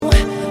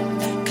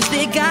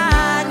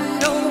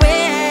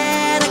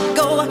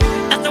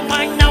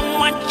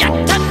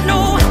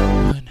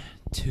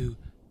2,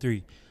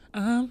 3.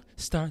 I'm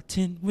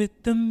starting with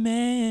the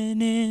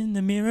man in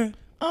the mirror.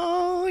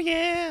 Oh,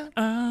 yeah.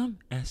 I'm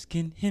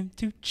asking him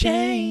to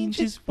change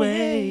his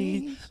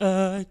ways.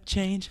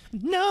 Change.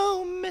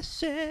 No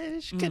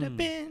message could have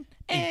been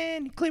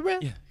any clearer.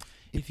 Yeah.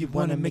 If you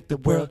want to make the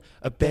world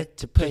a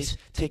better place,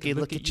 take a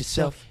look at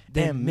yourself,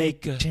 then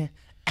make a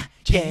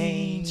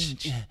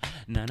change.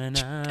 Na na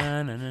na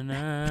na na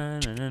na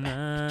na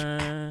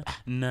na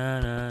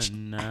na na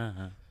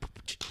na.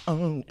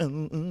 Oh.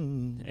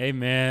 Hey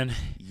man,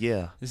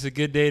 Yeah. it's a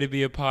good day to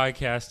be a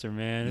podcaster,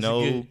 man.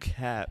 No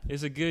cap.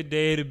 It's a good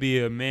day to be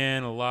a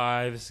man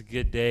alive. It's a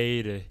good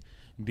day to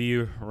be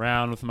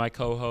around with my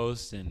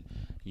co-hosts and,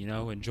 you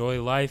know,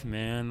 enjoy life,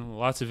 man.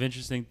 Lots of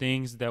interesting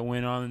things that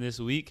went on this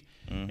week.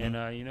 Mm-hmm.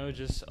 And, you know,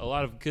 just a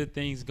lot of good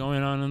things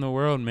going on in the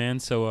world, man.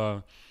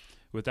 So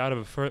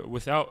without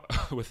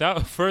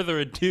further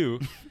ado,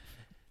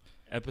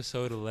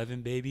 episode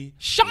 11, baby.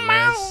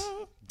 Let's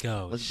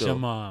go. Let's go.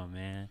 Come on,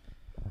 man.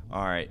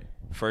 All right.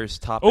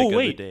 First topic of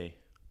the day.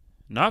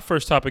 Not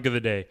first topic of the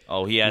day.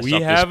 Oh, he has We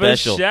something have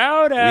special. a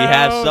shout out. We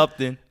have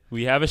something.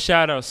 We have a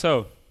shout out.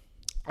 So,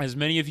 as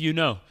many of you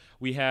know,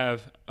 we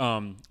have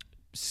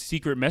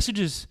secret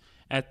messages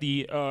at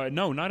the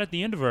not at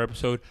the end of our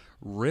episode,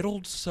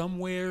 riddled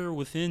somewhere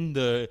within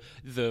the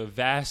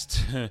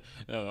vast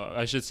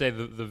I should say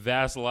the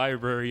vast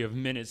library of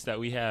minutes that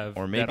we have.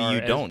 Or maybe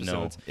you don't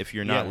know if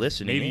you're not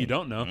listening. Maybe you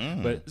don't know.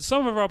 But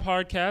some of our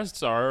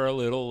podcasts are a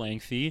little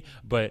lengthy,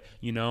 but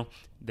you know,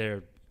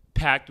 they're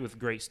packed with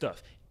great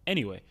stuff.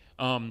 Anyway,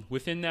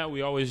 within that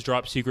we always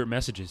drop secret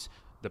messages.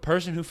 The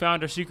person who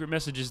found our secret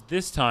messages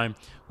this time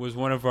was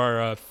one of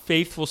our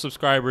faithful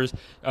subscribers.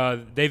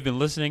 They've been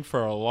listening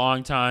for a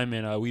long time,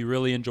 and we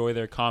really enjoy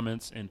their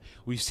comments, and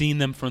we've seen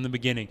them from the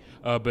beginning.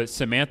 But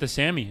Samantha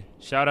Sammy,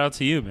 shout out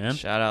to you, man.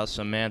 Shout out,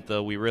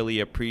 Samantha. We really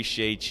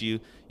appreciate you.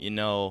 You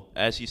know,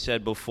 as you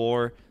said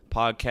before,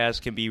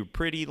 podcasts can be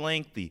pretty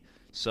lengthy.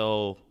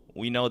 So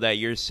we know that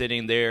you're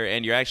sitting there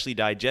and you're actually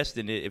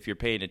digesting it if you're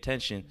paying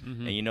attention,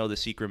 and you know the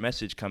secret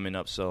message coming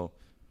up. So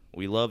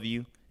we love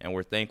you. And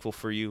we're thankful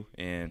for you,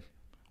 and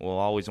we'll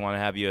always want to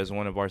have you as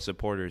one of our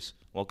supporters.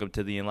 Welcome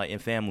to the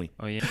Enlightened family.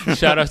 Oh, yeah.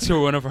 Shout out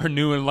to one of our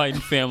new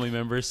Enlightened family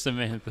members,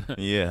 Samantha.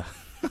 Yeah.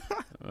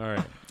 All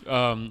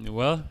right.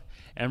 Well,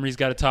 Emery's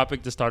got a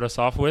topic to start us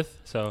off with,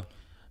 so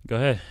go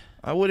ahead.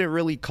 I wouldn't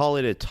really call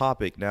it a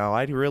topic now.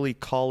 I'd really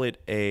call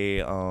it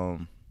a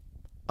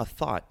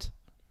thought.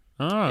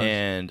 Oh,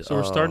 and so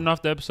we're starting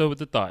off the episode with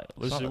the thought.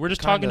 We're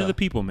just talking to the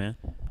people, man.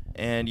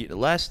 And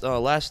last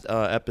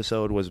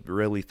episode was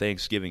really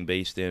Thanksgiving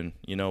based, and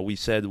you know we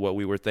said what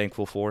we were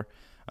thankful for.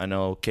 I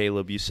know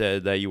Caleb, you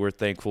said that you were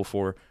thankful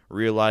for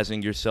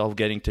realizing yourself,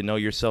 getting to know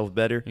yourself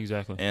better.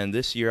 Exactly. And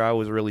this year I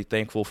was really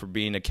thankful for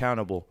being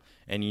accountable.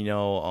 And you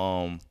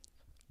know,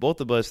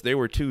 both of us, they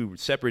were two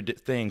separate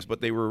things, but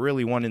they were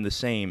really one and the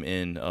same.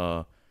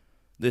 And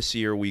this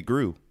year we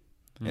grew,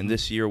 and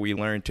this year we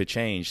learned to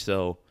change.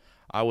 So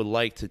I would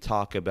like to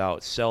talk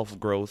about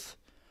self-growth.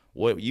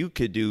 What you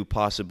could do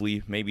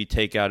possibly, maybe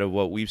take out of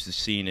what we've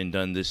seen and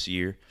done this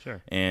year.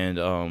 Sure.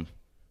 And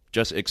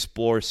just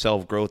explore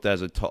self-growth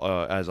as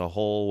a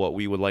whole, what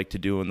we would like to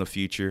do in the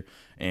future,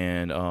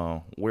 and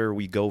where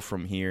we go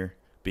from here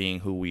being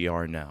who we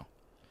are now.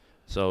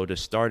 So to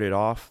start it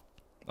off,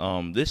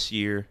 this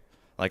year,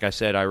 like I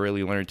said, I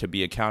really learned to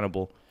be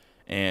accountable.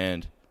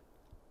 And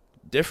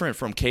different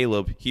from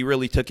Caleb, he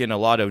really took in a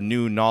lot of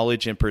new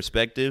knowledge and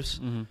perspectives.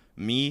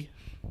 Me,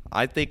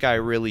 I think I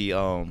really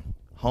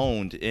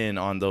honed in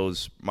on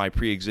my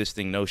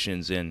pre-existing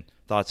notions and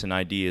thoughts and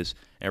ideas,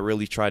 and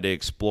really tried to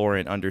explore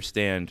and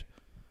understand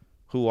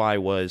who I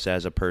was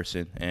as a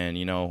person. And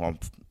you know, I'm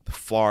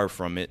far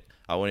from it.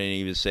 I wouldn't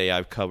even say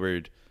I've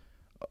covered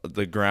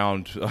the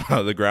ground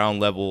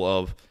level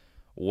of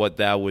what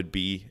that would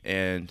be,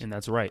 and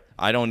that's right.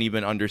 I don't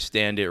even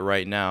understand it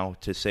right now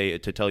to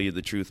tell you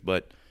the truth,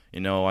 but you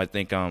know, I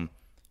think I'm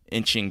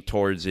inching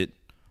towards it,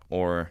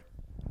 or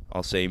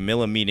I'll say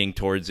millimetering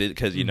towards it,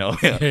 because, you know,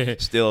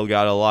 still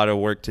got a lot of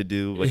work to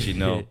do, but, you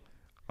know,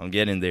 I'm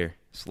getting there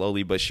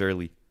slowly but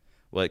surely.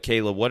 But,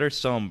 Caleb, what are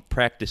some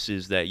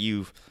practices that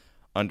you've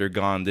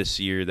undergone this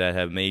year that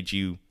have made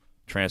you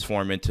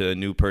transform into a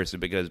new person?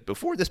 Because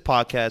before this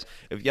podcast,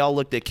 if y'all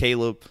looked at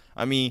Caleb,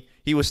 I mean,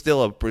 he was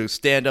still a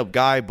stand-up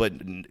guy, but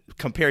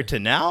compared to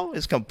now,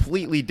 it's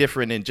completely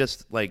different in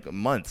just, like,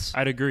 months.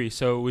 I'd agree.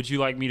 So would you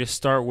like me to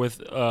start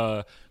with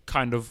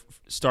kind of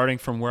starting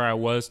from where I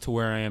was to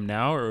where I am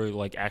now, or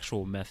like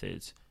actual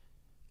methods?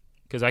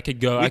 Because I could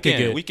go.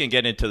 We can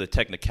get into the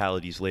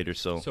technicalities later.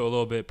 So a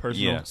little bit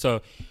personal. Yeah.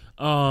 So,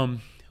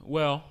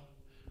 well,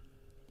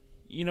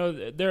 you know,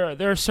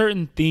 there are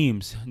certain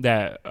themes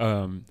that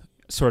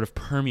sort of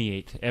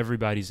permeate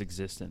everybody's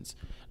existence,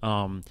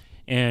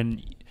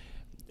 and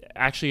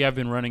actually, I've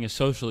been running a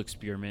social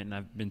experiment, and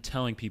I've been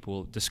telling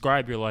people,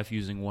 describe your life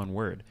using one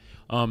word,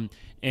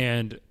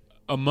 and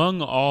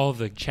among all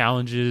the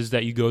challenges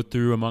that you go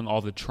through, among all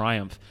the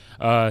triumph,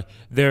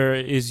 there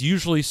is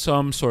usually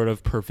some sort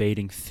of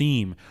pervading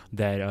theme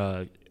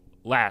that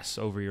lasts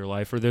over your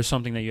life, or there's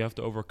something that you have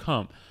to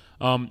overcome.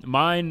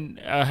 Mine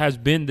has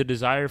been the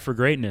desire for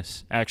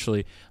greatness,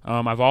 actually.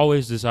 I've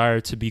always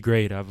desired to be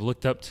great. I've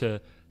looked up to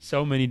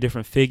so many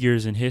different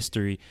figures in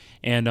history.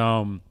 And,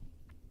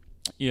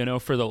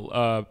 for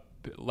the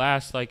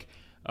last,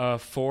 4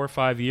 or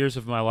 5 years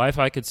of my life,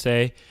 I could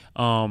say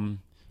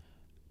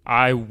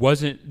I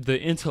wasn't the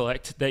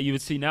intellect that you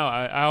would see now.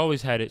 I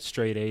always had it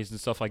straight A's and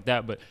stuff like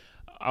that, but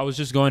I was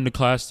just going to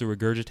class to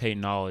regurgitate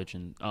knowledge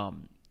and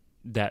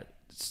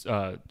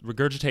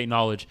regurgitate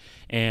knowledge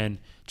and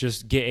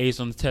just get A's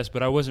on the test.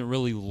 But I wasn't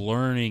really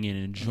learning and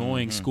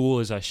enjoying school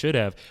as I should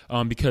have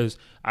because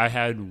I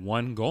had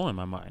one goal in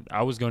my mind.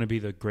 I was going to be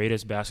the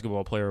greatest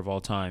basketball player of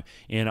all time,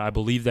 and I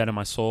believed that in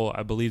my soul.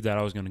 I believed that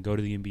I was going to go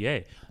to the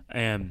NBA,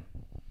 and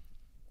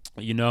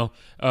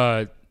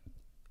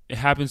it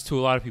happens to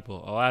a lot of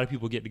people. A lot of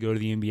people get to go to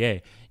the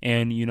NBA.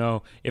 And,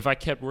 if I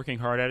kept working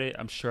hard at it,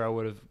 I'm sure I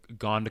would have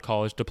gone to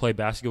college to play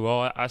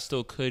basketball. I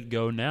still could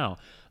go now.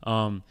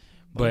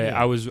 But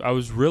I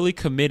was really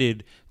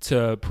committed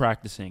to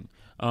practicing.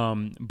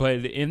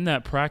 But in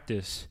that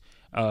practice,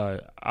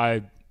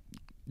 I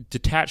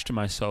detached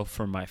myself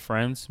from my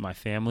friends, my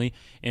family,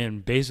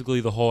 and basically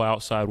the whole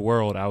outside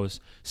world. I was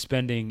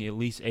spending at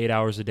least 8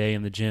 hours a day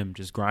in the gym,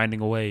 just grinding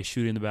away,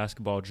 shooting the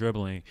basketball,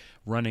 dribbling,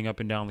 running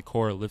up and down the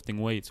court, lifting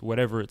weights,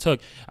 whatever it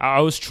took. I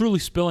was truly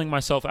spilling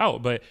myself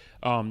out, but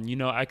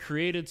I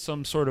created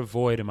some sort of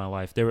void in my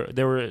life.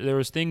 There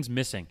was things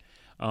missing.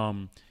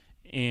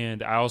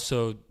 And I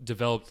also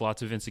developed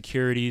lots of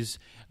insecurities.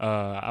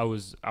 I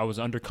was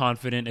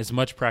underconfident. As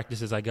much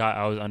practice as I got,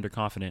 I was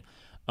underconfident.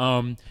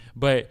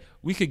 But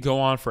we could go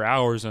on for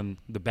hours on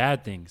the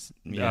bad things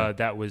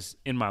that was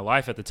in my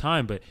life at the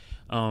time. But,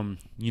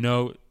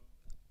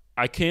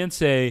 I can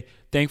say,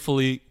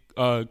 thankfully,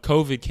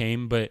 COVID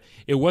came, but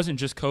it wasn't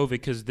just COVID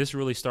because this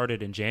really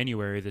started in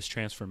January, this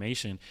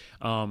transformation.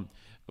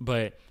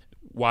 But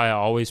why I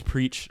always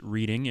preach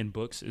reading and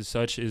books as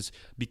such is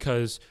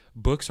because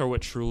books are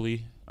what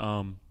truly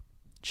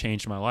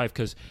changed my life.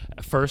 Because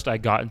first I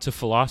got into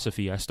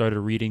philosophy. I started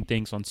reading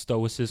things on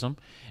Stoicism,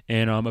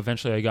 and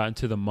eventually I got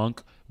into the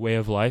monk way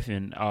of life,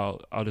 and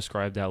I'll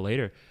describe that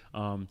later.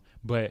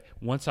 But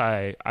once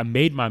I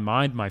made my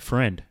mind my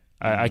friend,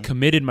 I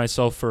committed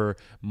myself for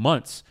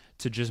months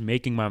to just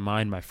making my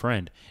mind my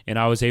friend, and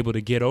I was able to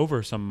get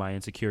over some of my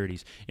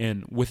insecurities.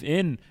 And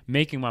within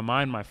making my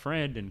mind my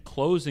friend and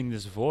closing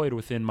this void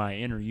within my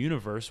inner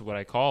universe, what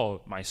I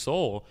call my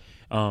soul,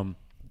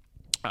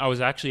 I was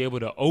actually able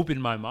to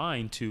open my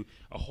mind to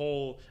a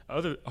whole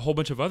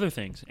bunch of other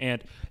things.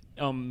 And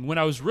when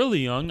I was really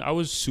young, I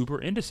was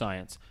super into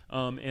science.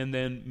 And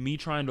then me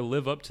trying to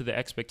live up to the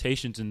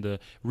expectations and to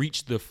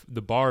reach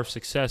the bar of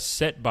success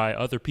set by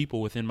other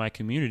people within my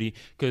community,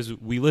 because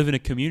we live in a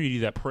community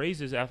that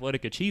praises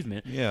athletic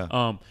achievement.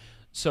 Yeah.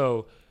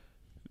 So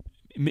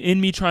in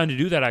me trying to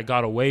do that, I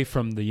got away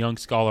from the young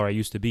scholar I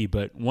used to be.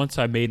 But once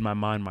I made my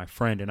mind my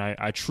friend, and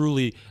I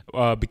truly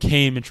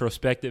became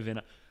introspective,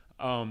 and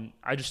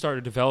I just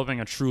started developing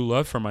a true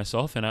love for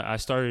myself, and I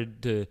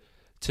started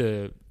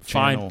to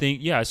find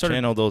things. Yeah, I started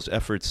channel those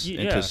efforts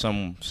into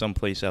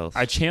someplace else.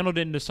 I channeled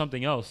it into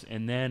something else,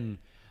 and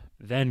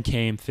then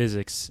came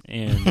physics,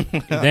 and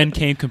then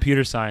came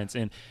computer science,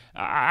 and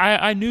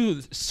I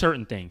knew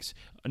certain things,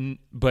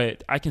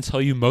 but I can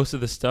tell you most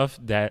of the stuff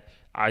that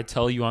I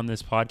tell you on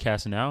this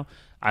podcast now,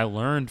 I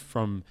learned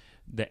from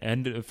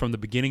the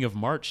beginning of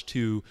March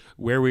to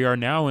where we are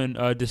now in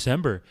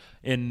December,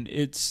 and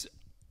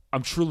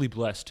I'm truly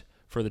blessed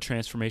for the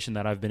transformation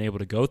that I've been able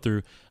to go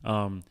through.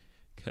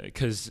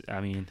 Because,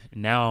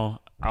 now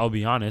I'll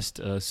be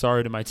honest,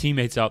 sorry to my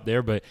teammates out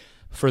there, but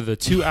for the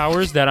 2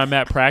 hours that I'm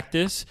at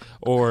practice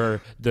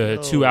or the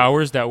 2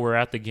 hours that we're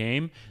at the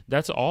game,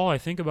 that's all I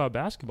think about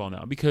basketball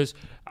now. Because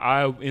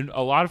a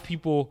lot of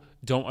people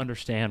don't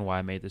understand why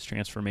I made this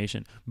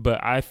transformation,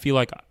 but I feel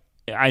like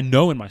I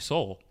know in my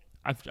soul,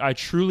 I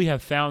truly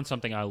have found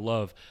something I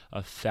love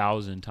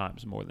 1,000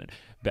 times more than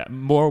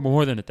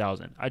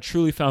 1,000. I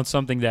truly found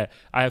something that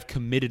I have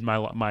committed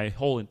my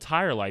whole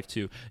entire life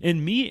to.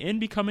 And me, in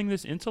becoming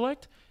this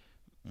intellect,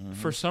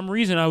 for some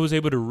reason, I was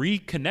able to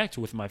reconnect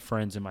with my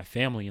friends and my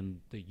family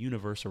and the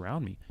universe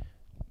around me.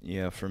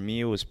 Yeah, for me,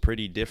 it was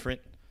pretty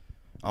different.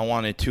 I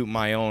wanted to toot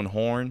my own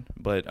horn,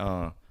 but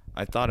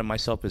I thought of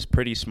myself as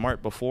pretty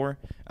smart before.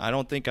 I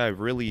don't think I've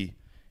really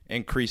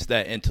increased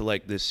that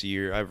intellect this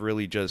year. I've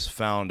really just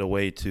found a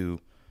way to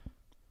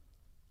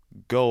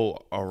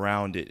go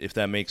around it, if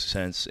that makes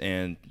sense,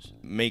 and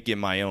make it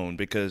my own,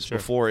 because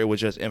before it was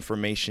just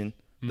information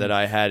that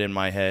I had in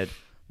my head,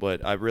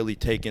 but I've really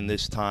taken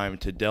this time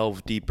to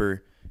delve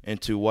deeper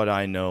into what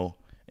I know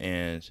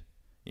and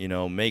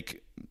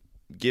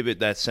give it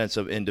that sense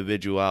of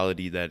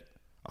individuality that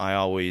I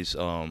always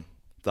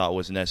thought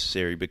was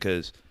necessary,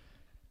 because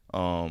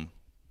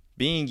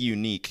being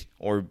unique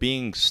or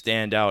being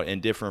stand out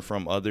and different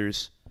from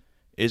others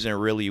isn't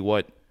really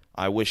what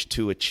I wish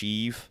to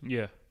achieve.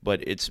 Yeah.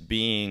 But it's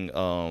being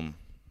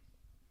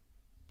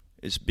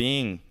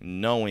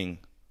knowing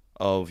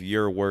of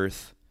your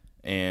worth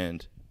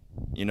and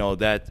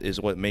that is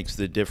what makes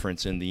the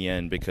difference in the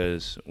end,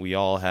 because we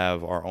all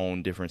have our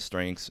own different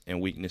strengths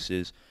and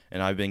weaknesses.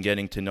 And I've been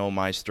getting to know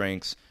my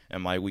strengths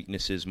and my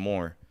weaknesses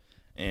more.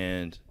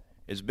 And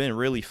it's been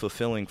really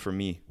fulfilling for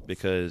me,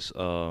 because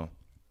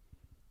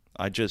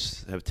I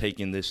just have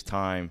taken this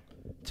time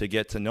to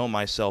get to know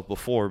myself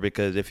before.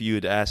 Because if you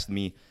had asked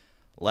me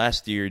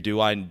last year, do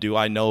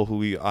I know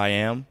who I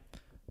am?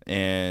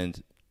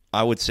 And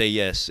I would say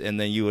yes. And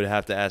then you would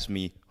have to ask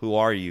me, who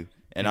are you?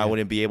 And I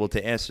wouldn't be able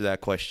to answer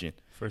that question.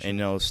 For sure.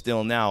 And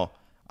still now,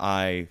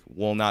 I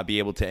will not be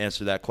able to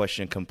answer that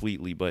question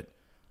completely, but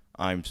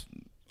I'm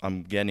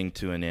getting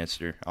to an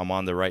answer. I'm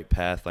on the right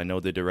path. I know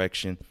the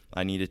direction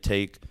I need to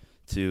take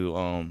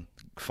to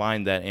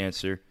find that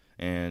answer,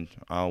 and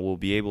I will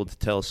be able to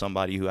tell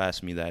somebody who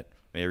asked me that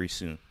very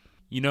soon.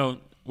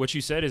 What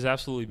you said is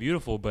absolutely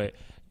beautiful, but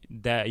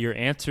that your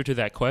answer to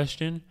that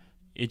question,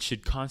 it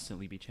should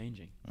constantly be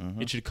changing.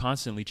 Mm-hmm. It should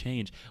constantly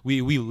change.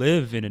 We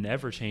live in an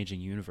ever-changing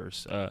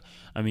universe.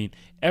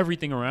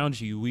 Everything around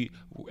you,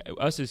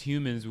 us as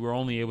humans, we're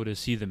only able to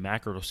see the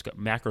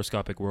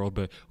macroscopic world,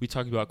 but we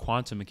talked about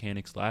quantum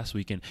mechanics last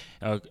week, and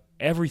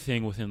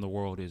everything within the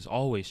world is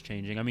always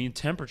changing.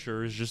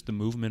 Temperature is just the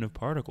movement of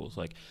particles.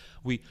 Like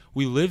we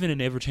live in an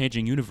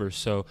ever-changing universe,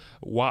 so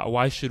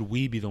why should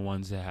we be the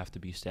ones that have to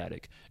be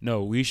static?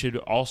 No, we should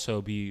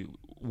also be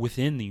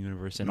within the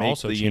universe and make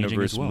also the changing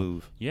universe as well.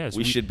 move. Yes,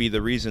 we should be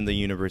the reason the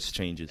universe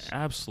changes.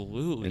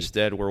 Absolutely.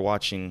 Instead, we're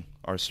watching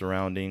our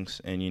surroundings,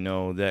 and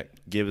that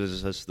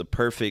gives us the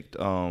perfect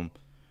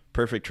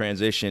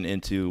transition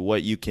into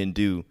what you can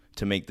do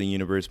to make the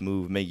universe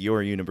move, make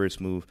your universe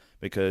move,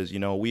 because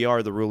we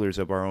are the rulers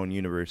of our own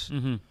universe.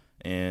 Mm-hmm.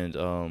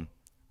 And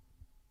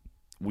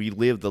we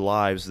live the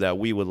lives that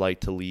we would like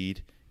to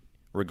lead,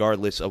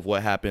 regardless of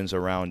what happens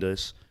around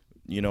us.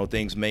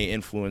 Things may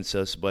influence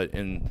us, but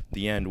in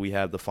the end, we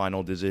have the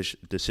final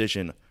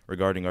decision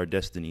regarding our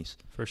destinies.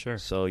 For sure.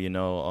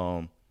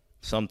 So,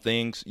 some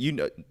things,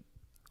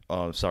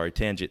 sorry,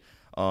 tangent.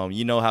 How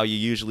you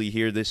usually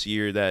hear this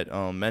year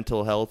that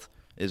mental health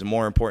is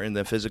more important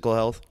than physical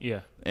health? Yeah.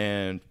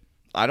 And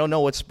I don't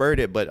know what spurred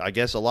it, but I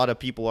guess a lot of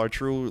people are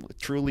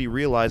truly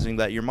realizing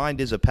that your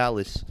mind is a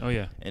palace. Oh,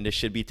 yeah. And it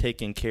should be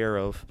taken care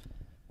of.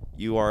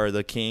 You are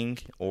the king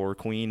or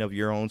queen of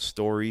your own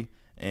story,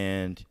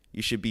 and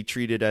you should be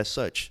treated as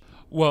such.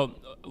 Well,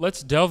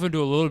 let's delve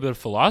into a little bit of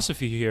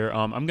philosophy here.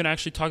 I'm going to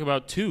actually talk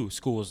about two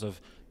schools of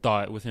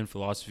thought within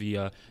philosophy,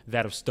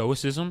 that of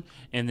Stoicism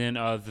and then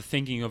the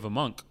thinking of a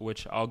monk,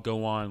 which I'll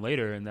go on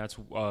later, and that's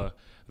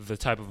the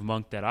type of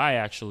monk that I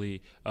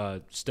actually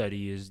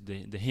study is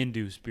the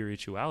Hindu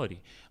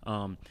spirituality.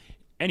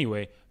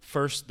 Anyway,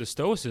 first, the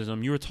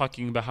Stoicism, you were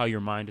talking about how your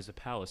mind is a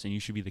palace and you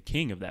should be the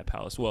king of that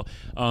palace. Well,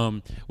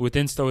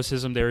 within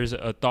Stoicism, there is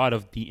a thought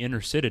of the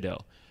inner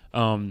citadel,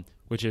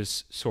 which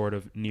is sort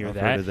of near I've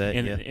that. heard of that,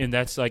 and, yeah. and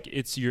that's like,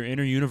 it's your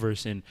inner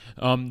universe. And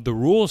the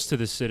rules to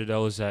the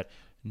citadel is that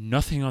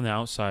nothing on the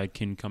outside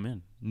can come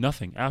in.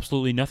 Nothing,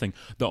 absolutely nothing.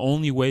 The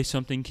only way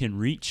something can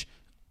reach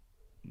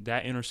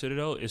that inner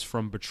citadel is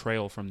from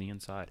betrayal from the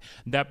inside.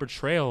 That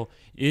betrayal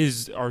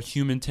is our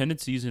human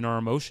tendencies and our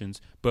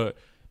emotions. But,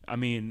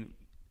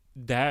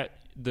 that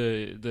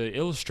the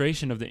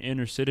illustration of the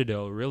inner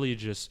citadel really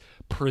just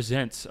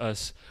presents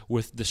us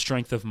with the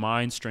strength of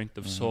mind, strength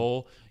of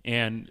soul,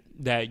 and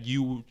that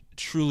you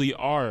truly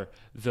are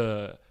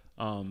the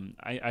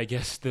I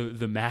guess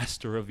the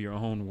master of your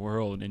own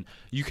world, and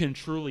you can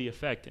truly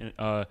affect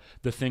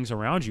the things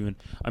around you. And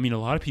a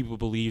lot of people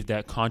believe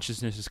that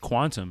consciousness is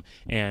quantum,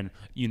 and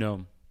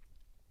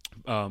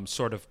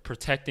sort of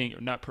protecting,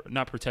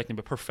 not protecting,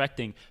 but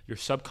perfecting your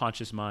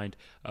subconscious mind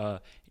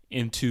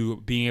into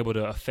being able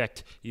to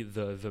affect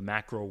the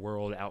macro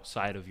world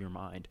outside of your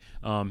mind.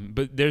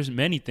 But there's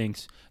many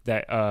things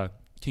that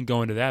can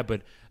go into that,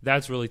 but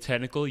that's really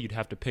technical. You'd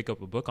have to pick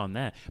up a book on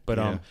that.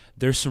 But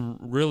there's some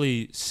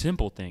really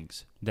simple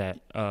things that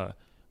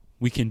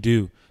we can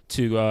do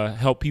to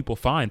help people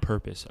find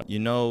purpose.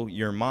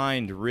 Your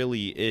mind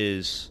really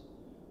is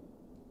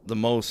the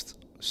most,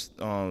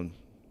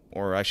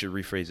 or I should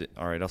rephrase it.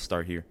 All right, I'll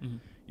start here. Mm-hmm.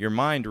 Your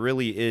mind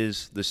really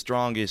is the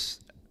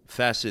strongest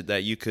facet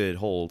that you could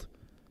hold,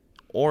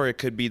 or it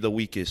could be the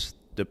weakest,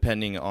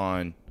 depending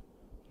on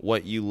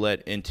what you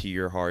let into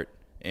your heart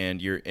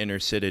and your inner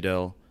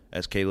citadel,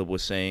 as Caleb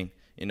was saying.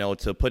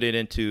 To put it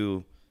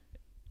into,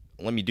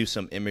 let me do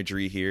some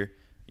imagery here.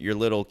 Your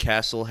little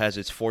castle has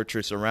its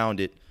fortress around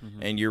it,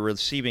 and you're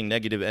receiving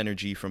negative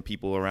energy from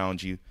people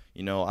around you.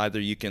 Either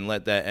you can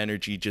let that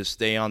energy just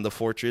stay on the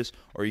fortress,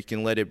 or you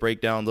can let it break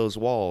down those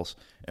walls.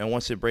 And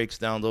once it breaks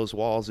down those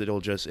walls,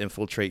 it'll just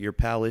infiltrate your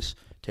palace,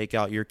 take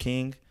out your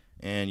king,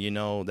 and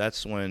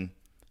that's when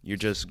you're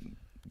just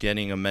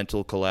getting a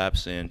mental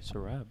collapse, and It's a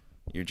wrap.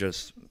 You're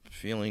just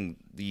feeling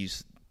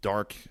these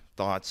dark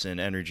thoughts and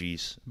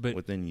energies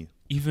within you.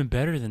 Even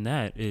better than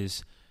that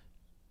is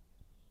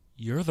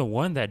you're the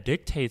one that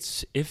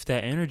dictates if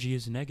that energy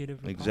is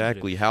negative or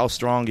Exactly. positive. How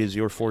strong is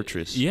your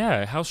fortress?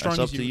 Yeah, how strong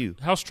That's is up to you.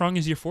 How strong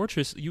is your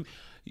fortress?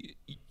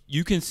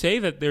 You can say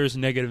that there's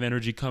negative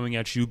energy coming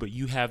at you, but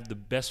you have the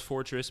best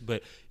fortress,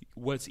 but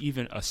what's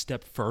even a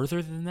step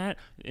further than that,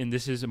 and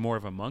this is more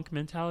of a monk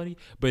mentality,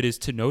 but is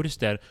to notice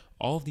that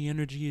all of the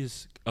energy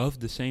is of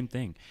the same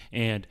thing,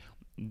 and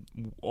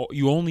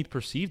you only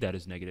perceive that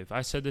as negative.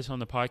 I said this on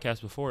the podcast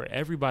before.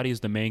 Everybody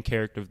is the main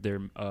character of their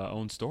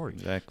own story.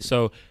 Exactly.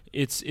 So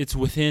it's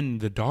within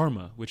the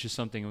Dharma, which is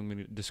something I'm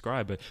going to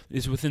describe, but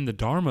it's within the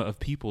Dharma of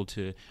people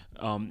to,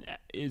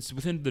 it's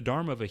within the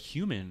Dharma of a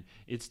human.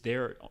 It's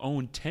their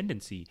own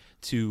tendency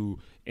to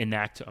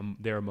enact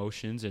their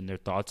emotions and their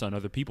thoughts on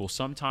other people.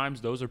 Sometimes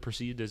those are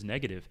perceived as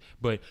negative,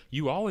 but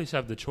you always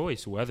have the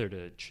choice whether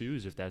to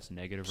choose if that's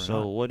negative or not.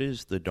 So what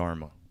is the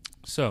Dharma?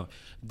 So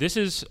this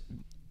is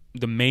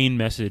the main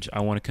message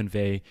I want to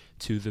convey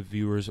to the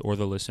viewers or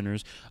the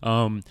listeners.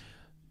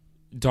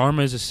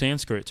 Dharma is a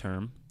Sanskrit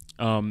term,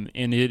 and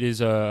it is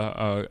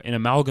an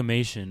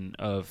amalgamation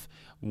of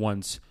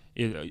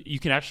you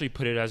can actually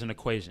put it as an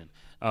equation.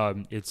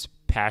 It's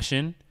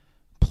passion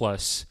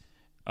plus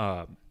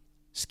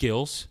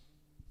skills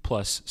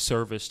plus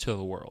service to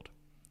the world,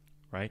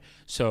 right?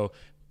 So,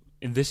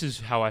 and this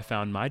is how I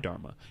found my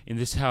Dharma, and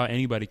this is how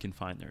anybody can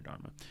find their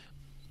Dharma.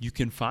 You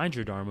can find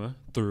your Dharma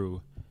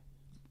through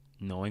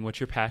knowing what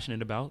you're passionate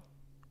about,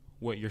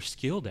 what you're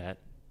skilled at,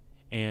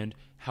 and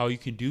how you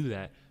can do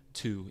that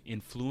to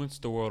influence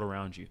the world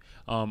around you.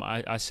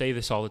 I say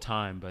this all the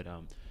time, but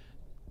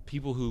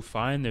people who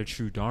find their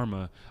true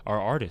Dharma are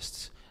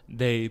artists.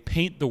 They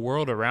paint the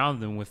world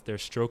around them with their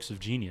strokes of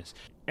genius.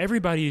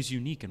 Everybody is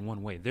unique in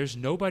one way. There's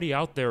nobody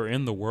out there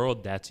in the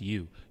world that's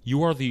you.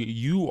 You are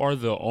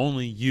the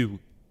only you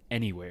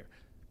anywhere.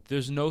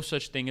 There's no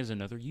such thing as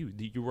another you.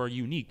 You are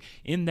unique.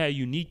 In that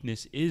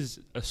uniqueness is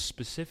a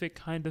specific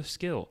kind of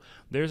skill.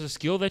 There's a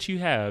skill that you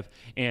have,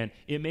 and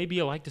it may be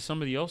alike to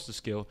somebody else's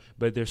skill,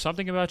 but there's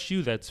something about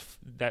you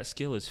that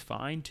skill is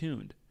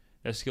fine-tuned.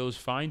 That skill is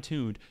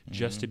fine-tuned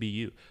just to be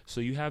you. So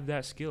you have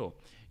that skill.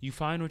 You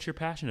find what you're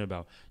passionate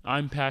about.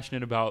 I'm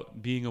passionate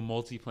about being a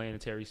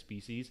multiplanetary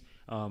species.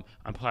 I'm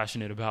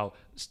passionate about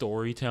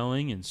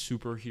storytelling and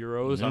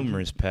superheroes.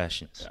 Numerous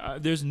passions.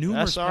 There's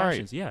numerous That's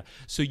passions, yeah.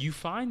 So you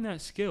find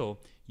that skill,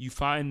 you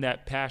find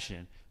that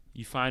passion,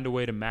 you find a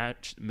way to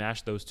match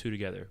those two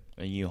together.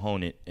 And you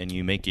hone it, and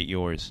you make it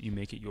yours. You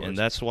make it yours. And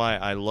that's why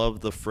I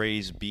love the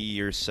phrase, be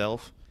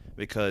yourself,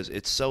 because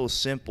it's so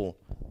simple,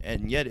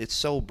 and yet it's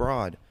so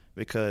broad.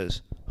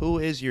 Because who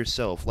is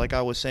yourself? Like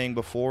I was saying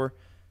before,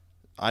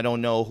 I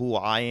don't know who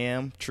I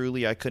am.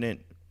 Truly, I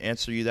couldn't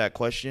answer you that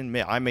question.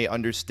 I may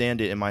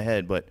understand it in my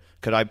head, but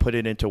could I put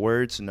it into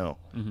words? No,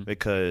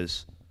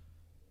 because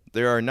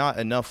there are not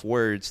enough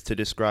words to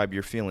describe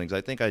your feelings.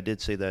 I think I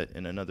did say that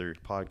in another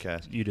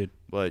podcast. You did.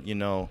 But, the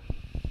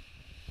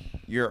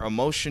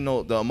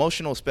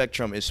emotional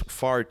spectrum is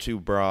far too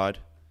broad.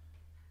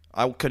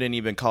 I couldn't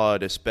even call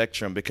it a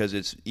spectrum because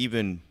it's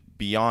even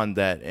beyond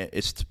that.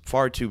 It's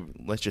far too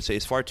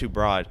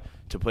broad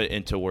to put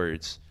into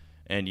words.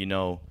 And,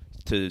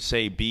 to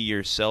say be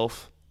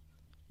yourself,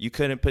 you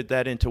couldn't put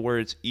that into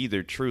words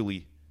either,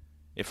 truly,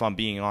 if I'm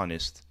being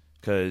honest,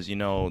 because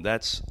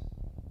that's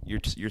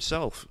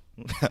yourself.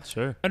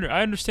 Sure,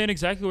 I understand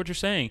exactly what you're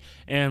saying.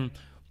 And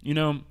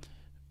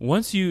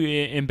once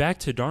and back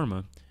to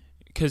Dharma,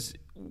 because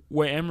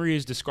what Emery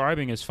is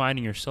describing as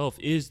finding yourself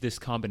is this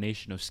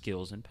combination of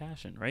skills and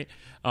passion, right?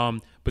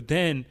 But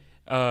then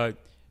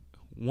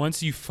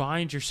once you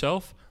find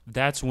yourself,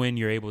 that's when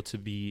you're able to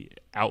be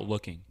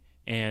outlooking.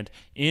 And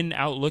in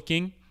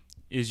outlooking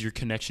is your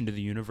connection to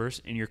the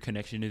universe, and your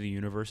connection to the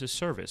universe is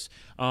service.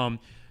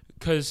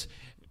 Because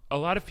a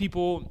lot of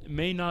people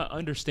may not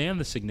understand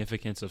the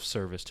significance of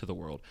service to the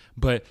world,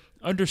 but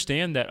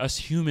understand that us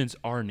humans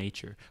are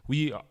nature.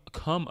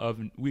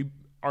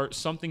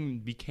 Something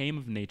became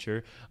of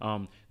nature.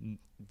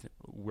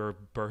 We're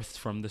birthed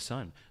from the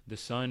sun. The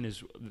sun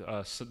is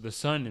the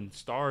sun and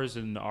stars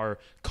in our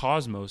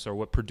cosmos are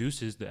what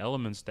produces the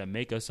elements that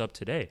make us up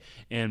today.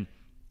 And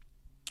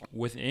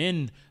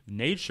within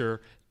nature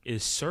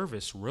is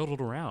service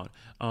riddled around.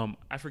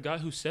 I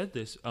forgot who said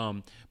this,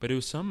 but it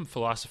was some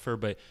philosopher.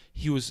 But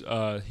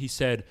he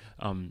said,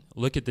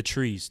 "Look at the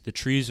trees. The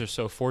trees are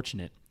so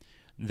fortunate.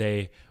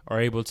 They are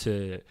able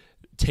to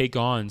take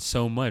on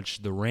so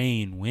much: the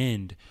rain,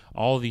 wind,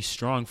 all these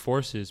strong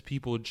forces,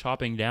 people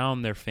chopping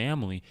down their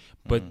family.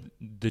 But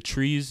the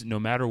trees, no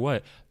matter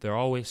what, they're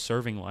always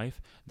serving life.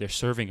 They're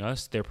serving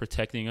us. They're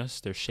protecting us.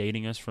 They're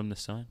shading us from the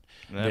sun."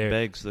 That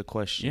begs the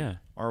question. Yeah.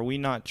 Are we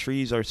not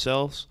trees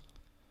ourselves?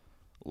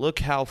 Look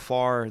how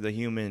far the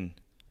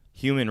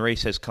human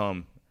race has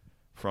come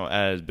from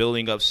as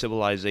building up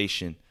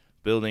civilization,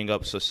 building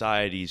up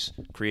societies,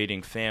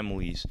 creating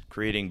families,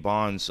 creating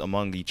bonds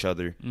among each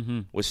other,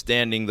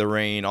 withstanding the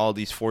rain, all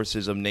these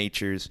forces of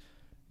natures.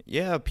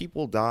 Yeah,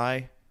 people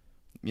die.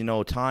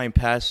 Time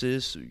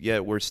passes,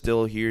 yet we're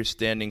still here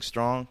standing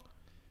strong.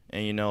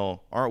 And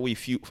aren't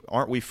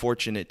we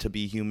fortunate to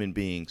be human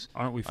beings?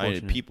 Aren't we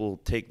fortunate? People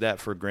take that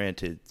for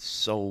granted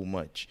so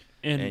much.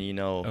 And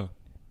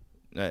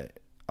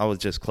I was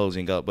just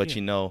closing up, but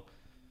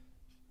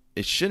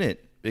it shouldn't,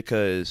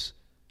 because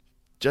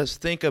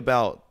just think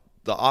about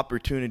the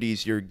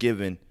opportunities you're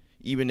given,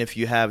 even if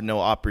you have no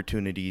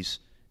opportunities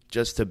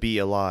just to be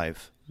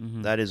alive.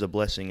 Mm-hmm. That is a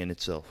blessing in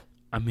itself.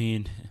 I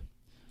mean,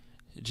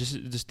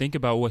 just think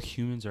about what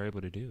humans are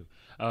able to do.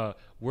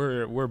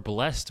 We're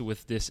blessed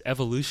with this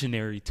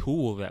evolutionary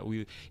tool that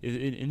an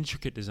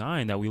intricate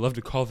design that we love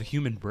to call the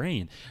human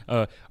brain.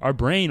 Our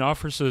brain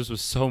offers us with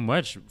so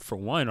much. For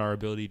one, our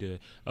ability to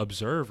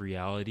observe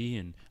reality,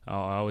 and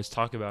I always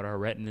talk about our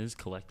retinas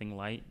collecting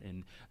light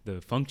and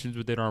the functions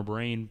within our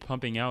brain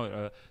pumping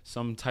out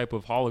some type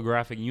of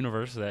holographic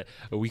universe that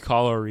we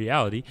call our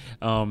reality.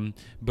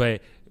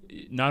 But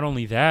not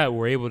only that,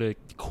 we're able to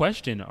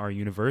question our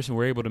universe, and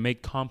we're able to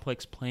make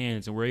complex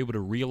plans, and we're able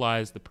to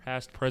realize the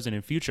past, present,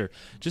 and future.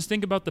 Just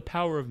think about the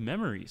power of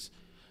memories.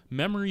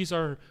 Memories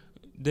are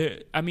there.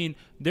 I mean,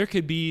 there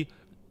could be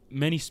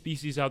many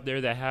species out there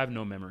that have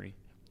no memory,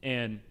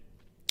 and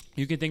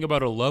you can think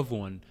about a loved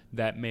one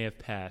that may have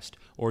passed,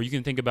 or you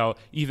can think about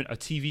even a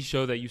TV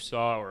show that you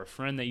saw or a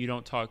friend that you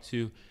don't talk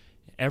to.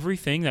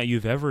 Everything that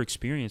you've ever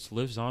experienced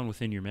lives on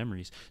within your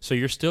memories. So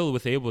you're still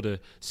able to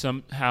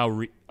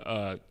somehow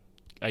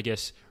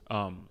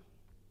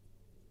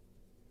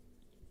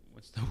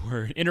what's the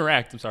word?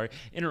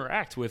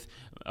 Interact with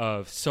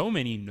so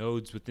many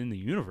nodes within the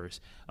universe.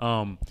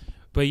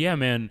 But yeah,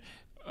 man,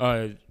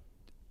 that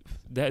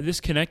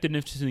this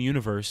connectedness to the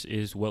universe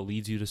is what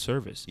leads you to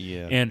service.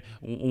 Yeah. And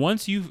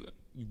once you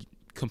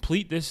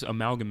complete this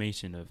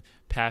amalgamation of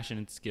passion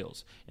and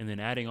skills, and then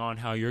adding on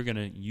how you're going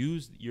to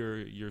use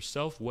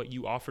yourself, what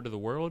you offer to the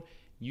world,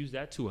 use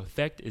that to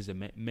affect as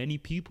many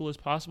people as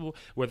possible,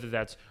 whether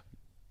that's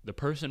the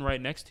person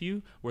right next to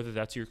you, whether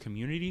that's your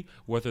community,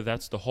 whether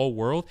that's the whole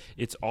world,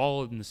 it's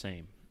all in the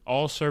same.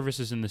 All service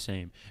is in the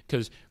same,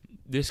 because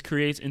this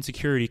creates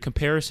insecurity.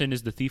 Comparison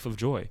is the thief of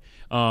joy.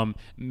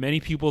 Many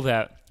people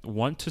that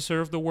want to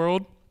serve the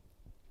world,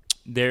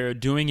 they're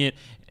doing it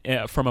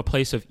from a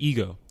place of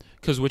ego.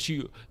 Because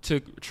to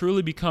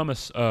truly become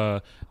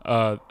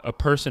a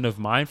person of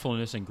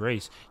mindfulness and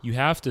grace, you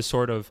have to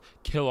sort of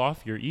kill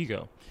off your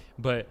ego.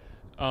 But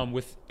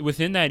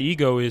within that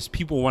ego is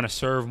people want to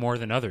serve more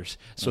than others.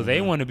 So they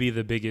want to be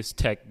the biggest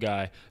tech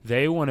guy.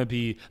 They want to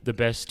be the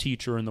best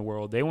teacher in the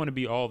world. They want to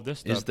be all of this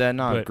stuff. Is that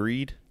not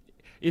greed?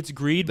 It's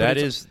greed, That but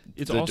is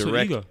it's the also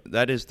direct, ego.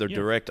 That is the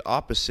direct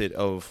opposite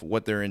of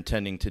what they're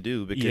intending to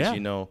do, because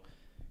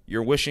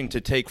you're wishing to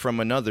take from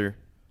another,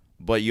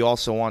 but you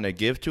also want to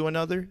give to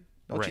another.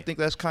 Don't you think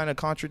that's kind of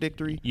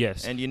contradictory?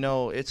 Yes. And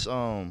it's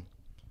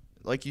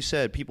like you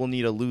said, people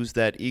need to lose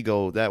that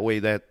ego, that way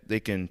that they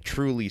can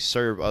truly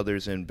serve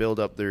others and build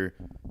up their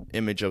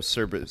image of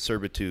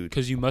servitude.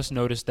 Because you must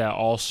notice that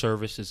all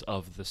service is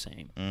of the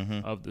same,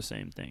 of the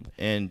same thing.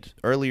 And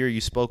earlier you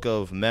spoke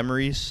of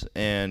memories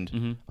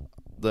and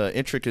the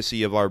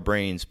intricacy of our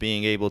brains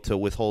being able to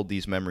withhold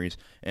these memories,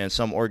 and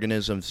some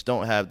organisms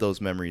don't have those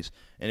memories.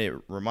 And it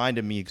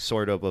reminded me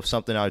sort of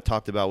something I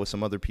talked about with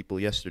some other people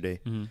yesterday.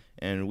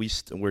 And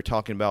we're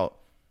talking about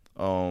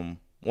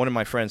one of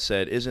my friends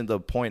said, isn't the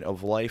point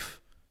of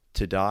life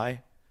to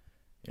die?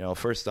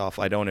 First off,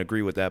 I don't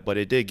agree with that, but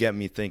it did get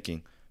me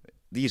thinking.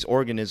 These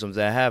organisms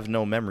that have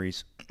no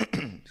memories,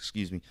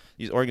 excuse me,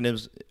 these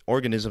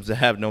organisms that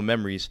have no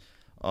memories,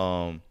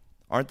 aren't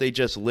they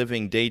just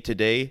living day to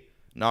day,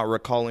 not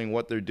recalling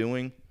what they're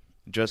doing,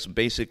 just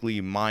basically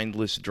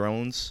mindless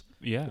drones?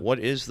 Yeah. What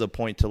is the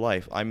point to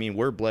life? I mean,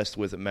 we're blessed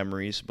with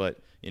memories, but,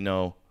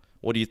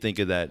 what do you think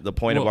of that? The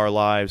point of our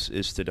lives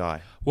is to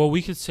die. Well,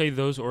 we could say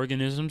those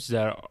organisms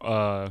that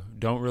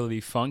don't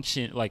really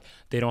function, like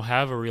they don't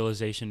have a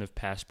realization of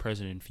past,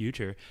 present, and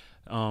future,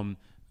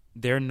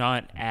 they're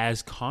not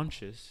as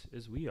conscious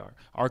as we are.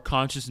 Our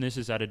consciousness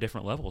is at a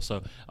different level.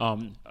 So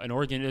an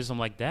organism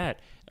like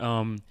that,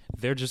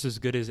 they're just as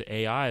good as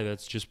AI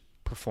that's just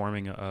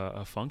performing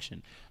a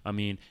function. I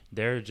mean,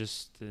 they're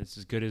just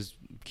as good as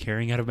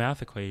carrying out a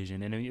math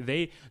equation.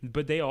 And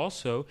but they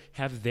also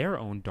have their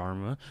own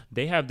dharma.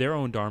 They have their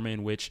own dharma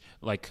in which,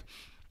 like,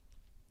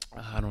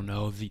 I don't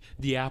know,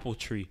 the apple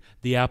tree.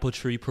 The apple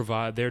tree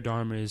their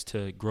dharma is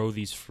to grow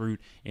these fruit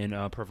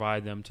and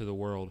provide them to the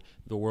world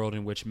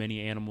in which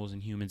many animals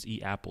and humans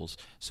eat apples.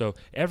 So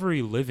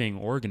every living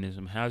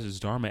organism has its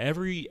dharma.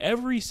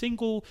 Every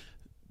single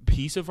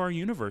piece of our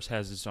universe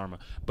has its dharma.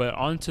 But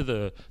on to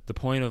the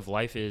point of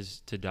life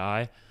is to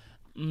die,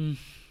 I'm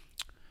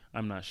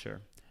not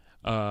sure.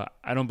 I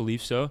don't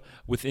believe so.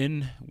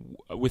 Within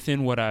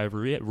what I've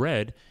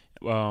read,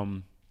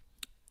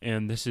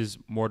 and this is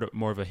more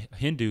of a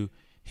Hindu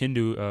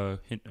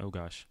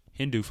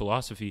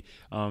philosophy.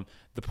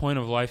 The point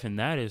of life in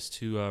that is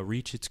to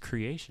reach its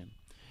creation.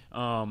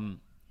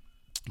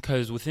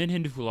 Because within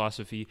Hindu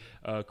philosophy,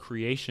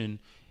 creation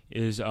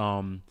is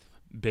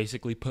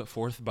basically put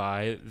forth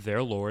by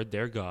their Lord,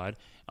 their God,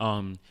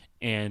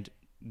 and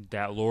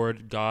that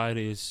Lord God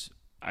is,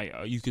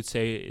 you could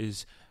say,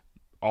 is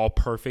all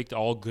perfect,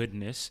 all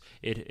goodness.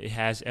 It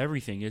has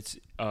everything. It's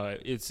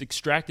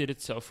extracted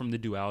itself from the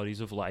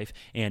dualities of life,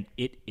 and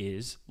it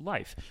is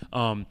life.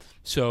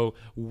 So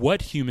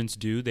what humans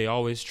do, they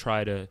always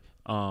try to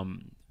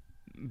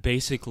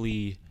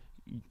basically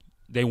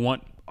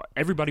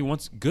everybody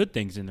wants good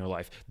things in their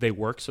life. They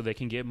work so they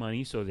can get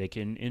money, so they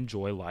can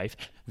enjoy life.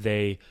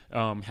 They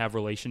have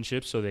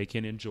relationships so they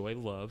can enjoy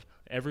love.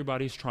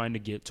 Everybody's trying to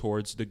get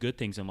towards the good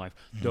things in life.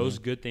 Mm-hmm. Those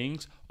good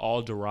things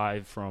all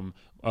derive from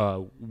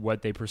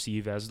what they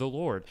perceive as the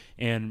Lord.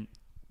 And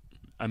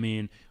I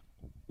mean,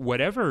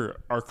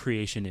 whatever our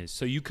creation is.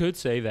 So you could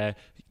say that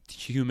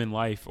human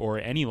life, or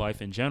any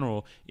life in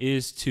general,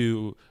 is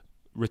to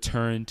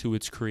return to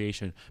its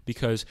creation,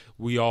 because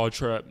we all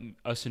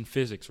us in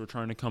physics, we're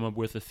trying to come up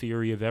with a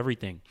theory of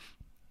everything.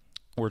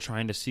 We're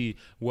trying to see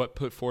what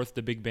put forth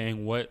the Big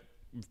Bang, what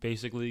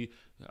basically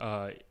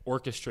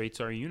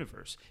orchestrates our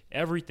universe.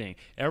 Everything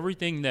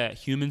that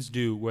humans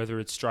do, whether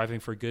it's striving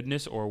for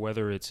goodness or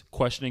whether it's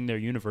questioning their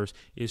universe,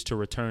 is to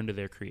return to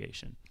their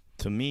creation.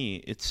 To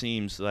me, it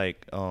seems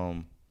like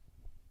the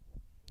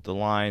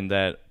line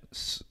that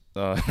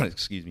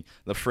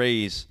the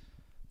phrase,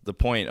 "the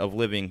point of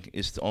living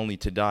is only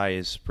to die,"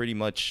 is pretty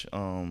much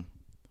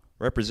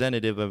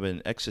representative of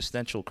an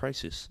existential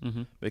crisis.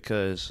 Mm-hmm.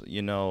 Because,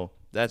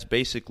 that's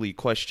basically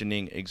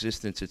questioning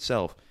existence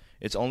itself.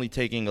 It's only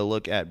taking a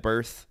look at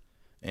birth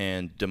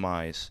and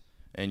demise.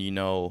 And,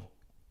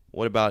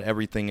 what about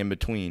everything in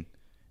between?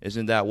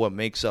 Isn't that what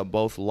makes up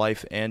both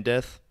life and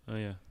death? Oh,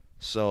 yeah.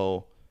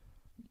 So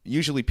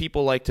usually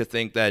people like to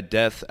think that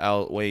death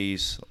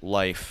outweighs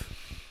life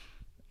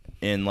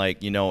in,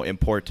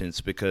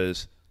 importance,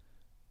 because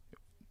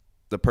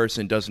the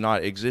person does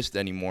not exist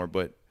anymore.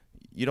 But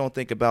you don't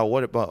think about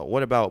what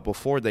about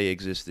before they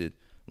existed?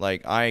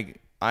 Like, I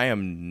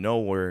am no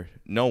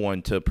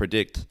one to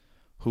predict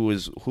who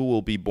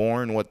will be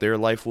born, what their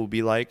life will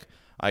be like.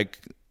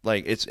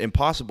 It's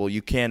impossible.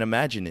 You can't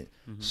imagine it.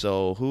 Mm-hmm.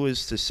 So who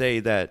is to say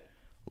that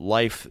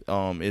life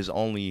is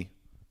only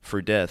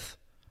for death,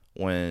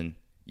 when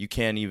you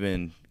can't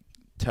even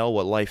tell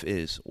what life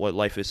is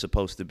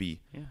supposed to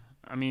be? Yeah.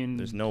 I mean,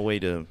 there's no way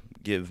to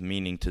give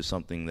meaning to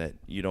something that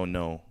you don't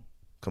know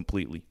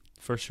completely.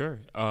 For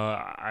sure.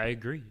 I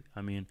agree.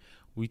 I mean,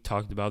 we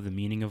talked about the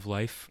meaning of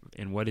life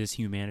and what is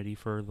humanity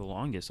for the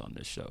longest on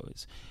this show.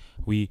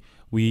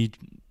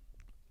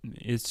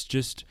 It's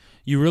just,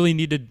 you really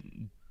need to,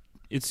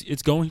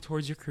 it's going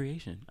towards your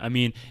creation. I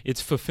mean,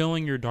 it's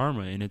fulfilling your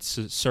dharma, and it's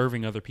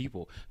serving other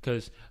people,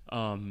 because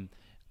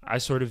I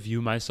sort of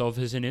view myself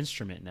as an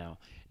instrument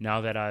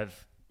now that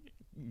I've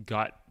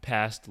got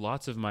past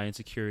lots of my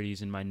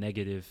insecurities and my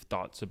negative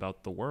thoughts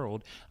about the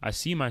world. I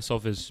see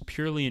myself as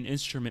purely an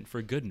instrument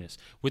for goodness.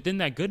 Within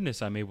that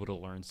goodness, I'm able to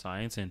learn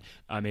science, and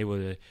I'm able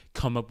to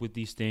come up with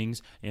these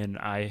things, and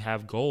I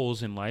have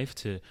goals in life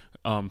to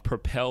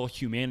propel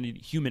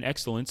human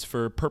excellence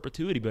for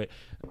perpetuity. But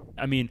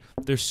I mean,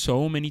 there's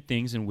so many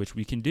things in which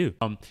we can do.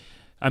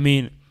 I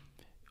mean,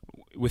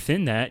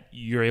 within that,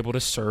 you're able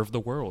to serve the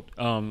world.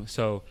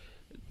 So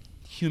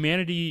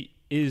humanity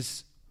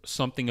is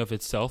something of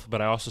itself,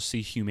 but I also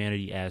see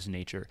humanity as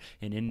nature.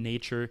 And in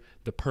nature,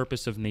 the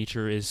purpose of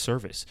nature is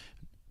service.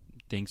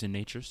 Things in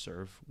nature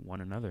serve one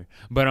another.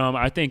 But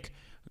I think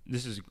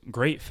this is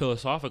great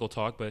philosophical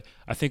talk, but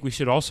I think we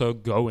should also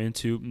go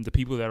into the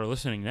people that are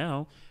listening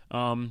now.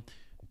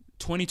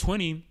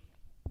 2020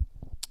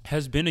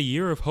 has been a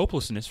year of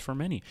hopelessness for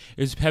many.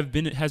 It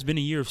has been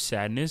a year of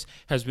sadness,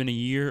 has been a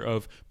year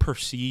of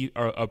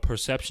a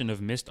perception of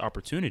missed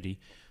opportunity.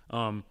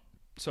 So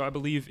I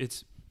believe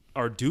it's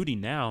our duty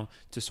now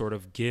to sort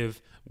of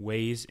give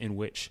ways in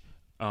which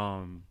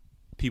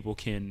people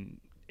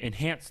can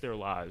enhance their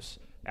lives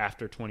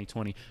after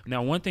 2020.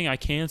 Now, one thing I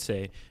can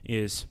say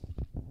is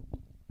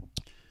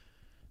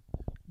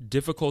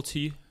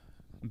difficulty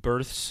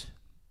births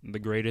the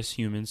greatest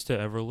humans to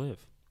ever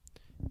live.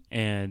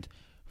 And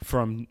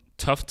from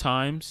tough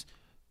times,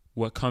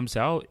 what comes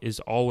out is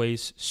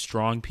always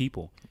strong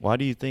people. Why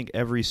do you think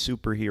every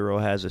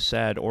superhero has a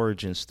sad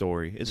origin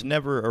story? It's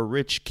never a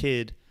rich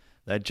kid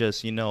that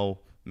just,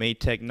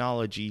 made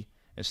technology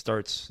and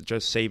starts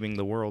just saving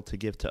the world to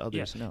give to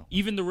others. Yeah. No.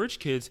 Even the rich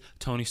kids,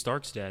 Tony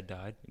Stark's dad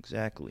died.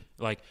 Exactly.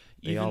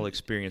 They all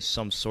experienced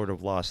some sort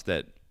of loss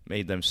that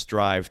made them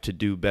strive to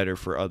do better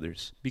for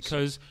others.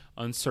 Because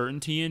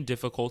uncertainty and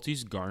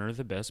difficulties garner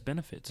the best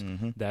benefits.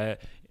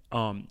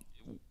 Mm-hmm.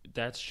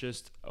 That's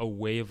just a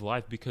way of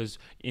life, because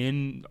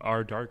in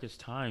our darkest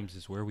times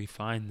is where we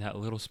find that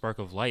little spark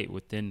of light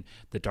within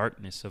the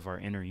darkness of our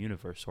inner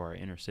universe, or our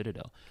inner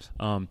citadel.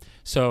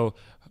 So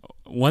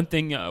one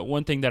thing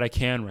that I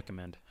can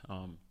recommend,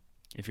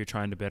 if you're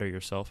trying to better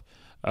yourself,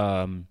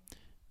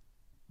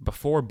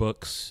 before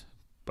books,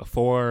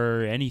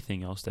 before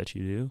anything else that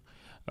you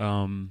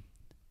do,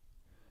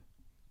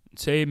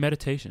 say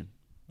meditation.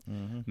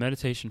 Mm-hmm.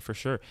 Meditation, for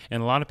sure.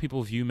 And a lot of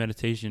people view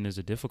meditation as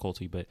a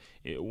difficulty, but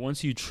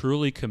once you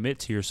truly commit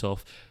to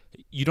yourself,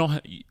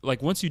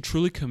 once you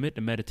truly commit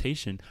to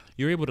meditation,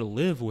 you're able to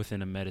live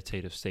within a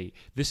meditative state.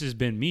 This has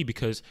been me,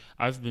 because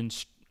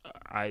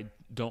I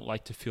don't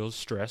like to feel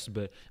stressed,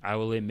 but I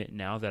will admit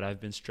now that I've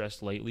been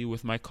stressed lately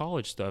with my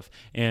college stuff.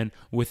 And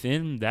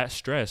within that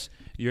stress,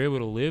 you're able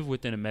to live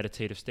within a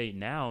meditative state.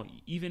 Now,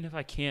 even if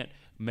I can't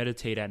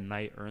meditate at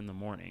night or in the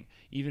morning.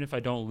 Even if I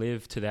don't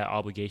live to that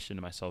obligation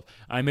to myself,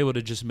 I'm able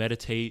to just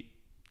meditate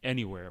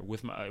anywhere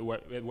with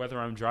whether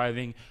I'm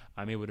driving.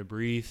 I'm able to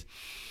breathe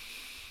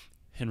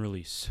and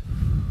release.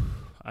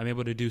 I'm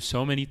able to do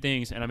so many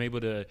things, and I'm able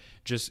to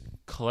just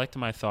collect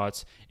my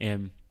thoughts.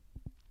 And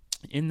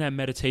in that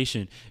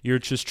meditation, you're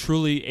just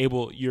truly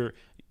able.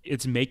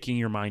 It's making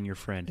your mind your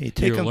friend. Hey,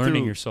 you're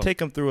learning yourself. Take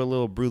them through a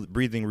little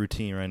breathing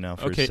routine right now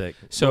for a sec.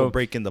 So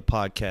break in the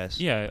podcast.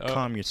 Yeah,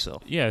 calm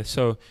yourself. Yeah.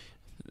 So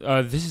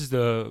this is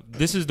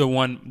the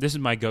one. This is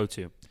my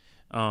go-to.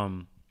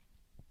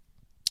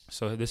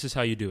 So this is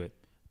how you do it.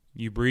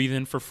 You breathe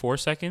in for 4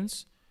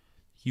 seconds.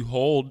 You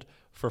hold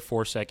for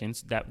 4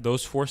 seconds.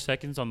 Those 4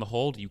 seconds on the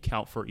hold, you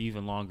count for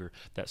even longer.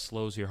 That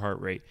slows your heart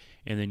rate,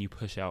 and then you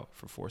push out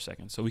for 4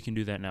 seconds. So we can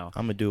do that now.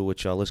 I'm gonna do it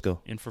with y'all. Let's go.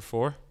 In for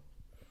 4.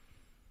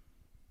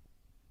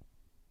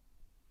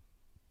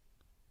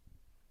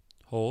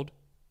 Hold.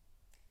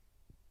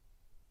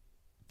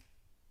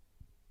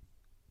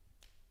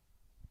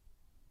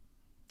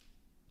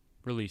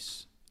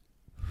 Release.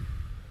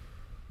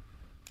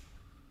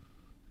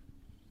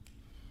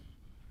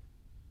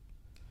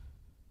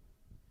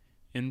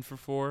 In for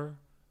 4,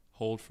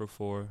 hold for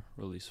 4,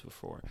 release for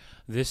 4.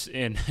 This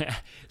and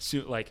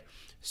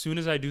soon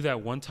as I do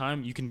that one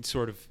time, you can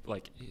sort of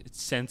like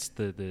sense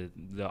the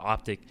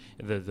optic,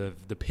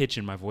 the pitch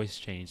in my voice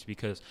change,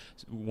 because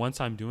once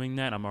I'm doing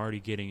that, I'm already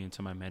getting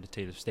into my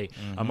meditative state.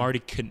 Mm-hmm. I'm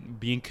already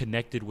being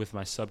connected with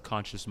my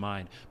subconscious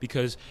mind,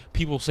 because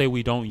people say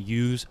we don't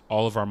use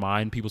all of our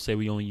mind. People say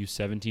we only use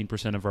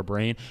 17% of our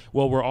brain.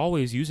 Well, we're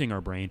always using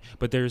our brain,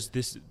 but there's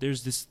this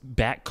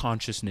back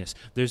consciousness.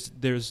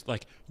 There's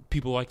like,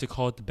 people like to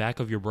call it the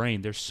back of your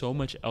brain. There's so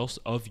much else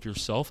of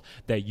yourself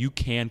that you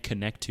can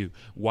connect to.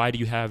 Why do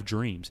you have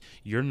dreams?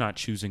 You're not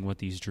choosing what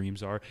these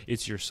dreams are.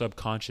 It's your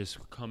subconscious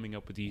coming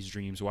up with these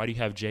dreams. Why do you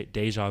have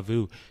deja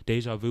vu?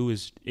 Deja vu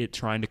is it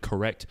trying to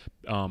correct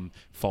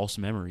false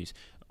memories.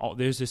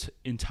 There's this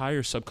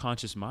entire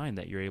subconscious mind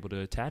that you're able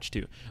to attach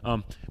to.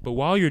 But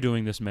while you're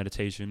doing this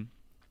meditation,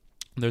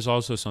 there's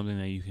also something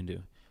that you can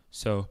do.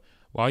 So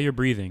while you're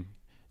breathing,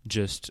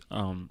 just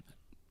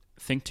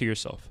think to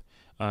yourself.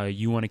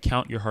 You want to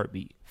count your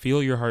heartbeat,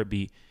 feel your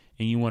heartbeat,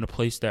 and you want to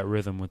place that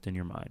rhythm within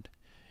your mind.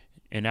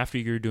 And after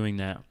you're doing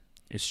that,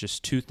 it's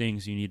just 2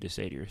 things you need to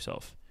say to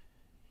yourself.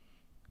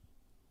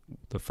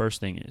 The first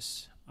thing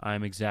is,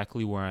 I'm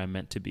exactly where I'm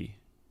meant to be.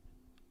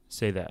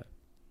 Say that.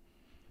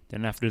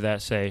 Then after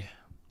that, say,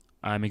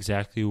 I'm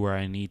exactly where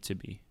I need to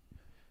be.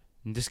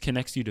 And this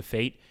connects you to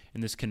fate,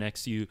 and this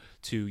connects you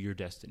to your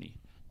destiny.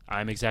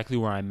 I'm exactly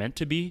where I'm meant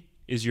to be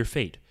is your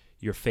fate.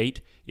 Your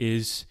fate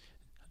is,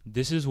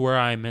 this is where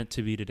I'm meant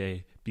to be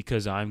today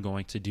because I'm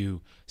going to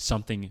do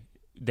something.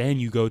 Then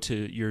you go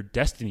to your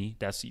destiny.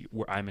 That's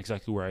where I'm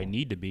exactly where I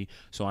need to be.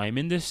 So I'm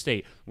in this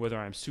state, whether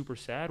I'm super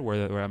sad,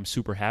 whether I'm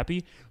super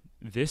happy.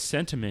 This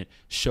sentiment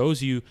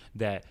shows you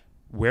that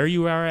where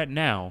you are at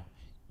now,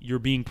 you're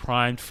being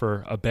primed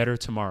for a better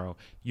tomorrow.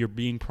 You're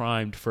being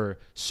primed for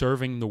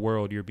serving the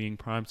world. You're being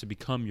primed to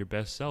become your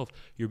best self.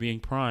 You're being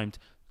primed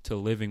to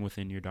living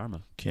within your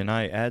dharma. Can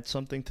I add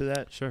something to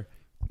that? Sure.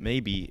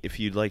 Maybe if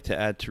you'd like to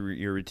add to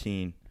your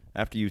routine,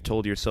 after you've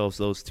told yourselves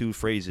those 2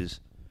 phrases,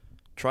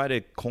 try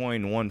to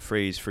coin one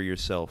phrase for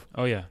yourself.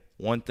 Oh, yeah.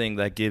 One thing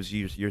that gives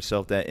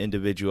yourself that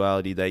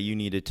individuality that you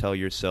need to tell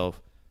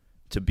yourself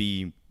to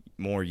be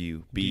more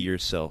you, be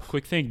yourself.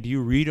 Quick thing, do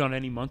you read on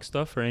any monk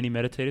stuff or any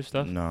meditative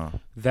stuff? No.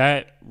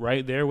 That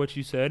right there, what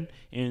you said,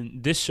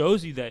 and this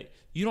shows you that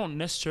you don't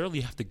necessarily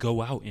have to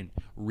go out and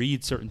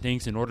read certain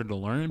things in order to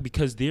learn,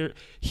 because their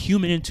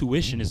human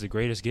intuition is the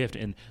greatest gift,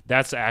 and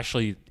that's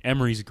actually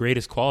Emery's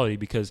greatest quality,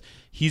 because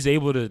he's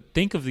able to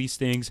think of these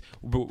things.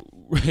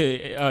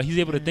 He's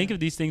able to think of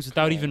these things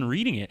without even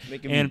reading it.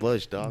 Making me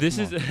blush, dog. This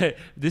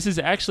is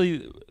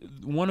actually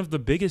one of the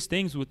biggest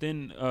things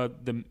within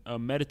the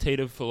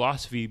meditative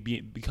philosophy.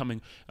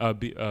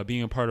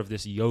 Being a part of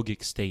this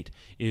yogic state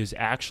is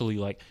actually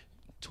like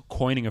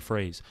coining a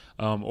phrase,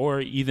 or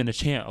even a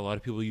chant. A lot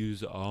of people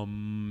use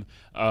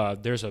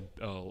there's a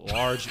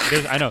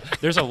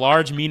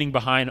large meaning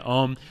behind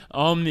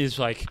is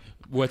like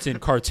what's in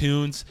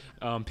cartoons.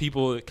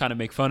 People kind of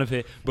make fun of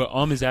it, but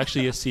is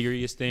actually a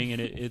serious thing,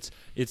 and it's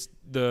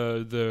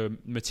the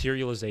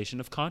materialization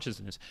of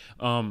consciousness.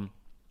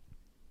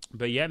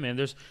 But yeah, man,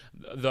 there's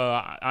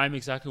I'm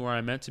exactly where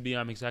I'm meant to be.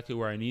 I'm exactly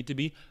where I need to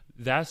be.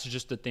 That's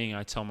just the thing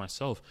I tell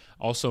myself.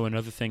 Also,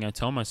 another thing I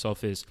tell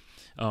myself is,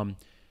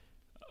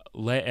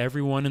 let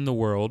everyone in the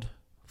world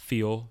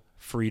feel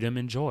freedom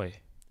and joy,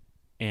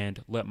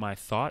 and let my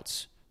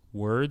thoughts,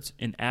 words,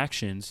 and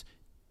actions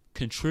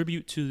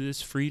contribute to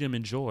this freedom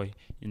and joy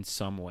in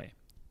some way.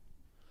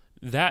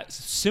 That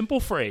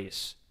simple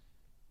phrase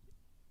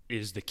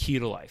is the key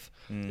to life.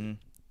 Mm-hmm.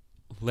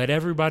 Let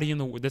everybody in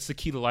the world, that's the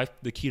key to life,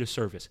 the key to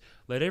service.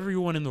 Let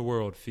everyone in the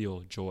world feel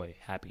joy,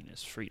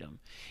 happiness, freedom.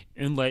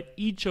 And let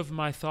each of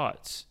my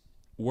thoughts,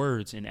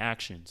 words, and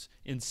actions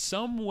in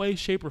some way,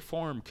 shape, or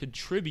form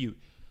contribute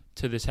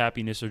to this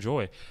happiness or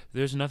joy.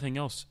 There's nothing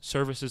else.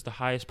 Service is the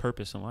highest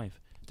purpose in life.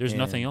 There's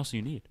nothing else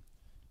you need.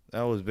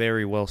 That was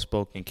very well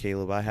spoken,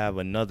 Caleb. I have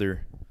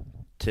another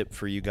tip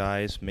for you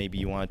guys. Maybe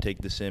you want to take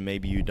this in,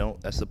 maybe you don't.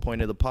 That's the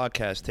point of the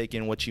podcast. Take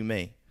in what you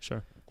may.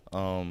 Sure.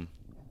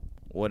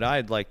 What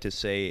I'd like to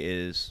say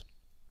is,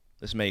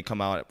 this may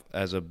come out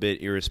as a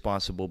bit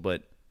irresponsible,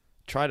 but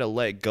try to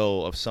let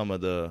go of some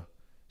of the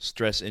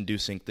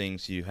stress-inducing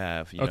things you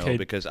have, you know,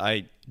 because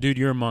Dude,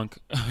 you're a monk.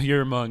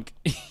 You're a monk.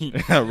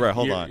 Right,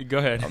 hold on. Go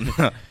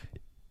ahead.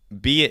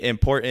 Be it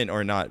important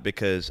or not,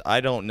 because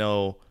I don't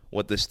know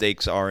what the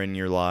stakes are in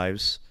your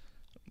lives,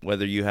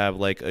 whether you have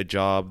like a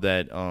job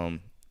that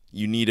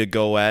you need to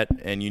go at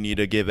and you need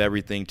to give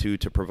everything to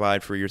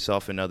provide for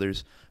yourself and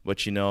others,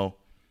 but you know,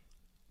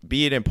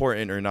 be it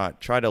important or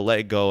not, try to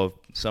let go of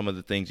some of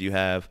the things you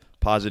have,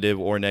 positive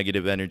or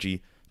negative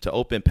energy, to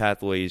open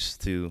pathways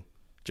to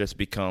just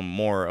become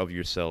more of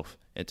yourself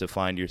and to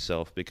find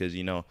yourself, because,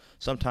 you know,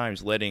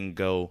 sometimes letting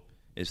go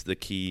is the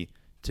key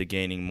to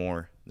gaining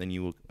more than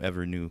you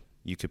ever knew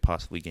you could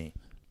possibly gain.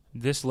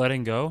 This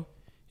letting go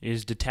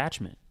is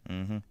detachment.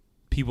 Mm-hmm.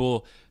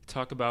 People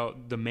talk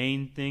about the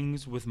main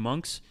things with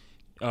monks.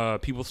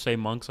 People say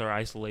monks are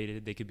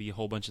isolated. They could be a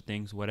whole bunch of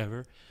things,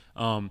 whatever.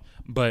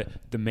 But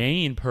the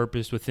main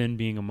purpose within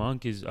being a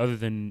monk is, other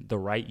than the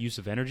right use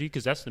of energy,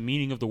 because that's the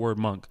meaning of the word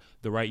monk,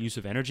 the right use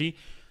of energy.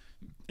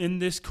 In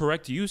this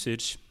correct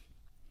usage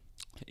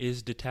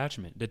is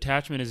detachment.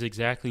 Detachment is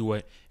exactly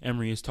what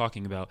Emery is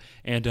talking about.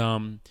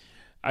 And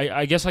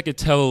I guess I could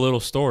tell a little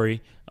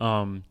story.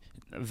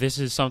 This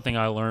is something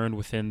I learned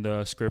within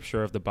the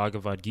scripture of the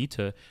Bhagavad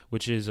Gita,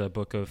 which is a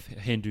book of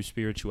Hindu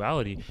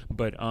spirituality.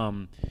 But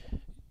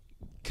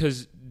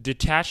because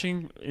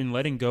detaching and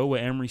letting go,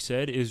 what Emery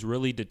said, is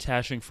really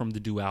detaching from the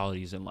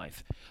dualities in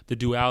life. The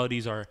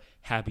dualities are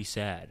happy,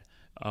 sad,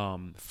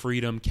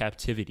 freedom,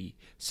 captivity,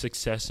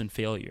 success, and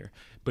failure.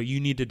 But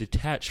you need to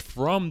detach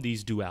from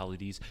these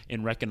dualities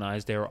and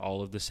recognize they are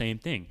all of the same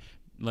thing.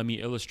 Let me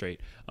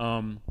illustrate.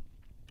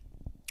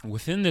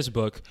 Within this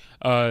book,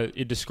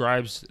 it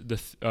describes the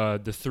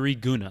three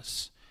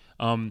gunas,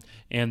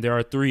 and there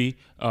are three: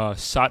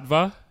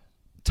 sattva,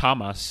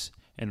 tamas,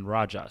 and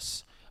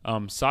rajas.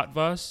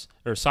 Sattva,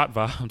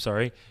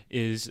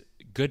 is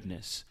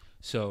goodness.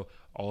 So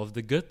all of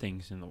the good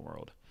things in the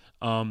world.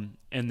 And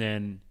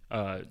then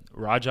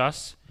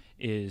rajas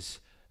is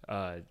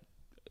the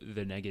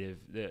negative.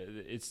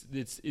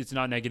 It's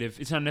not negative.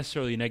 It's not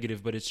necessarily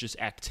negative, but it's just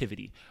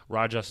activity.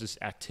 Rajas is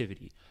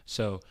activity.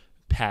 So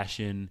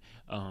passion,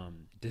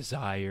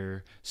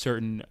 desire,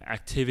 certain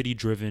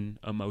activity-driven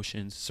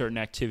emotions, certain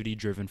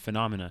activity-driven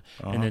phenomena.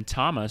 Uh-huh. And then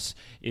tamas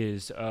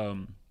is,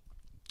 and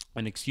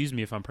excuse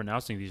me if I'm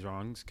pronouncing these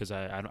wrong, because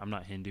I'm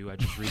not Hindu. I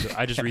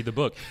just read the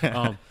book.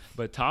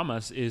 But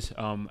tamas is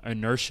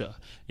inertia.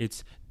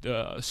 It's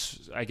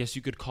I guess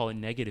you could call it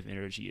negative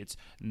energy. It's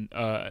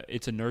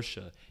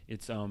inertia.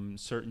 It's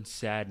certain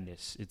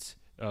sadness. It's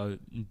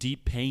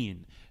deep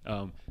pain.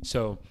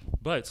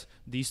 But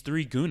these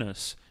three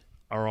gunas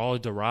are all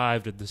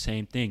derived of the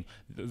same thing.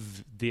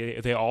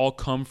 They all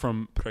come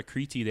from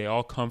Prakriti. They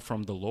all come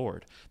from the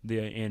Lord.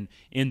 And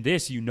in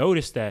this, you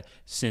notice that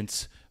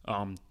since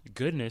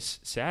goodness,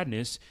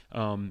 sadness,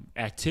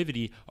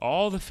 activity,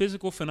 all the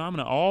physical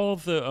phenomena, all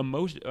of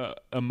the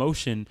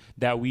emotion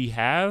that we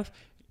have,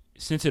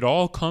 since it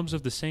all comes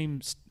of the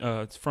same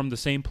from the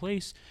same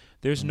place,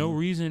 there's no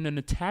reason in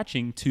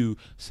attaching to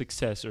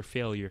success or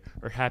failure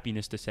or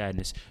happiness to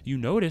sadness. You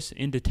notice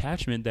in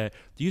detachment that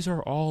these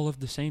are all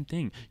of the same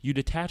thing. You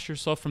detach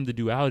yourself from the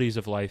dualities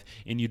of life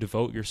and you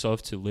devote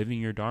yourself to living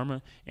your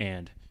dharma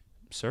and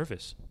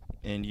service.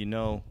 And, you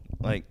know,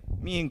 like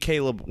me and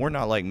Caleb, we're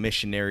not like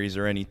missionaries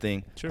or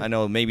anything. Sure. I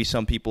know maybe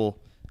some people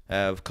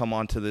have come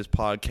onto this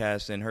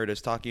podcast and heard us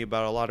talking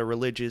about a lot of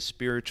religious,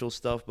 spiritual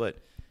stuff, but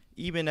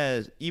even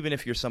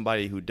if you're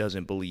somebody who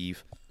doesn't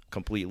believe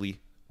completely,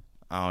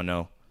 I don't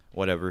know,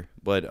 whatever.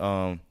 But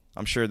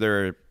I'm sure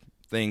there are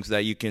things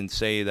that you can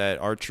say that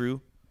are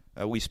true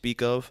that we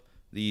speak of.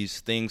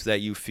 These things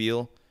that you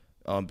feel,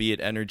 be it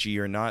energy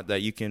or not,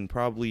 that you can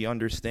probably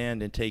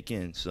understand and take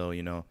in. So,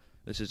 you know,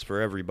 this is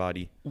for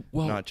everybody,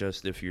 not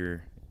just if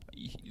you're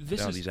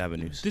down these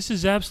avenues. This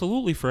is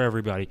absolutely for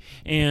everybody.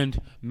 And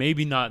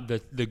maybe not the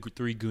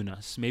three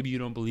gunas. Maybe you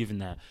don't believe in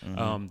that.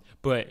 Mm-hmm.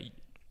 But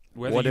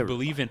whether you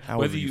believe in,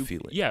 however you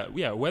feel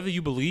it. Whether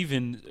you believe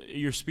in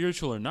you're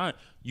spiritual or not,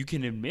 you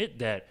can admit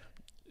that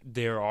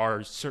there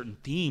are certain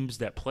themes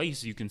that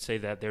place. You can say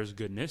that there's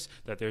goodness,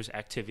 that there's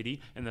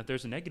activity, and that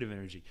there's a negative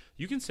energy.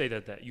 You can say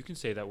that you can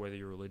say that whether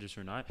you're religious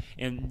or not.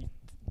 And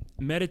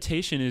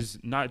meditation is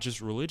not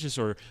just religious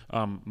or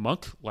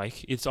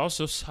monk-like; it's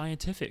also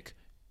scientific.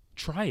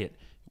 Try it.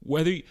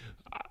 Whether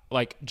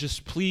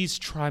just please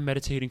try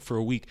meditating for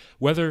a week.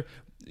 Whether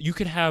you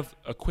can have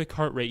a quick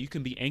heart rate, you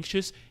can be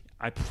anxious.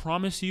 I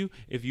promise you,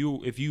 if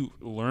you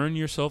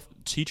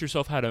teach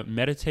yourself how to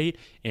meditate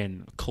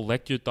and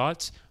collect your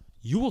thoughts,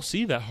 you will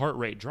see that heart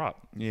rate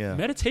drop. Yeah.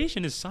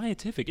 Meditation is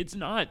scientific. It's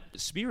not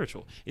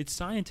spiritual. It's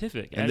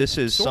scientific. And this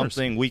is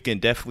something we can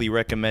definitely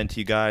recommend to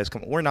you guys.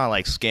 We're not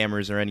like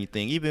scammers or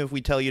anything. Even if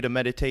we tell you to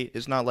meditate,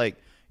 it's not like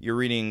you're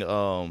reading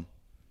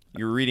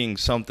You're reading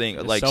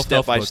something like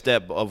self-help step by book.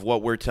 step of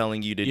what we're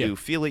telling you to Yeah. do.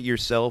 Feel it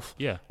yourself.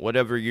 Yeah.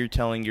 Whatever you're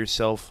telling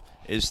yourself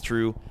is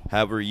true.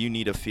 However you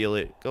need to feel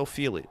it, go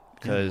feel it,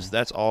 because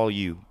that's all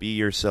you. Be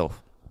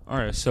yourself. All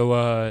right.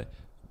 So,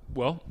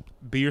 well,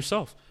 be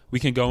yourself. We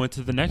can go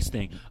into the next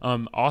thing.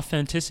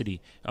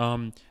 Authenticity.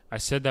 I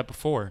said that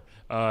before.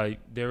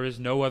 There is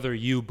no other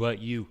you but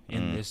you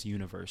in this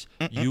universe.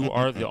 You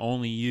are the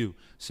only you.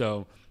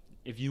 So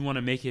if you want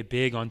to make it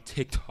big on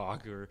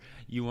TikTok, or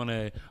you want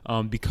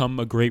to become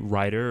a great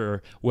writer,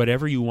 or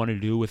whatever you want to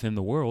do within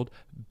the world,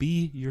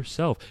 be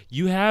yourself.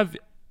 You have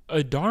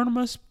a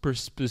dharma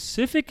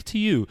specific to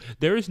you.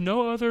 There is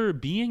no other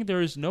being.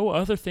 There is no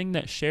other thing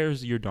that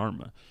shares your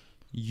dharma.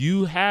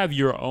 You have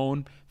your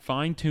own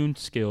fine-tuned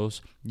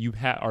skills. You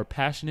are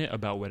passionate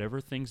about whatever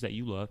things that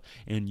you love,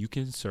 and you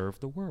can serve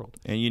the world.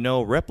 And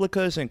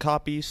replicas and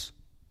copies,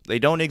 they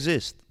don't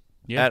exist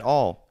at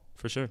all.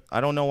 For sure. I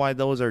don't know why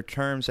those are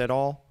terms at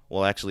all.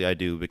 Well, actually, I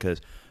do,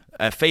 because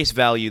at face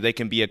value, they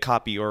can be a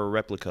copy or a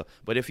replica.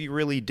 But if you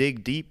really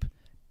dig deep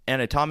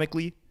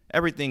anatomically,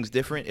 everything's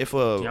different. If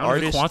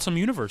Quantum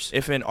universe.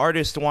 If an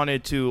artist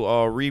wanted to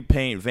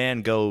repaint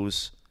Van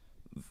Gogh's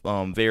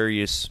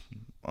various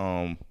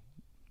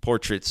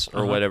portraits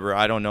or whatever,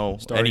 I don't know.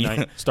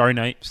 Starry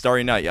Night.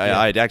 Yeah.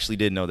 I actually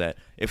did know that.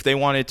 If they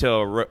wanted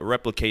to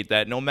replicate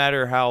that, no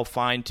matter how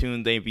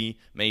fine-tuned they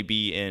may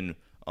be in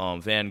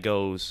Van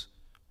Gogh's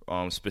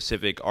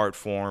specific art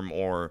form,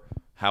 or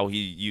whether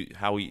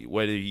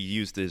he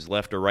used his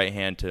left or right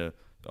hand to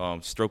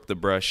stroke the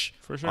brush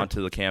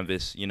onto the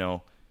canvas,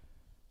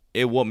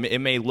 it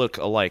may look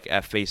alike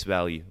at face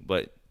value,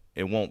 but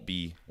it won't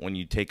be when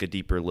you take a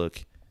deeper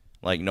look.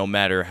 Like, no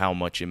matter how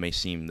much it may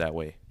seem that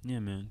way. Yeah,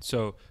 man.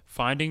 So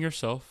finding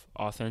yourself,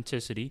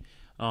 authenticity.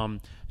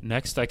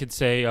 Next, I could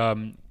say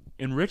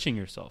enriching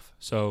yourself.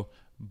 So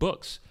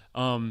books.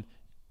 And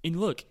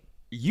look,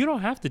 you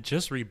don't have to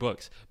just read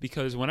books,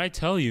 because when I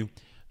tell you,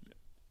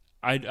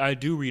 I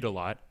do read a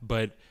lot,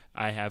 but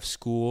I have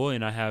school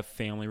and I have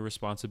family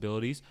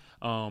responsibilities.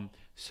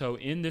 So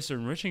in this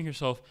enriching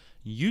yourself,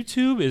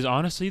 YouTube is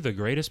honestly the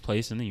greatest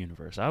place in the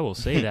universe. I will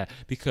say that,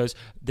 because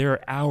there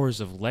are hours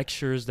of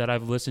lectures that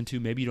I've listened to.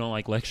 Maybe you don't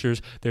like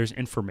lectures. There's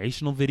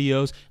informational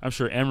videos. I'm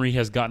sure Emery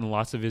has gotten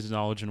lots of his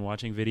knowledge in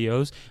watching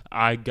videos.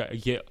 I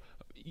get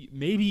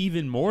maybe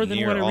even more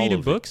than what I read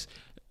in books.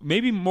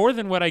 Maybe more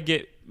than what I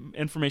get,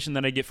 information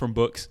that I get from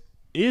books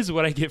is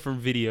what I get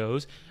from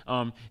videos.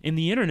 And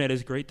the internet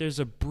is great. There's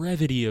a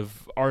brevity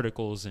of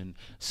articles and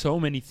so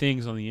many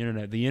things on the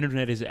internet. The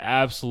internet is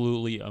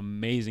absolutely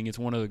amazing. It's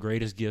one of the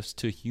greatest gifts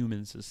to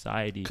human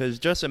society. Because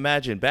just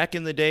imagine, back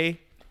in the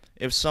day,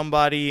 if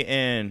somebody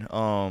in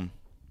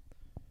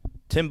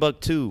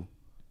Timbuktu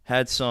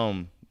had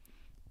some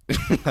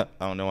I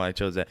don't know why I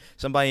chose that.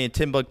 Somebody in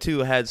Timbuktu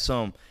had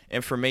some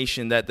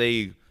information that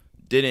they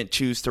didn't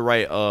choose to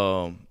write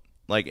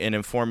like an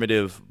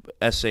informative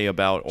essay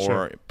about,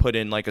 or put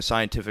in like a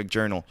scientific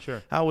journal.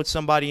 How would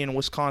somebody in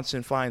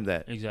Wisconsin find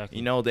that?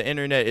 Exactly. The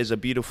internet is a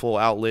beautiful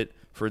outlet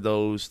for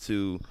those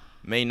who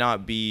may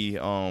not be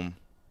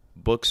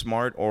book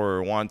smart,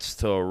 or wants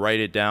to write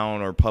it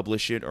down or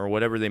publish it, or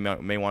whatever they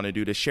may want to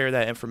do, to share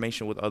that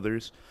information with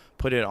others,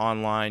 put it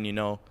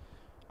online.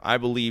 I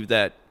believe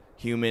that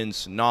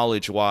humans,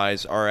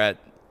 knowledge-wise, are at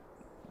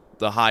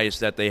the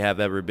highest that they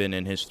have ever been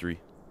in history.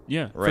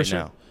 Yeah, right for sure.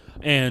 now.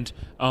 And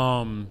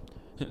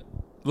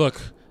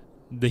look,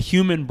 the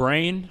human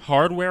brain,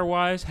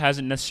 hardware-wise,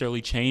 hasn't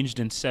necessarily changed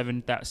in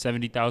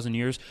 70,000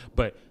 years,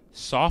 but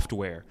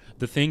software,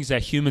 the things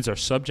that humans are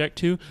subject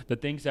to, the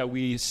things that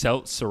we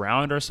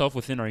surround ourselves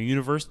within our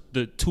universe,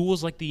 the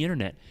tools like the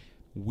internet,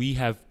 we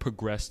have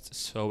progressed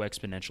so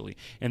exponentially.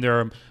 And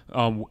there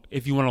are,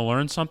 if you want to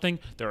learn something,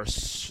 there are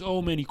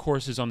so many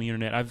courses on the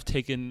internet. I've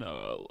taken,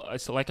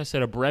 like I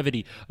said, a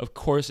brevity of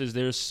courses.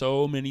 There's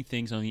so many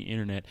things on the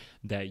internet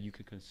that you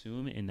can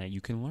consume and that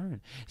you can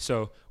learn.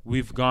 So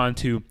we've gone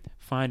to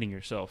finding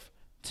yourself,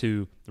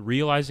 to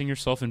realizing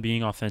yourself and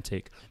being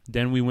authentic.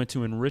 Then we went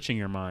to enriching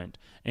your mind.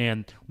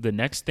 And the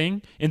next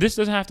thing, and this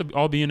doesn't have to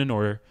all be in an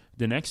order,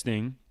 the next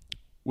thing,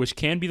 which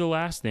can be the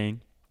last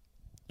thing,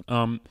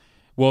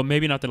 well,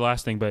 maybe not the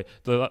last thing, but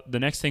the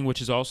next thing,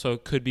 which is also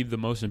could be the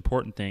most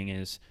important thing,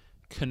 is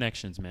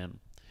connections, man.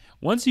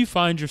 Once you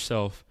find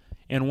yourself,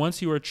 and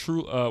once you are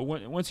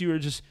once you are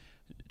just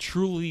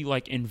truly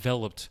like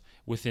enveloped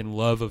within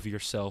love of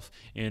yourself,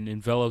 and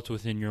enveloped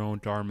within your own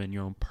dharma and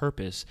your own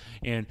purpose,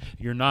 and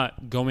you're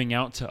not going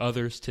out to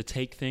others to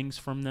take things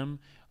from them,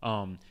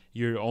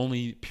 you're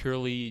only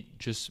purely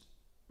just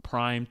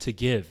primed to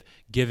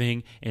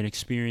giving and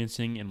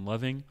experiencing and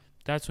loving.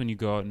 That's when you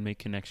go out and make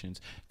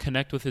connections.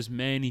 Connect with as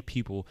many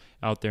people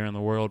out there in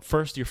the world.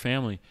 First, your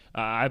family.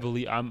 I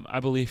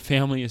believe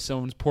family is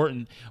so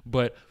important,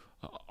 but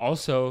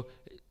also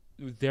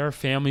there are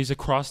families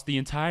across the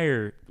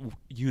entire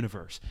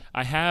universe.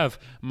 I have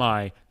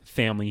my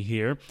family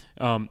here.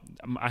 I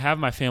have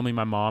my family,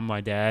 my mom,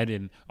 my dad,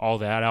 and all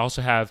that. I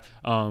also have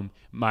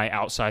my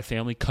outside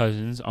family,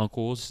 cousins,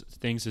 uncles,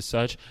 things as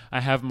such. I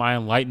have my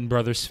Enlightened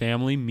Brothers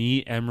family,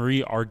 me,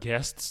 Emery, our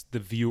guests, the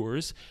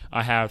viewers.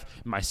 I have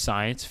my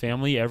science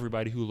family,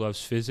 everybody who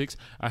loves physics.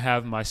 I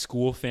have my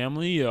school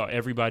family,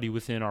 everybody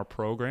within our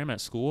program at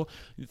school.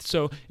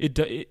 So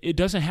it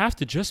doesn't have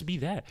to just be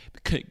that.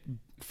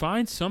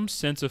 Find some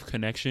sense of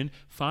connection.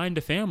 Find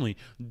a family.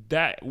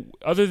 That,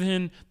 other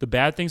than the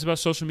bad things about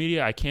social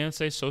media, I can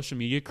say social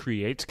media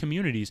creates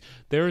communities.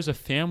 There is a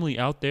family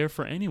out there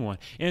for anyone.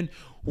 And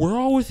we're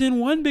all within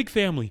one big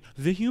family,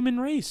 the human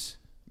race.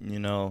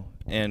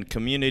 And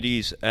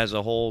communities as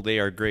a whole, they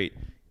are great.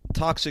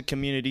 Toxic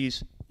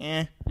communities,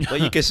 but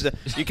you can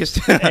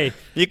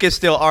you can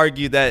still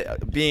argue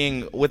that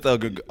being with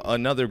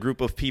another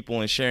group of people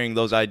and sharing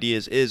those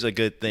ideas is a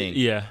good thing.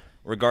 Yeah.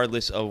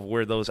 Regardless of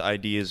where those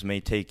ideas may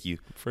take you.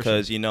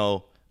 Because,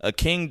 sure. A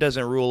king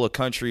doesn't rule a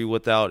country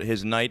without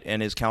his knight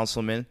and his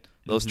councilmen,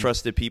 those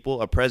trusted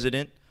people. A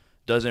president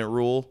doesn't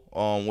rule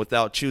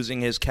without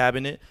choosing his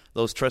cabinet,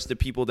 those trusted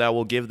people that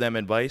will give them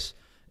advice.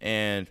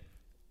 And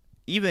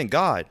even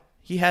God,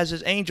 he has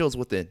his angels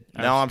within.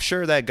 Now, I'm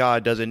sure that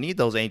God doesn't need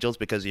those angels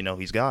because,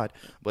 he's God.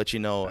 But,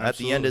 at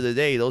the end of the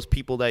day, those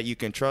people that you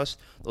can trust,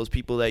 those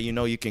people that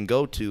you can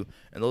go to,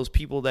 and those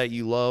people that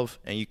you love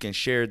and you can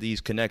share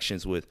these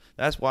connections with.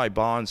 That's why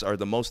bonds are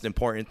the most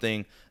important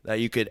thing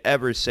that you could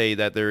ever say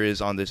that there is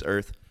on this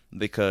earth,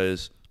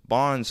 because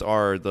bonds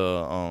are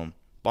the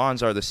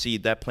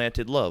seed that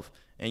planted love.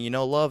 And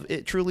love,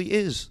 it truly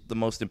is the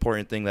most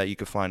important thing that you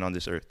could find on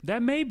this earth.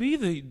 That may be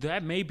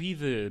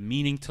the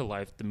meaning to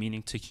life, the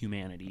meaning to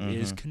humanity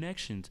is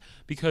connections.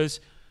 Because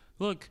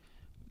look,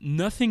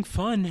 nothing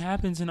fun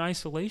happens in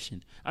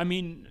isolation. I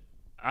mean,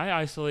 I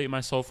isolate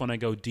myself when I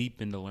go deep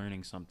into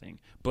learning something,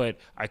 but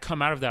I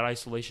come out of that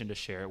isolation to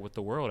share it with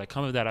the world. I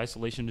come out of that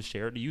isolation to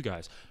share it to you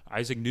guys.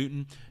 Isaac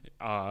Newton,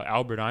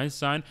 Albert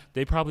Einstein,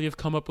 they probably have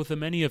come up with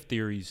many of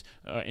theories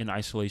in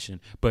isolation,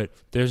 but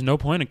there's no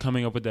point in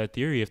coming up with that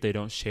theory if they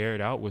don't share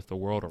it out with the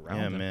world around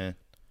them. Yeah, man.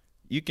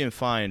 You can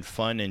find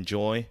fun and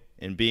joy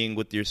in being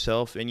with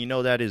yourself, and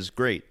that is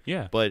great.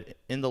 Yeah. But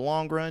in the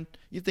long run,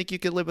 you think you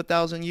could live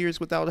 1,000 years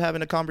without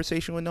having a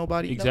conversation with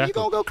nobody? Exactly. No, you're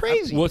going to go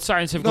crazy. Well,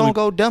 scientifically, you're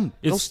going to go dumb.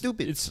 Go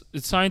stupid. It's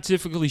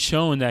scientifically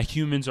shown that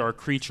humans are a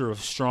creature of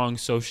strong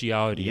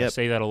sociality. Yep. I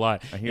say that a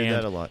lot. I hear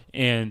that a lot.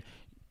 And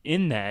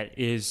in that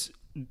is,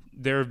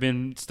 there have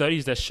been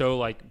studies that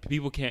show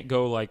people can't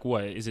go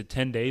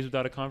 10 days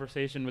without a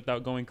conversation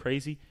without going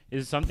crazy?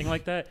 Is it something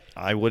like that?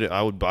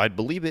 I'd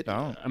believe it.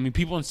 I mean,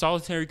 people in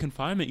solitary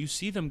confinement, you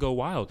see them go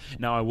wild.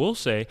 Now, I will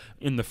say,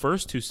 in the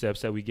first two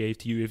steps that we gave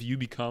to you, if you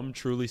become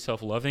truly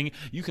self-loving,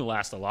 you can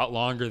last a lot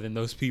longer than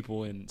those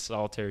people in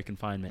solitary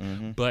confinement.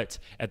 Mm-hmm. But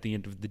at the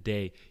end of the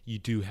day, you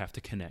do have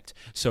to connect.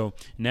 So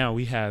now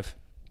we have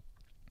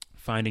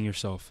finding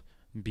yourself,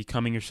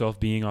 becoming yourself,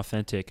 being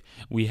authentic.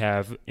 We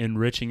have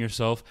enriching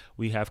yourself.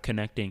 We have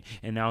connecting.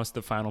 And now it's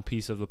the final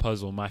piece of the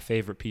puzzle, my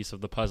favorite piece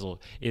of the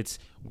puzzle. It's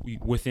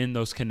within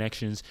those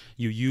connections,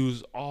 you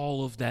use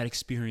all of that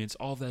experience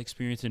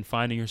in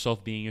finding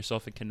yourself, being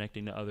yourself, and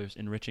connecting to others,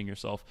 enriching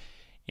yourself,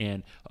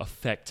 and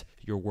affect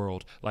your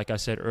world. Like I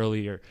said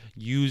earlier,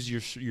 use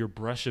your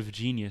brush of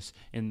genius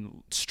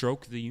and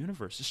stroke the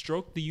universe.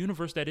 Stroke the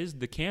universe that is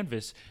the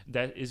canvas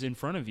that is in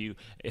front of you.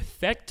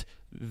 Affect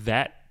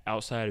that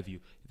outside of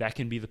you. That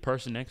can be the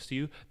person next to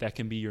you. That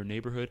can be your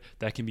neighborhood.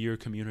 That can be your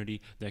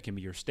community. That can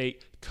be your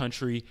state,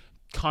 country,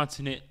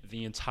 continent,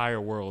 the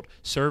entire world.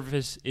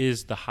 Service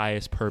is the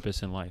highest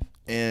purpose in life.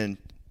 And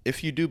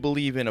if you do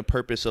believe in a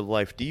purpose of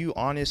life, do you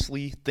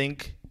honestly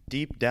think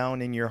deep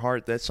down in your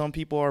heart that some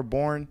people are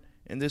born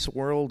in this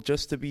world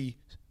just to be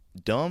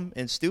dumb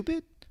and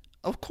stupid?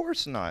 Of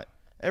course not.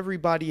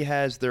 Everybody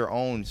has their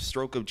own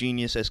stroke of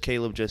genius, as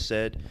Caleb just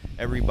said.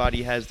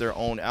 Everybody has their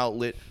own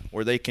outlet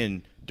where they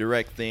can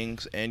direct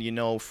things. And,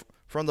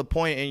 from the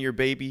point in your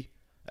baby,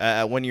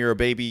 when you're a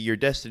baby, your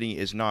destiny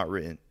is not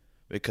written,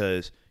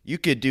 because you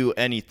could do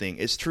anything.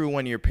 It's true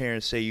when your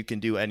parents say you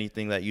can do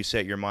anything that you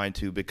set your mind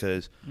to,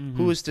 because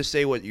who is to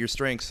say what your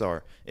strengths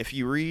are? If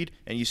you read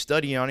and you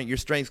study on it, your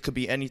strength could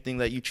be anything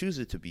that you choose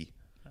it to be.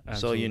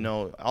 Absolutely.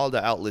 So, all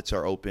the outlets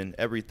are open.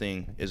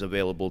 Everything is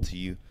available to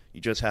you. You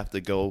just have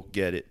to go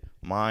get it.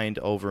 Mind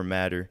over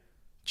matter.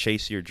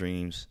 Chase your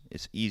dreams.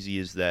 It's easy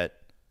as that.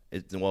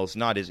 It's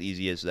not as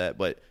easy as that,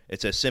 but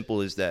it's as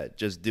simple as that.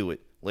 Just do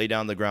it. Lay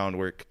down the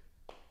groundwork.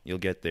 You'll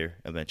get there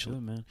eventually.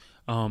 Good,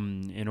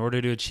 man. In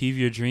order to achieve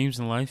your dreams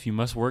in life, you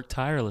must work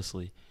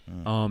tirelessly.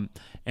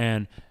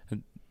 And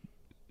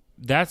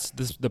that's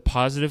the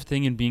positive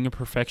thing in being a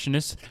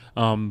perfectionist.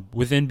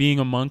 Within being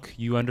a monk,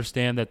 you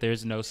understand that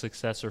there's no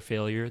success or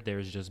failure.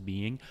 There's just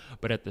being.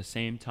 But at the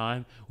same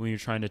time, when you're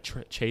trying to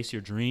chase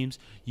your dreams,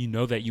 you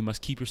know that you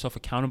must keep yourself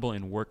accountable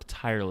and work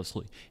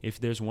tirelessly. If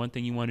there's one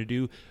thing you want to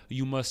do,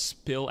 you must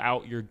spill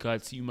out your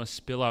guts. You must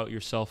spill out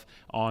yourself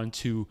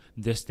onto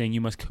this thing. You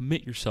must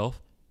commit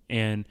yourself,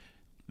 and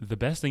the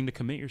best thing to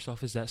commit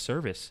yourself is that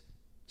service,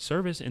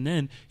 and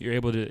then you're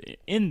able to,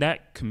 in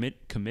that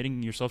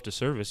committing yourself to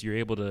service, you're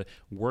able to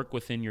work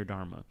within your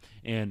dharma.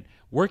 And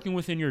working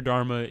within your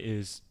dharma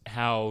is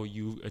how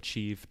you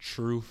achieve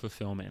true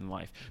fulfillment in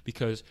life,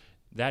 because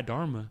that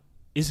dharma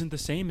isn't the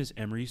same as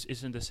Emery's,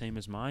 isn't the same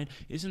as mine,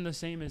 isn't the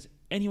same as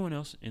anyone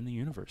else in the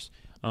universe.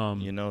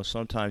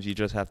 Sometimes you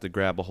just have to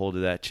grab a hold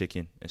of that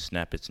chicken and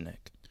snap its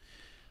neck.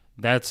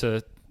 That's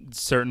a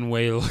certain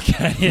way to look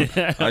at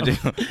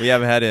it. We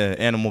haven't had an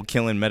animal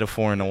killing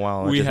metaphor in a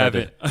while. We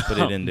haven't. Put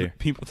it in there.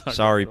 People talk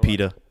Sorry,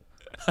 PETA.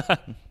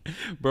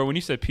 Bro, when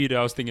you said PETA,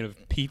 I was thinking of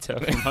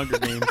PETA from Hunger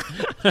Games.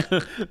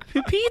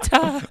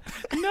 PETA!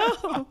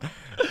 No!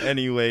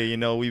 Anyway,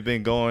 we've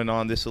been going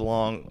on this a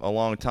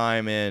long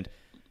time, and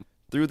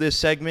through this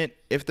segment,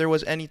 if there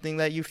was anything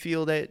that you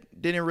feel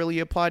that didn't really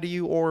apply to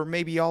you, or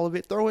maybe all of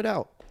it, throw it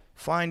out.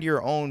 Find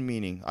your own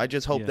meaning. I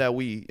just hope that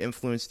we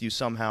influenced you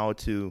somehow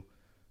to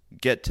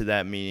get to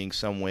that meaning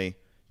some way.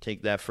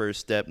 Take that first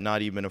step,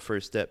 not even a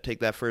first step. Take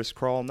that first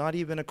crawl, not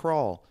even a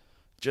crawl.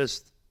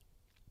 Just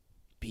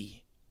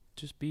be.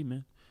 Just be,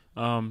 man.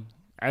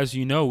 As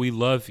you know, we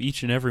love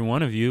each and every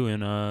one of you,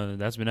 and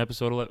that's been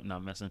episode 11. No,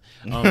 I'm messing.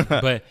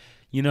 But,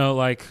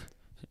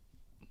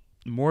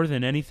 more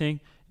than anything,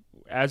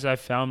 as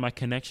I've found my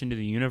connection to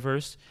the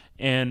universe,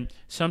 and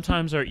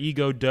sometimes our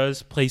ego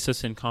does place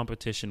us in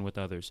competition with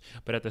others,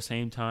 but at the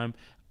same time,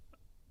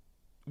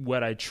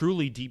 what I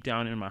truly deep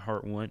down in my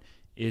heart want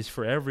is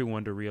for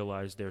everyone to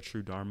realize their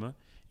true dharma,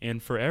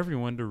 and for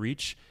everyone to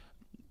reach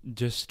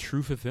just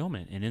true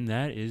fulfillment. And in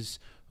that is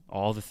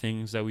all the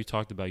things that we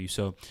talked about.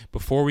 So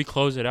before we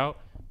close it out,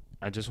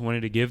 I just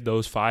wanted to give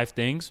those 5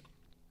 things.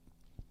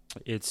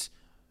 It's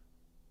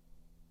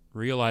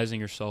realizing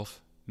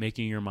yourself,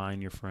 making your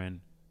mind your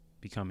friend,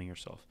 becoming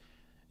yourself.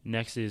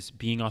 Next is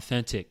being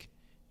authentic.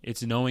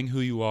 It's knowing who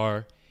you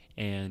are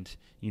and,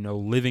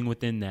 living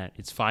within that.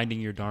 It's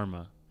finding your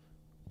dharma.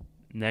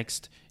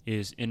 Next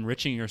is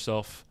enriching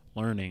yourself,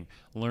 learning.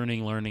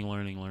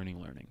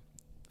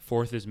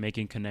 Fourth is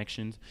making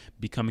connections,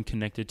 becoming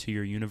connected to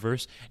your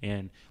universe,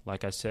 and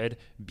like I said,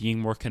 being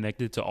more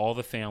connected to all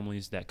the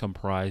families that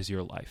comprise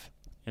your life.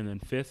 And then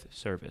fifth,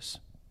 service.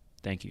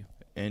 Thank you.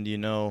 And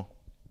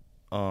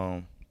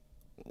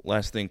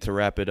last thing to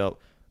wrap it up,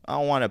 I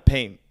don't want to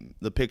paint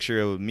the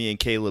picture of me and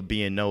Caleb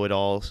being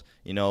know-it-alls.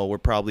 We're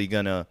probably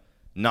going to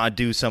not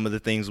do some of the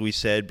things we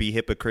said, be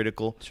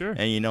hypocritical, sure,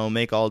 and,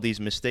 make all these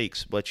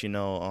mistakes. But,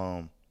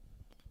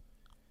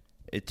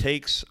 it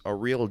takes a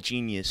real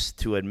genius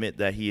to admit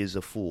that he is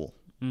a fool.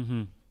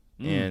 Mm-hmm.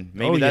 And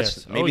maybe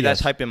that's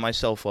hyping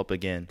myself up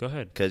again. Go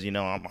ahead. Because,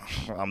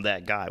 I'm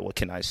that guy. What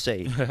can I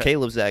say?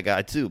 Caleb's that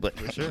guy too, but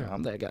for sure.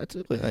 I'm that guy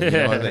too.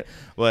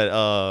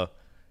 But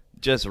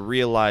just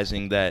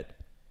realizing that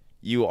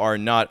you are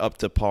not up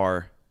to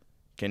par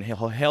can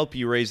help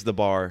you raise the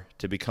bar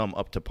to become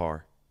up to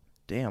par.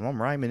 Damn,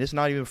 I'm rhyming. It's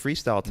not even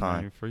freestyle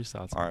time. Not even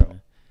freestyle time. All right.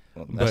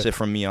 Well, that's it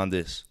from me on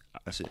this.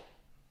 That's it.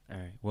 All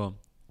right. Well,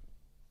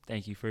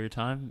 thank you for your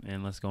time,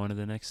 and let's go into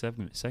the next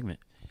segment.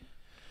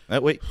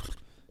 Wait.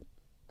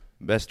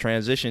 Best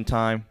transition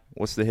time.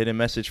 What's the hidden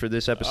message for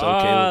this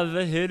episode, Caleb?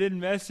 The hidden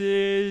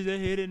message.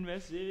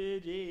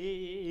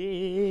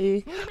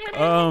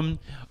 All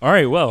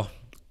right. Well,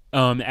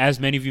 as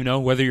many of you know,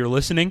 whether you're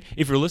listening,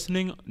 if you're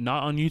listening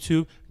not on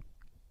YouTube,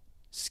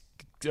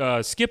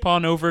 skip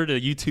on over to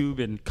YouTube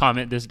and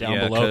comment this down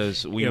below.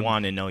 Because we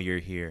want to know you're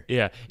here.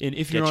 Yeah, and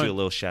if you a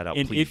little shout out,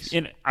 please.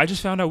 And I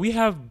just found out we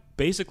have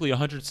basically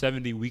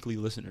 170 weekly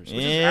listeners,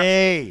 which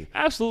is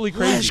absolutely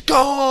crazy. Let's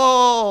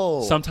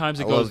go. Sometimes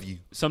it goes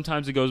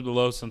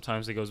below,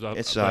 sometimes it goes up.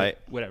 It's all right.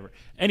 Whatever.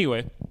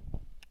 Anyway,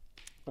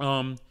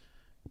 the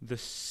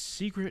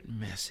secret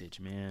message,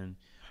 man.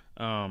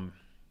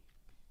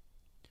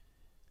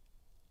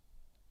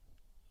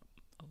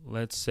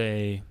 Let's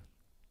say,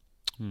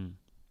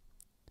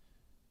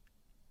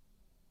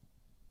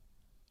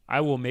 I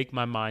will make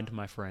my mind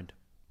my friend.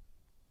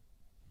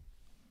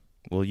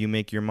 Will you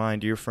make your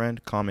mind your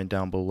friend? Comment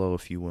down below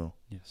if you will.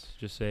 Yes.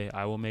 Just say,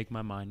 I will make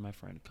my mind my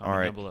friend.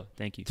 Comment down below.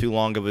 Thank you. Too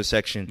long of a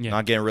section. Yeah.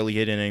 Not getting really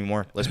hidden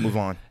anymore. Let's move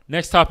on.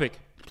 Next topic.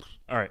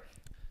 All right.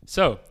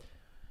 So,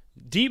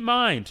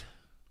 DeepMind.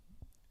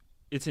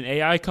 It's an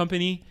AI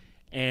company,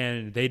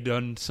 and they've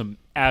done some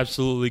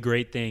absolutely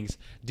great things.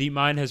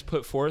 DeepMind has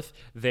put forth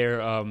their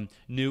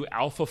new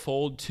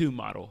AlphaFold 2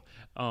 model.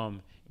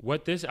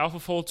 What this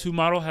AlphaFold 2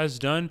 model has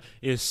done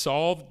is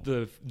solve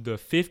the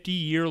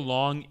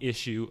 50-year-long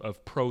issue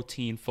of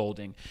protein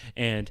folding.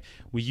 And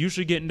we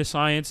usually get into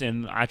science,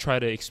 and I try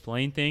to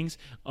explain things.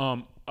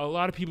 A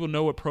lot of people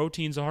know what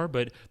proteins are,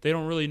 but they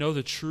don't really know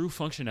the true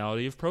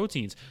functionality of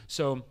proteins.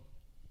 So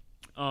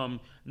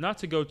Not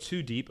to go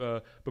too deep,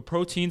 but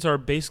proteins are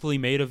basically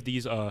made of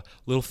these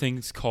little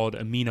things called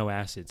amino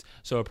acids.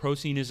 So a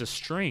protein is a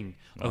string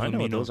of I know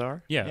amino. what those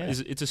are. Yeah, Yeah.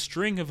 it's a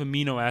string of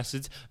amino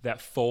acids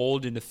that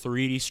fold into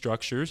 3D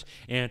structures,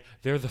 and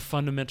they're the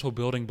fundamental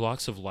building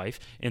blocks of life,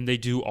 and they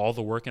do all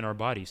the work in our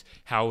bodies.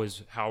 How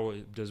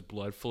does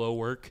blood flow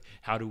work?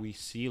 How do we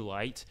see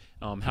light?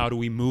 How do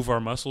we move our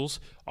muscles?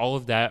 All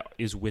of that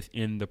is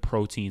within the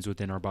proteins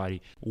within our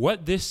body.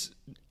 What this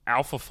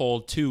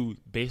AlphaFold 2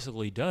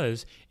 basically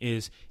does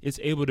is it's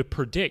able to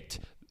predict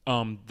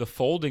the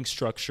folding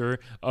structure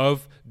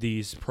of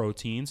these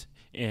proteins,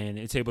 and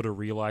it's able to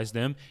realize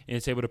them, and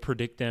it's able to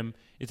predict them.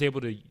 It's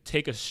able to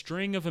take a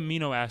string of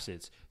amino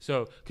acids.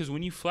 So, because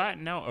when you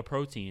flatten out a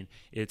protein,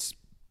 it's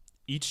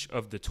each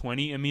of the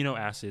 20 amino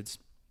acids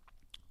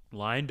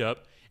lined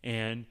up,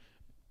 and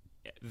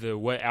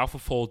what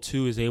AlphaFold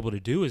 2 is able to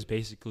do is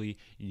basically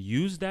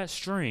use that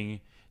string,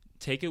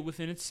 take it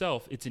within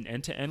itself. It's an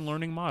end-to-end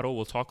learning model.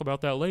 We'll talk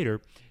about that later.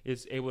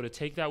 It's able to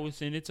take that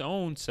within its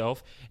own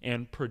self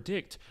and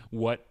predict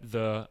what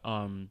the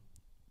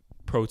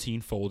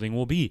protein folding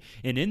will be.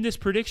 And in this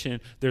prediction,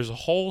 there's a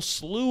whole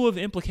slew of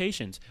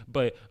implications.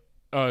 But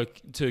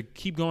to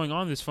keep going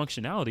on this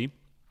functionality,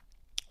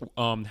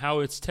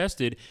 how it's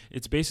tested,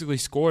 it's basically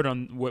scored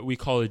on what we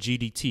call a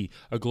GDT,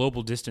 a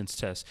global distance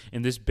test.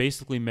 And this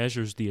basically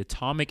measures the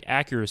atomic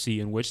accuracy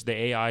in which the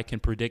AI can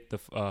predict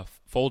the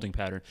folding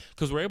pattern.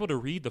 Because we're able to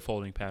read the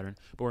folding pattern,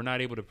 but we're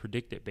not able to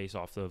predict it based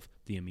off of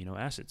the amino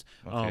acids.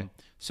 Okay.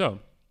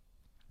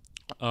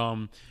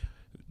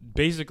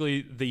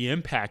 Basically, the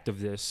impact of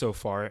this so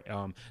far,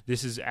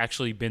 this has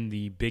actually been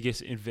the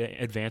biggest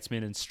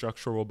advancement in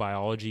structural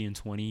biology in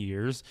 20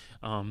 years.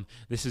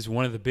 This is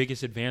one of the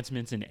biggest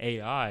advancements in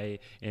AI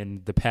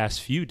in the past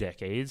few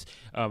decades.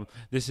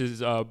 This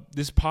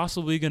is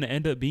possibly going to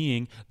end up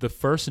being the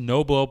first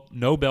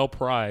Nobel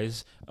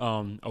Prize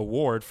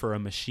award for a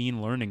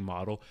machine learning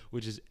model,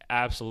 which is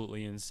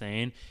absolutely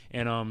insane.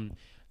 And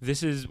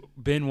this has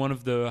been one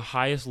of the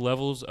highest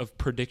levels of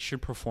prediction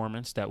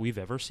performance that we've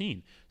ever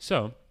seen.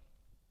 So,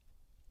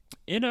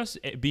 in us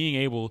being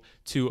able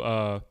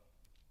to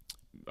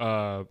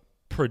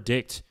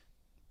predict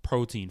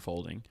protein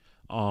folding,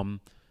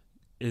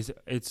 it's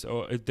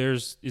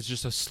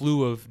just a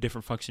slew of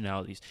different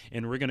functionalities,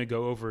 and we're going to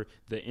go over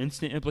the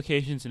instant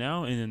implications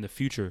now, and then the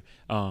future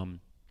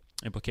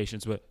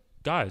implications. But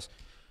guys,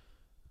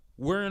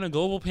 we're in a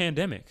global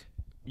pandemic.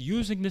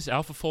 Using this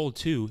AlphaFold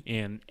 2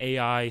 and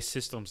AI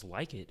systems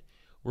like it,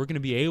 we're going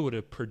to be able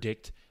to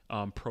predict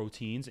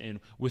proteins, and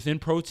within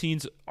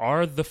proteins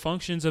are the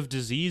functions of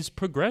disease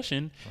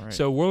progression. Right.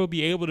 So we'll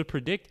be able to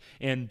predict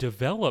and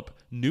develop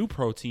new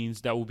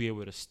proteins that will be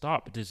able to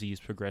stop disease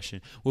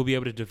progression. We'll be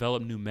able to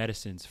develop new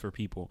medicines for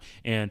people.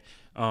 And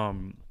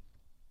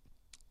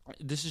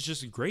this is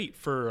just great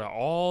for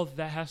all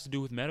that has to do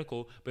with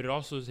medical, but it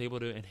also is able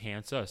to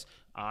enhance us.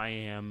 I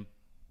am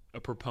a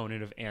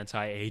proponent of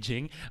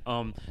anti-aging,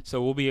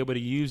 so we'll be able to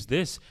use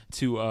this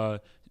to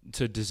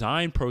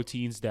design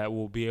proteins that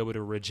will be able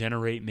to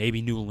regenerate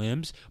maybe new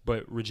limbs,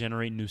 but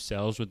regenerate new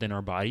cells within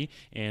our body.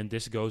 And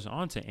this goes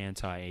on to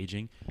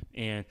anti-aging.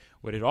 And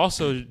what it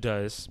also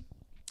does,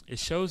 it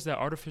shows that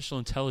artificial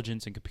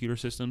intelligence and computer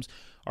systems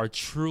are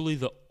truly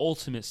the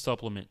ultimate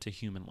supplement to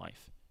human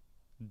life.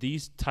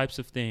 These types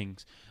of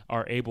things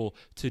are able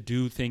to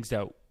do things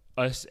that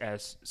us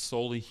as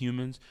solely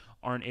humans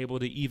aren't able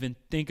to even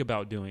think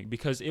about doing,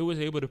 because it was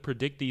able to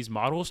predict these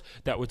models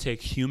that would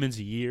take humans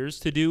years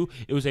to do.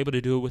 It was able to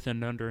do it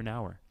within under an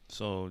hour.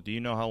 So do you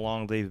know how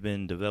long they've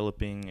been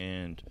developing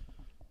and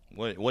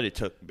what it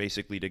took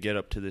basically to get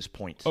up to this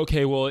point?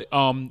 Okay, well,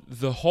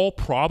 the whole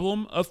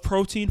problem of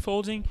protein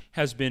folding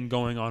has been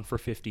going on for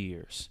 50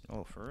 years.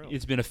 Oh, for real?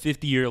 It's been a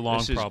 50-year-long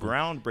This is problem.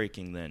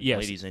 groundbreaking then, Yes.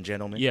 ladies and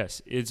gentlemen.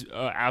 Yes, it's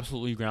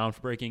absolutely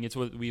groundbreaking. It's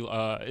what we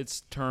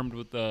it's coined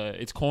with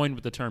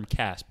the term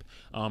CASP.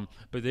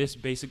 But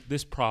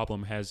this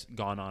problem has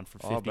gone on for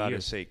 50 I'm about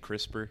years. to say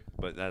CRISPR,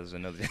 but that is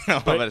another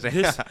thing. But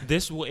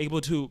this will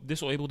able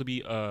to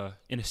be an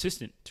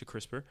assistant to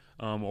CRISPR,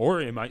 or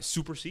it might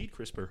supersede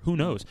CRISPR. Who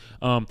knows?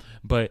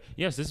 But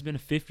yes, this has been a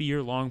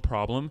 50-year-long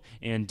problem,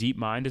 and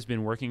DeepMind has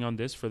been working on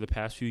this for the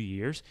past few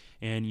years,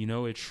 and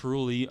it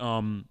truly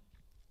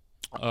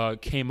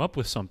came up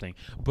with something.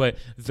 But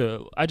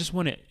I just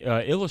want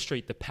to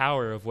illustrate the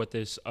power of what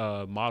this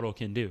model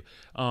can do.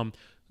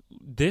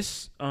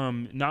 This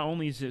not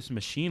only is this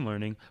machine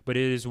learning, but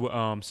it is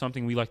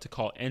something we like to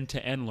call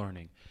end-to-end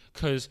learning,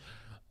 because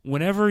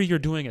whenever you're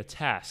doing a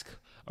task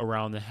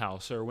around the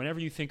house, or whenever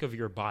you think of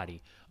your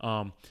body,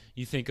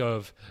 you think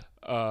of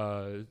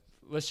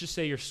let's just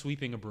say you're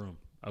sweeping a broom,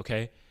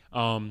 okay?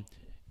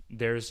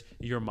 There's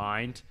your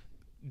mind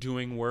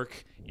doing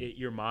work.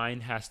 Your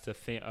mind has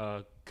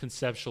to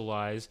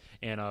conceptualize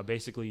and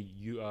basically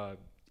you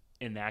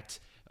enact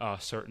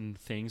certain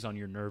things on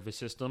your nervous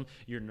system.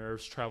 Your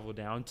nerves travel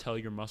down, tell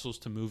your muscles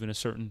to move in a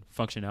certain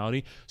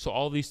functionality. So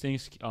all these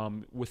things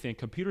within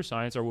computer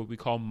science are what we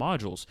call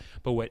modules.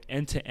 But what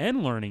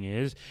end-to-end learning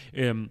is,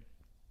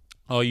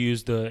 I'll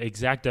use the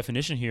exact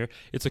definition here.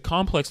 It's a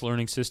complex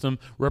learning system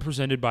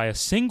represented by a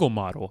single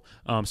model,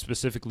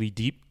 specifically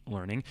deep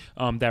learning,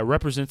 that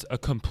represents a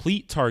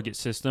complete target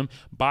system,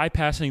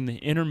 bypassing the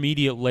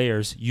intermediate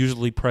layers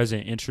usually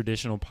present in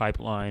traditional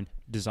pipeline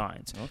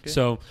designs. Okay.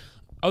 So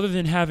other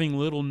than having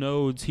little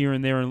nodes here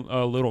and there and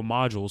little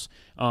modules,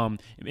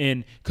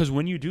 and because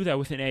when you do that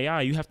with an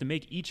AI, you have to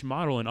make each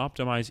model and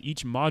optimize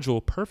each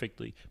module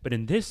perfectly. But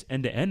in this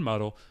end-to-end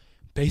model,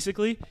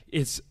 basically,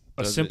 it's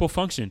a simple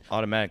function.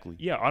 Automatically.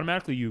 Yeah,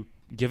 automatically you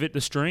give it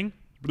the string,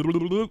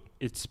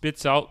 it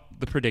spits out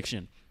the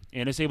prediction.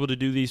 And it's able to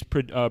do these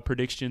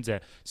predictions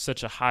at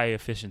such a high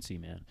efficiency,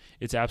 man.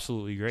 It's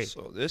absolutely great.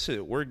 So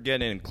we're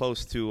getting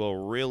close to a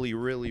really,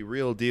 really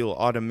real deal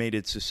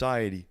automated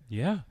society.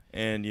 Yeah.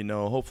 And,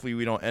 hopefully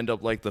we don't end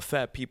up like the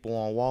fat people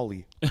on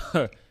Wall-E.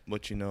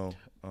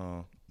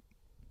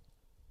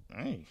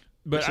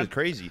 But, this is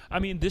crazy. I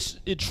mean,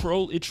 it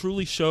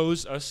truly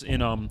shows us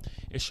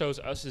it shows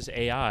us as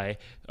AI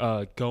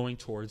going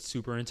towards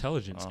super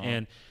intelligence.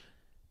 And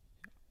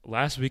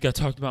last week I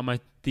talked about my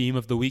theme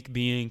of the week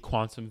being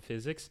quantum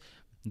physics.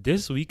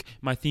 This week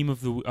my theme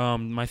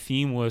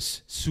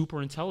was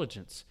super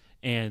intelligence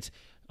and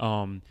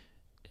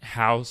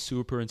how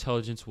super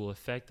intelligence will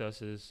affect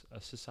us as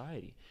a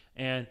society.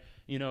 And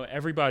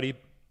everybody,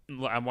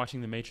 I'm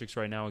watching The Matrix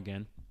right now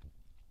again.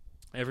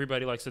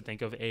 Everybody likes to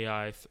think of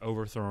AI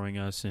overthrowing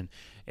us and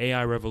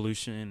AI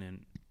revolution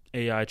and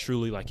AI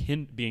truly like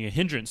being a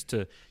hindrance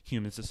to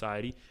human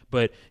society,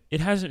 but it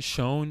hasn't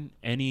shown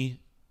any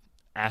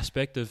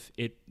aspect of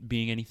it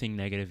being anything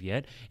negative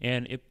yet.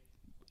 And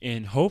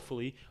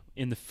hopefully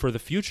for the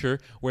future,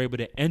 we're able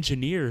to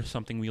engineer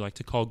something we like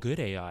to call good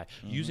AI.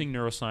 Using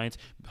neuroscience,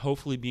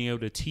 hopefully being able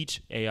to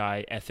teach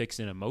AI ethics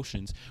and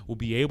emotions, we'll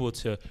be able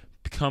to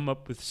come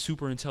up with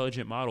super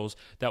intelligent models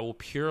that will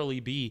purely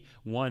be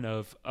one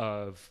of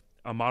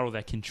a model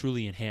that can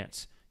truly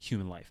enhance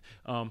human life.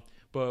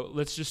 But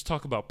let's just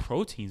talk about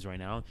proteins right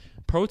now.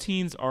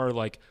 Proteins are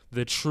like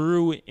the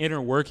true inner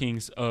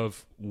workings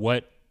of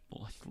what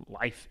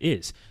life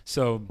is.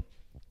 So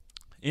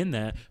in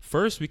that,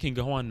 first we can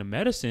go on to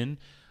medicine.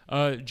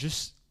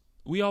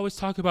 We always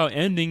talk about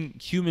ending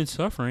human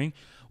suffering.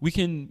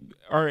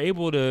 Are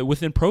able to,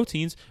 within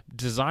proteins,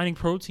 designing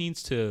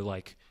proteins to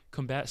like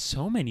combat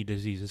so many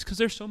diseases, because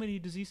there's so many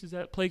diseases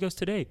that plague us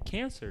today.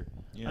 Cancer.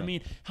 Yeah. I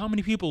mean, how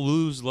many people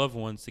lose loved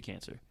ones to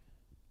cancer?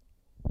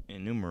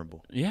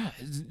 Innumerable. Yeah,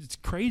 it's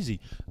crazy.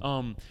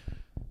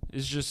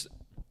 It's just,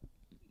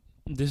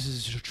 this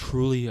is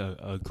truly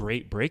a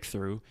great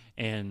breakthrough,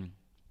 and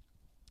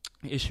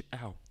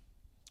ow.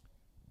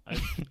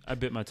 I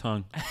bit my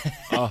tongue.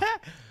 All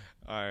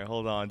right,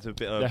 hold on.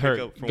 That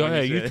hurt. Go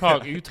ahead.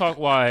 You talk.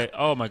 Why?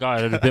 Oh my God!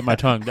 I just bit my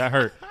tongue. That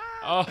hurt.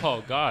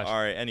 Oh gosh. All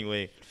right.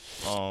 Anyway,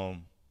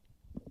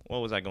 what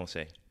was I gonna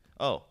say?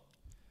 Oh,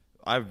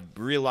 I've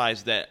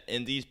realized that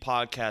in these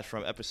podcasts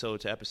from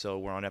episode to episode,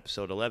 we're on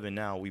episode 11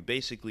 now. We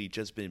basically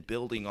just been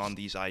building on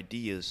these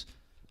ideas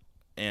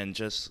and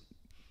just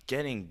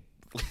getting.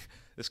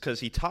 It's because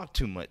he talked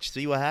too much.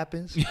 See what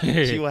happens?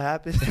 See what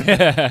happens?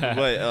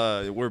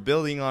 But we're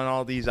building on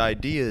all these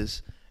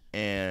ideas,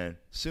 and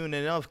soon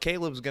enough,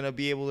 Caleb's gonna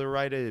be able to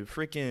write a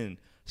freaking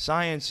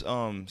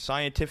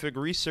scientific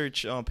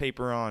research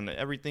paper on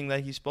everything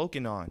that he's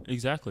spoken on.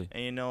 Exactly.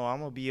 And I'm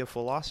gonna be a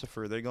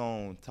philosopher. They're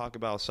gonna talk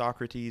about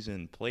Socrates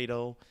and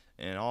Plato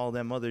and all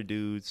them other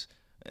dudes,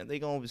 and they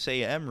gonna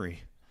say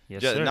Emery.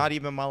 Yes, sir. Not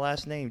even my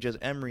last name, just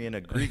Emery and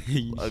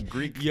a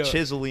Greek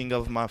chiseling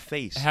of my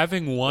face.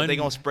 They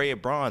gonna spray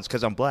it bronze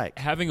because I'm black.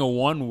 Having a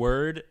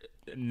one-word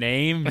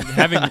name,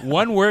 having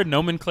one word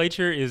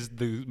nomenclature is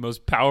the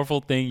most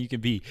powerful thing you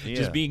can be. Yeah.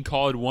 Just being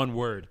called one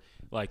word,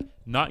 like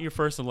not your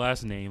first and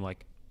last name,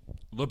 like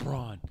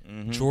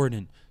LeBron,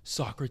 Jordan,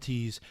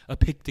 Socrates,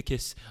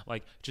 Epictetus.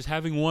 Like just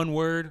having one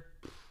word,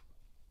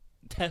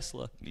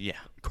 Tesla. Yeah,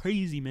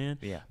 crazy, man.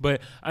 Yeah,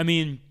 but I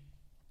mean,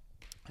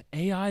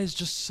 AI is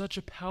just such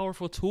a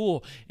powerful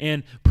tool,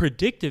 and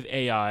predictive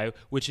AI,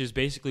 which is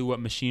basically what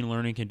machine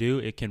learning can do,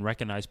 it can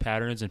recognize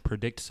patterns and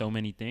predict so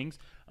many things.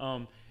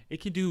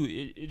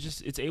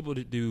 It's able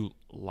to do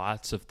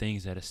lots of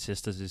things that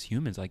assist us as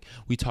humans. Like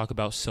we talk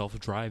about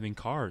self-driving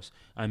cars.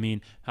 I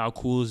mean, how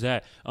cool is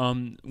that?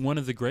 One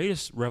of the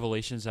greatest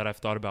revelations that I've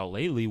thought about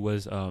lately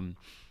was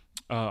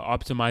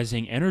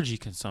optimizing energy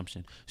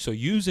consumption. So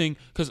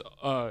because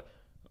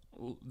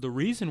the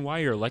reason why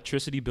your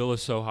electricity bill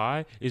is so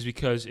high is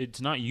because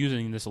it's not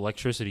using this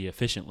electricity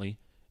efficiently.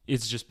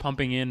 It's just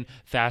pumping in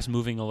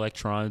fast-moving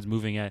electrons,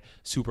 moving at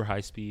super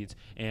high speeds,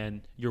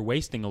 and you're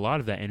wasting a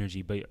lot of that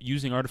energy. But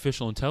using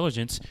artificial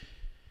intelligence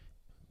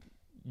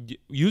and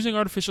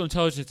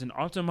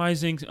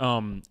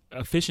optimizing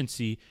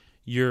efficiency,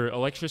 your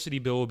electricity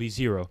bill will be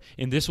zero.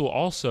 And this will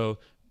also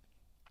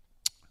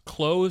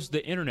close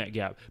the internet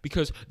gap,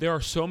 because there are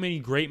so many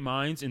great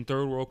minds in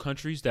third world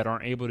countries that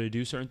aren't able to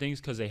do certain things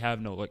because they have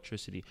no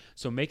electricity.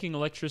 So making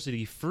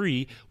electricity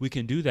free, we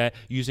can do that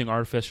using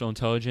artificial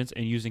intelligence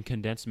and using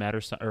condensed matter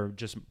or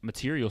just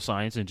material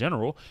science in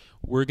general.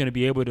 We're going to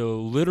be able to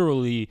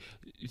literally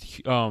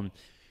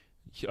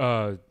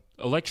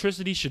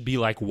electricity should be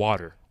like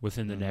water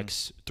within the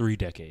next 3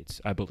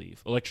 decades, I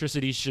believe.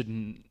 Electricity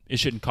shouldn't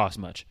cost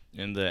much.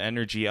 And the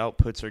energy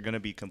outputs are going to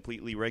be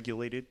completely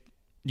regulated?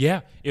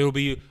 Yeah, it'll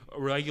be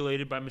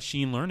regulated by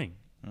machine learning.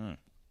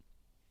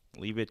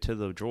 Leave it to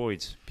the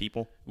droids,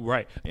 people.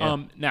 Right.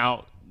 Yeah.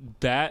 Now,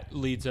 that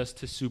leads us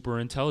to super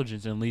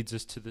intelligence and leads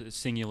us to the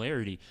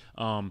singularity.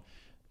 A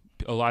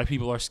lot of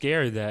people are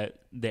scared that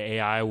the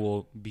AI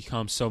will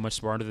become so much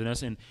smarter than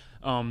us. And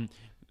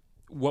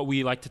what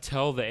we like to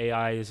tell the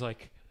AI is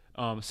like,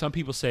 some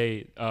people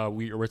say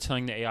we're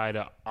telling the AI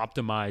to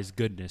optimize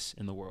goodness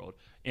in the world.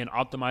 And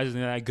optimizing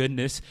that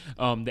goodness,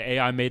 the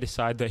AI may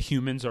decide that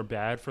humans are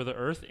bad for the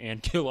earth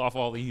and kill off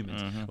all the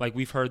humans. Like,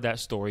 we've heard that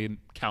story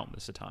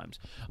countless of times.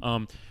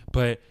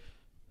 But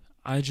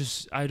I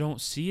don't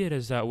see it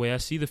as that way. I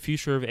see the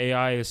future of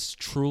AI as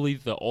truly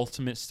the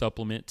ultimate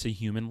supplement to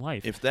human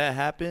life. If that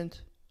happened,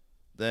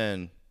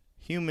 then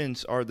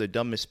humans are the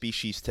dumbest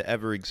species to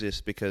ever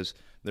exist, because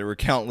there were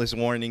countless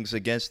warnings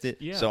against it.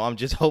 Yeah. So I'm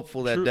just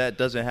hopeful that that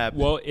doesn't happen.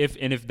 Well,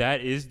 if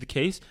that is the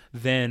case,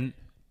 then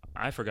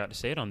I forgot to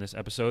say it on this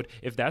episode.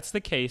 If that's the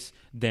case,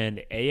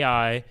 then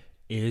AI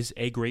is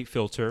a great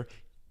filter.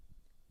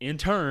 In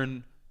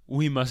turn,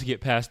 we must get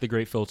past the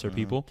great filter,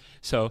 people.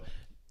 So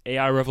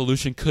AI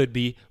revolution could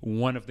be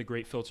one of the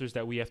great filters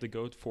that we have to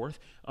go forth.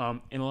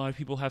 And a lot of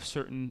people have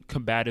certain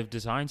combative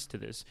designs to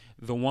this.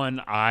 The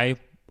one I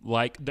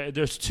like,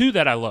 there's two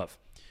that I love.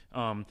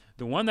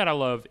 The one that I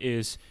love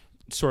is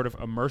sort of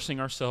immersing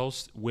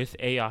ourselves with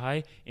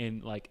AI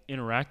and like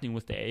interacting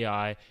with the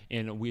AI.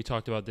 And we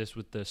talked about this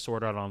with the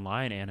Sword Art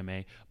Online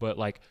anime, but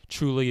like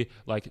truly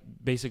like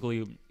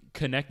basically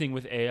connecting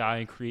with AI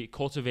and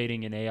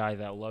cultivating an AI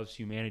that loves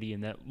humanity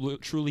and that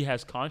truly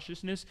has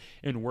consciousness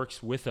and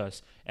works with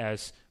us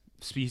as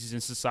species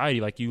in society.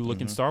 Like, you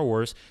look in Star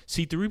Wars,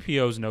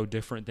 C-3PO is no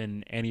different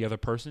than any other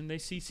person. They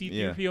see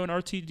C-3PO and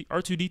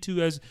R2-D2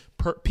 as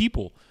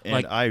people.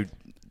 And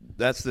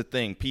that's the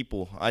thing,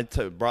 people. I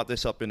brought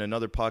this up in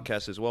another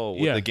podcast as well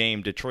with the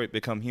game Detroit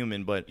Become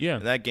Human, but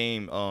in that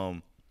game,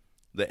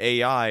 the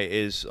AI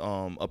is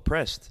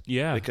oppressed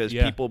because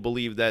people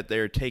believe that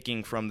they're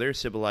taking from their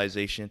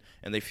civilization,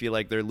 and they feel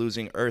like they're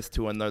losing Earth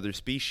to another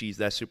species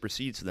that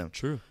supersedes them.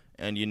 True.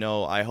 And,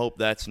 I hope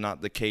that's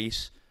not the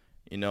case,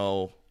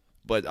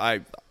 but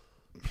I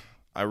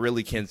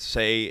really can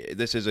say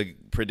this is a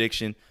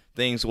prediction.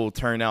 Things will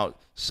turn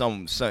out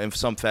in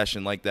some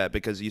fashion like that,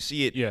 because you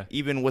see it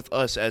even with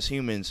us as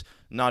humans,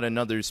 not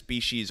another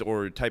species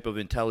or type of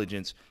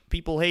intelligence.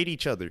 People hate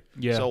each other.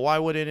 Yeah. So why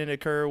wouldn't it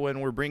occur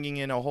when we're bringing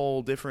in a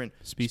whole different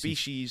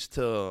species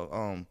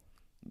to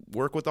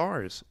work with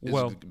ours?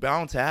 It's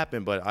bound to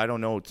happen, but I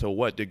don't know to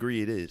what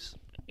degree it is.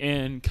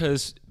 And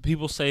because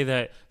people say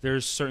that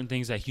there's certain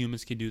things that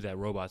humans can do that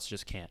robots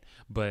just can't.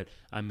 But,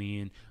 I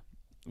mean,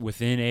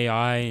 within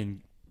AI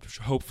and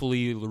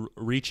hopefully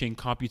reaching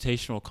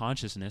computational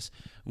consciousness,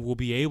 we'll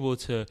be able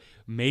to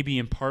maybe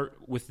impart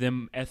with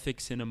them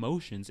ethics and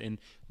emotions, and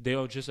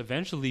they'll just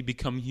eventually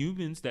become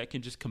humans that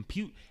can just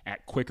compute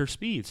at quicker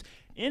speeds.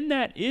 And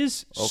that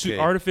is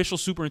artificial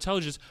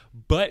superintelligence.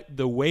 But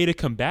the way to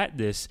combat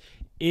this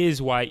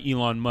is why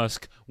Elon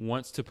Musk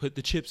wants to put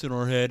the chips in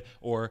our head,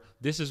 or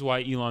this is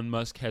why Elon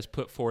Musk has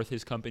put forth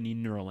his company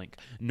Neuralink.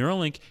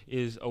 Neuralink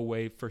is a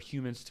way for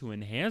humans to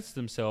enhance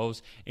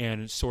themselves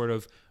and sort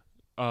of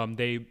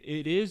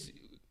it is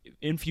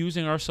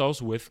infusing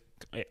ourselves with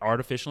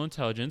artificial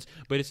intelligence,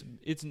 but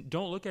it's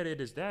don't look at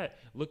it as that.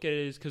 Look at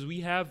it as, because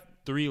we have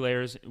 3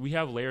 layers. We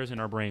have layers in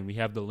our brain. We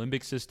have the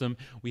limbic system,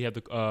 we have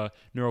the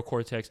neural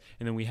cortex,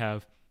 and then we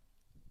have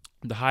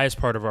the highest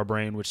part of our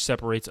brain, which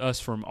separates us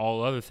from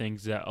all other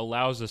things, that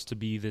allows us to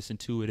be this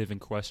intuitive and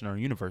question our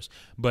universe.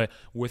 But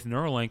with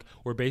Neuralink,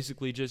 we're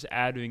basically just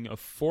adding a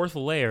 4th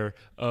layer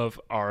of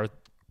our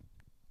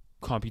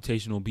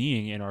computational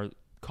being and our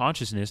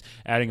consciousness,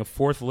 adding a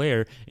 4th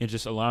layer and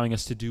just allowing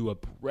us to do a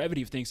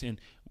brevity of things.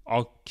 And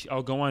I'll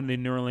go on to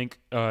Neuralink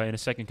in a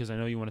second, because I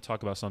know you want to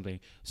talk about something.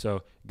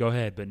 So go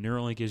ahead. But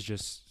Neuralink is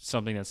just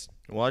something that's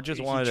I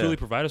just wanted truly to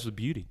provide us with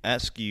beauty.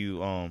 Ask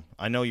you,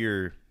 I know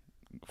you're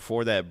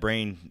for that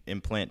brain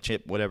implant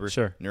chip, whatever,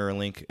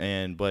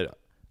 Neuralink, but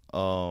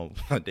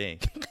dang,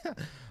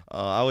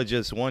 I was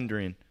just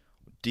wondering,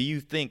 do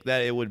you think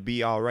that it would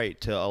be all right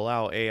to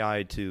allow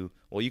AI to?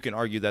 Well, you can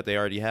argue that they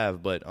already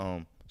have, but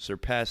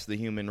surpass the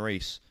human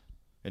race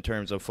in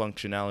terms of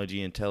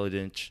functionality,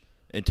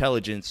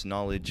 intelligence,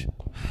 knowledge?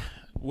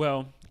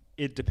 Well,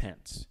 it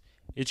depends.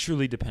 It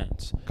truly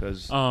depends.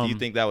 Because do you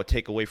think that would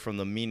take away from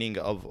the meaning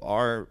of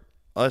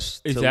us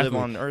to live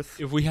on Earth?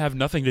 If we have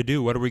nothing to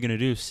do, what are we going to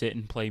do? Sit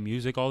and play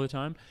music all the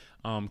time?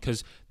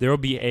 Because there will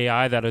be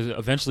AI that will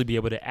eventually be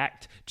able to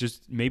act,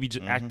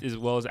 act as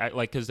well as act,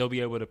 like, because they'll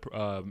be able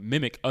to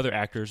mimic other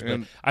actors.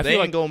 But I they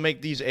feel ain't gonna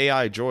make these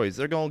AI droids.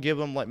 They're gonna give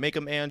them make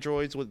them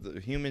androids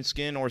with human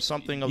skin or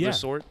something of the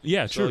sort.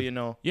 Yeah, so,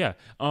 true. Yeah.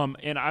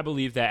 And I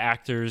believe that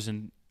actors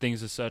and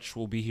things as such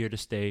will be here to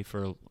stay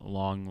for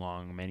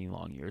many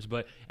long years.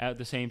 But at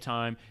the same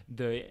time,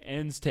 the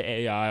ends to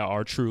AI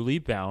are truly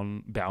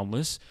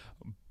boundless.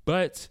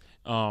 But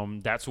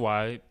that's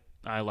why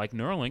I like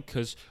Neuralink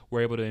because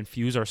we're able to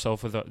infuse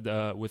ourselves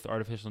with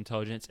artificial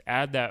intelligence,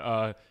 add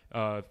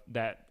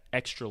that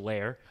extra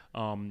layer.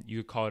 You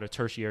could call it a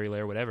tertiary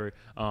layer, whatever.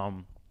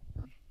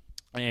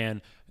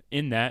 And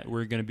in that,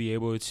 we're going to be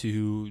able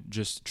to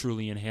just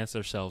truly enhance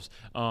ourselves.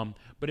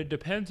 But it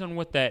depends on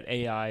what that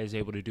AI is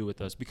able to do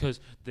with us, because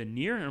the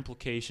near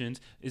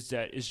implications is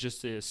that it's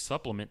just a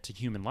supplement to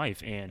human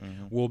life,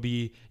 and we'll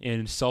be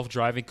in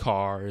self-driving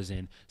cars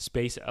and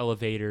space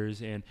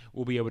elevators, and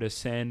we'll be able to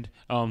send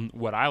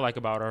what I like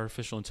about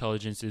artificial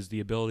intelligence is the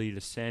ability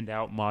to send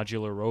out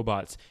modular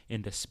robots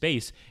into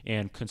space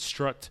and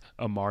construct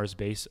a Mars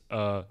base,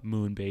 a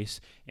moon base,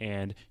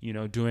 and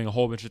doing a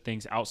whole bunch of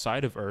things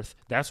outside of Earth.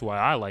 That's why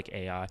I like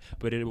AI,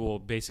 but it will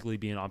basically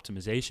be an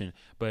optimization.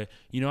 But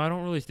I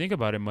don't really think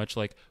about it much.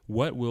 Like,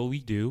 what will we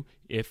do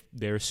if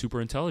there's super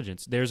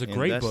intelligence? There's a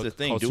great book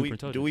called Super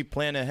Intelligence. Do we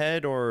plan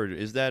ahead, or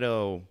is that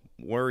a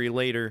worry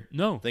later?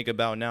 No, think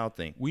about now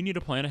thing. We need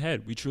to plan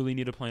ahead. We truly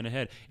need to plan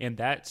ahead, and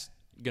that's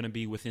going to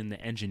be within the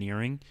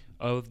engineering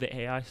of the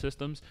AI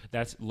systems.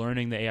 That's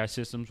learning the AI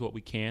systems, what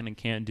we can and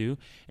can't do,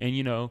 and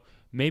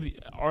maybe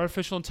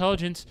artificial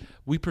intelligence,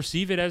 we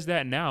perceive it as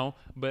that now,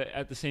 but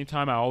at the same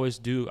time, I always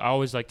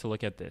like to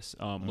look at this,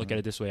 look at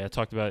it this way. I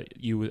talked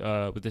about you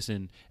with this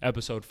in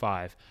episode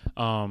 5.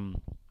 I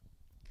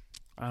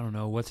don't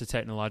know, what's a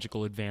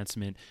technological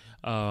advancement?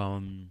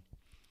 Some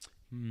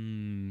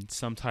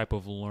type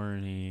of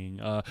learning.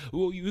 Well,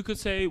 we could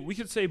say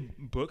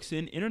books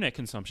and internet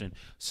consumption.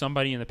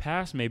 Somebody in the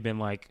past may have been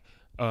like,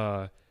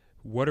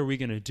 what are we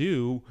going to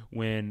do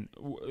when,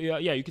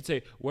 you could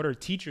say, what are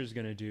teachers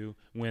going to do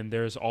when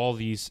there's all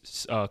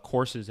these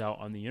courses out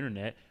on the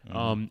internet,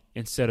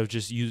 instead of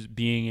just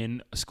being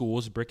in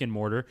schools, brick and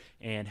mortar,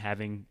 and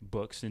having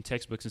books and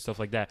textbooks and stuff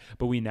like that.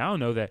 But we now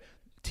know that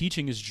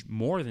teaching is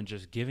more than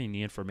just giving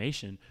the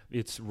information.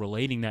 It's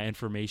relating that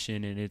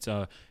information, and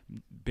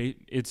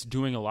it's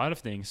doing a lot of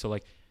things. So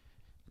like,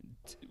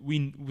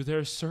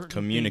 there's certain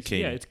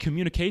communicating. It's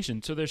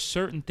communication. So there's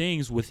certain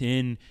things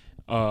within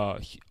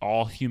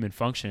all human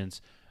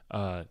functions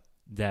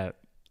that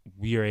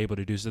we are able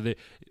to do. So that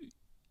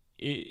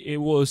it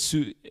will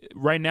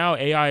right now,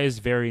 AI is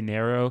very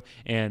narrow,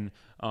 and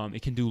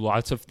it can do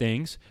lots of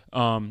things,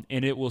 and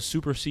it will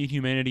supersede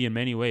humanity in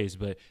many ways.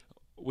 But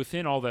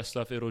within all that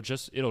stuff,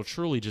 it'll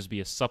truly just be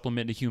a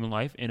supplement to human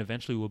life, and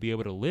eventually we'll be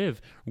able to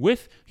live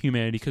with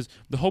humanity, because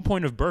the whole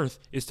point of birth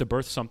is to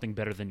birth something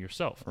better than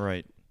yourself.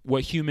 Right.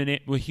 What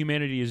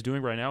humanity is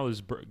doing right now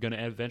is going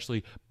to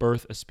eventually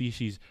birth a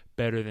species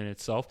better than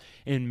itself.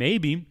 And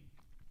maybe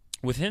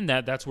within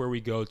that's where we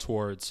go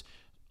towards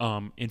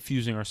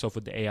infusing ourselves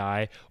with the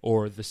AI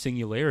or the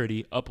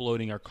singularity,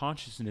 uploading our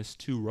consciousness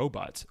to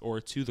robots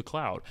or to the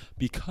cloud,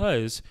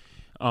 because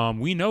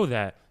we know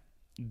that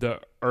the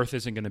Earth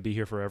isn't going to be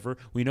here forever.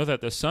 We know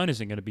that the sun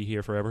isn't going to be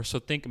here forever. So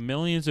think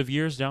millions of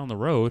years down the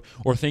road,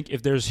 or think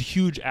if there's a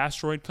huge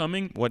asteroid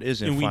coming. What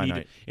isn't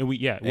finite? What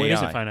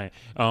isn't finite?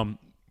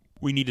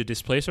 We need to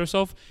displace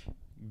ourselves.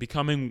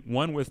 Becoming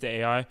one with the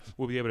AI,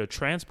 we'll be able to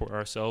transport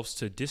ourselves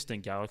to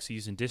distant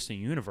galaxies and distant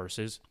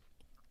universes,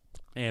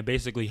 and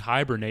basically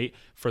hibernate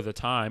for the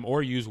time,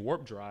 or use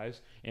warp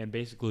drives and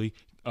basically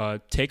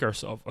take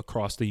ourselves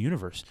across the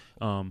universe.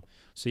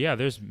 So yeah,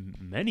 there's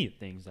many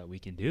things that we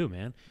can do,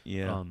 man.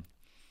 Yeah.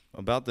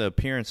 About the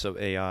appearance of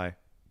AI,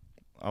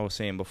 I was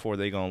saying before,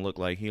 they gonna look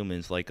like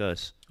humans, like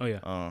us. Oh yeah.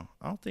 I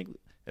don't think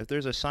if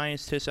there's a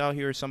scientist out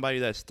here, somebody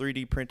that's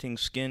 3D printing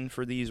skin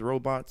for these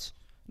robots,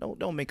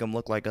 don't make them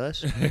look like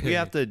us. We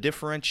have to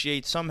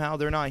differentiate somehow.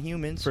 They're not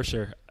humans. For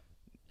sure.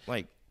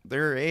 Like,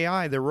 they're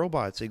AI, they're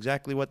robots,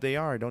 exactly what they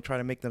are. Don't try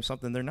to make them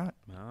something they're not.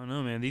 I don't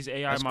know, man. These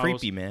AI That's models,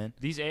 creepy, man.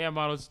 These AI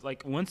models,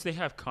 like, once they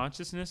have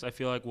consciousness, I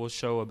feel like we'll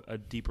show a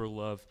deeper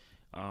love.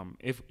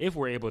 If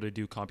we're able to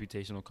do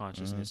computational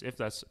consciousness, if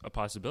that's a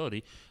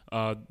possibility,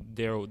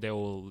 they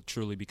will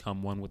truly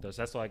become one with us.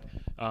 That's like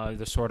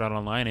the Sword Art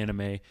Online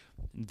anime.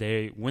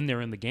 When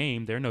they're in the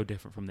game, they're no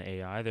different from the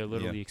AI. They're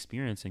literally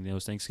experiencing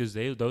those things, because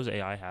those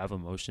AI have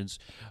emotions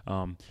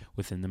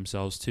within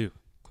themselves too.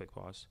 Quick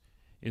pause.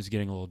 It's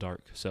getting a little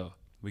dark, so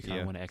we kind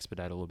of want to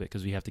expedite a little bit,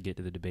 because we have to get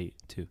to the debate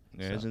too.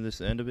 Yeah, so, isn't this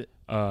the end of it?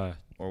 Or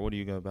what are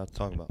you about to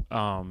talk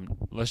about?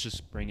 Let's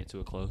just bring it to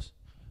a close.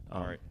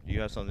 All right. Do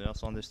you have something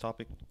else on this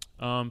topic?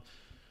 No,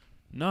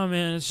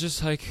 man. It's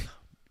just like,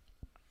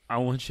 I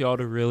want y'all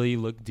to really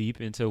look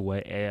deep into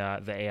what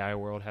the AI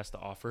world has to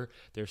offer.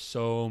 There's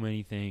so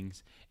many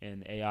things,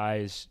 and AI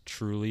is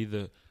truly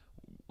the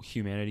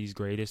humanity's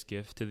greatest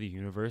gift to the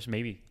universe.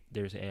 Maybe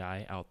there's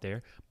AI out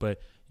there,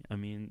 but I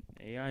mean,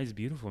 AI is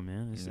beautiful,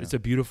 man. It's a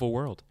beautiful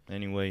world.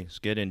 Anyway, it's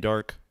getting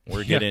dark.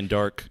 We're getting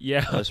dark.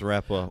 Yeah. Let's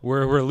wrap up.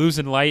 We're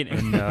losing light,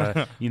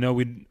 and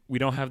we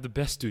don't have the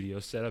best studio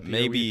set up.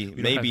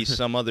 Maybe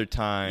some other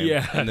time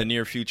in the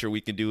near future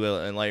we can do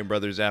Enlightened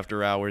Brothers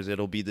After Hours.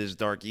 It'll be this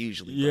dark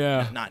usually.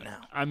 Yeah. But not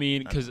now. I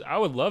mean, because I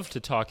would love to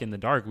talk in the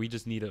dark. We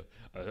just need a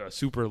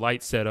super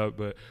light setup,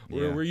 but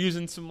we're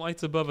using some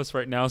lights above us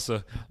right now.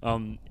 So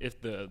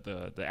if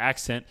the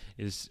accent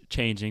is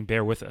changing,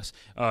 bear with us.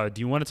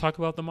 Do you want to talk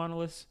about the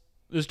monoliths?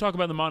 Let's talk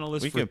about the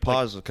monoliths. We can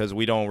pause because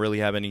we don't really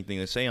have anything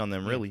to say on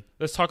them, really.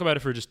 Let's talk about it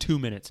for just 2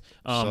 minutes.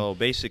 So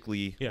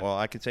basically, well,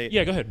 I could say it.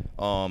 Yeah, go ahead.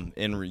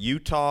 In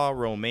Utah,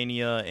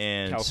 Romania,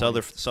 and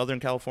Southern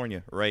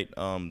California, right?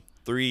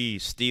 3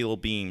 steel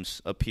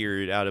beams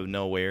appeared out of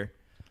nowhere.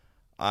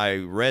 I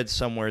read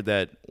somewhere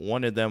that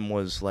one of them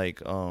was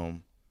like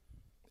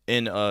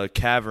in a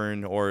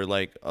cavern or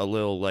like a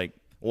little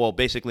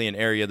basically an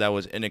area that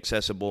was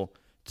inaccessible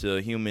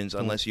to humans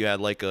unless you had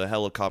like a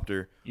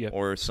helicopter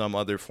or some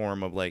other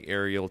form of like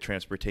aerial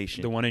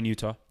transportation. The one in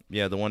Utah.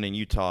 Yeah, the one in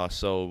Utah.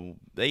 So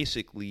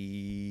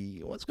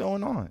basically, what's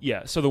going on?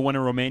 Yeah, so the one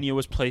in Romania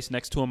was placed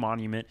next to a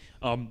monument,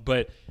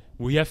 but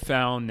we have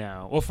found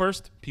now. Well,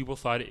 first, people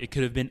thought it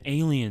could have been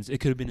aliens. It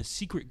could have been a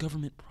secret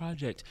government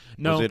project.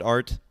 No. Was it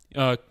art?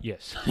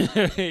 Yes.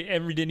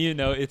 And we didn't even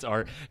know it's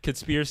art.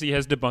 Conspiracy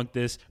has debunked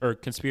this, or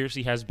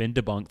conspiracy has been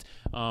debunked.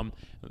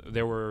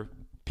 There were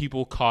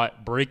people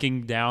caught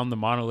breaking down the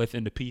monolith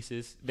into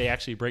pieces. They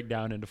actually break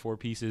down into 4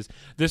 pieces.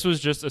 This was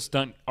just a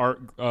stunt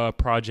art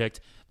project.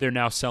 They're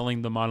now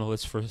selling the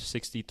monoliths for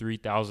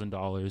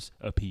 $63,000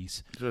 a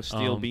piece. Just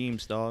steel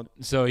beams, dog.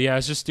 So yeah,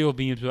 it's just steel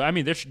beams. I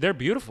mean, they're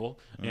beautiful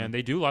and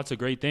they do lots of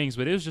great things,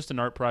 but it was just an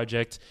art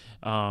project.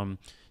 So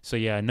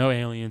yeah, no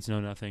aliens, no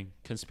nothing.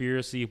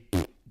 Conspiracy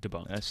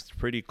debunked. That's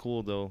pretty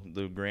cool though.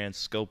 The grand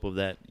scope of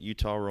that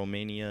Utah,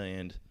 Romania,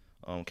 and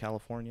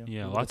California.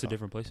 Yeah, lots of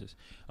different places.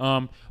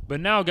 But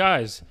now,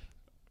 guys,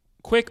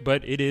 quick,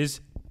 but it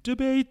is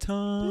debate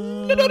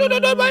time.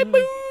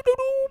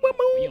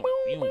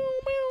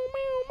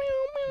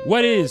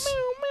 What is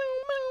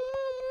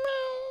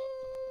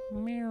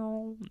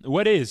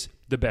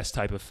the best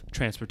type of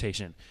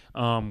transportation?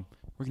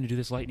 We're going to do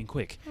this lightning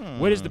quick.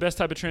 What is the best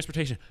type of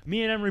transportation?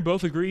 Me and Emery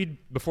both agreed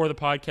before the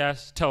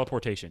podcast,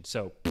 teleportation.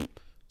 So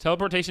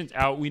teleportation's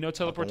out. We know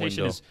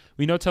teleportation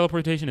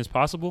is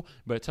possible,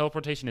 but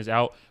teleportation is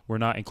out. We're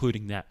not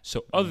including that.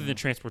 So other than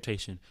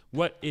transportation,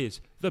 what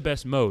is the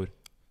best mode?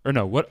 Or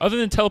no, other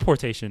than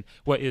teleportation,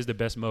 what is the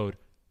best mode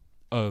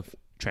of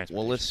transportation?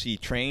 Well, let's see.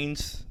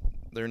 Trains,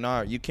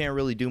 you can't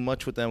really do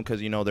much with them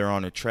because, they're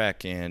on a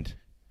track and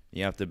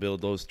you have to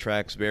build those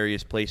tracks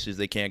various places.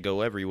 They can't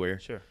go everywhere.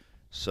 Sure.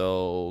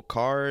 So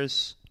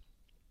cars,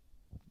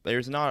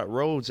 there's not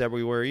roads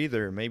everywhere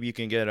either. Maybe you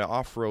can get an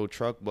off-road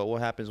truck, but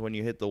what happens when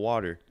you hit the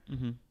water?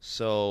 Mm-hmm.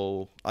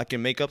 So I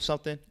can make up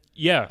something?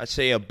 Yeah. I'd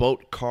say a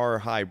boat-car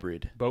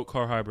hybrid.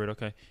 Boat-car hybrid,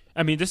 okay.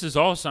 I mean, this is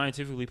all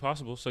scientifically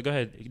possible, so go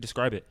ahead.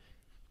 Describe it.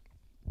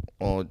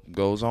 Well, it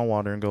goes on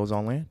water and goes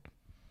on land.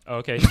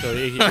 Okay, so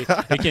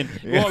it can.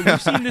 Yeah. Well,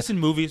 we've seen this in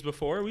movies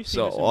before.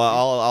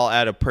 I'll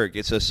add a perk.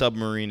 It's a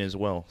submarine as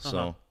well.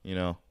 So,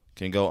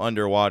 can go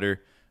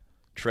underwater,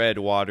 tread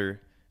water,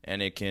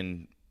 and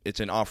it's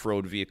an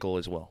off-road vehicle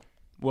as well.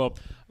 Well,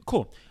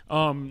 cool.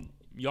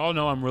 Y'all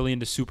know I'm really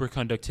into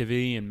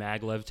superconductivity and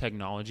maglev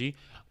technology.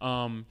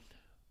 I'm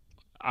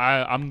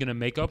going to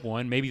make up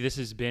one. Maybe this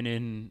has been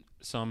in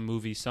some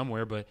movie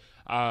somewhere, but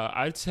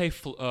I'd say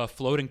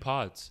floating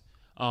pods.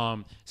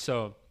 All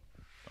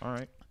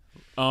right.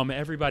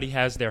 Everybody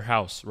has their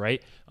house,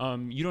 right?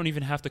 You don't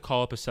even have to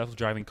call up a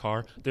self-driving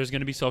car. There's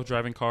going to be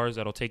self-driving cars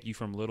that'll take you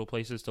from little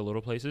places to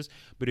little places.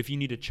 But if you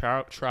need to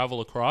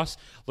travel across,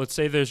 let's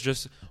say there's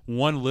just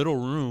one little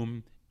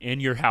room in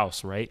your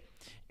house, right?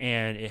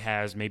 And it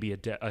has maybe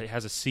it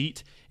has a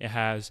seat, it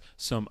has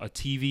a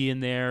TV in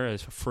there, a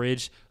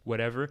fridge,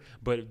 whatever.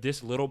 But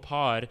this little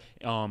pod,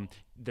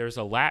 there's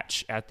a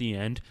latch at the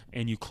end,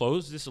 and you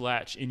close this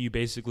latch, and you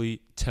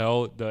basically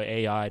tell the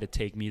AI to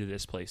take me to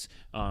this place.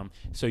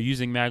 So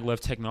using maglev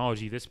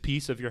technology, this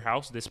piece of your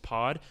house, this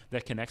pod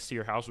that connects to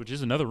your house, which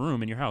is another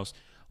room in your house,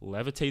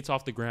 levitates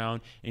off the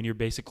ground, and you're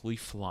basically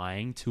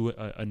flying to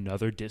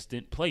another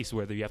distant place,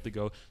 whether you have to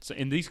go. So,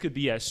 and these could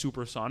be at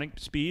supersonic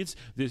speeds.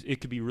 It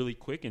could be really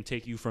quick and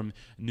take you from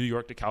New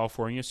York to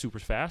California super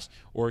fast,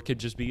 or it could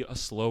just be a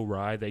slow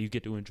ride that you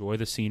get to enjoy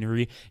the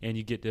scenery and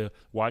you get to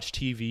watch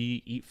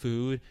TV, eat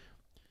food.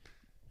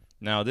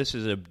 Now, this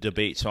is a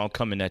debate, so I'm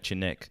coming at you,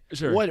 Nick.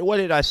 Sure. What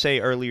did I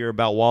say earlier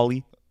about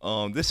WALL-E?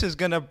 This is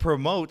going to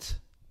promote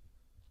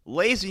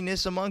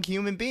laziness among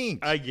human beings.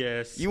 I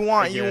guess. You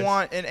want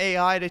an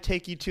AI to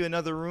take you to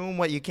another room?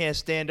 What, you can't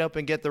stand up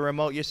and get the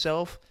remote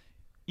yourself?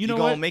 You know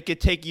what? Make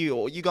it take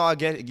you. You gotta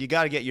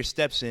get your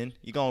steps in.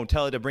 You gonna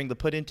tell it to bring the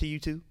pudding to you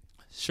too?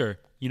 Sure.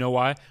 You know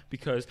why?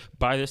 Because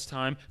by this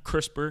time,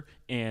 CRISPR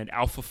and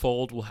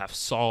AlphaFold will have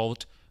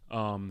solved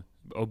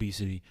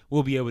obesity.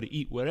 We'll be able to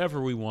eat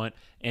whatever we want,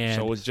 and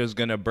so it's just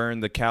gonna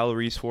burn the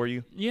calories for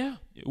you. Yeah,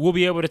 we'll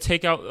be able to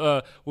take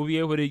out. We'll be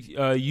able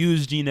to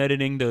use gene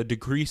editing to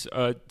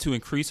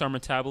increase our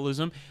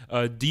metabolism,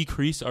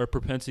 decrease our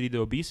propensity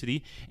to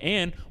obesity,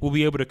 and we'll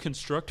be able to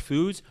construct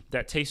foods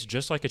that taste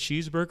just like a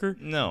cheeseburger.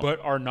 but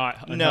are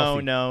not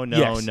unhealthy.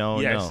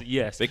 No.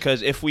 Yes.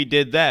 Because if we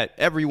did that,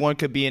 everyone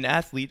could be an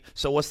athlete.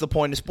 So what's the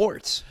point of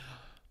sports?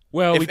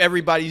 Well, if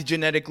everybody's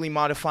genetically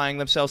modifying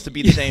themselves to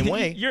be the same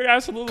way. You're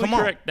absolutely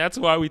correct. That's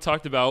why we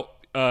talked about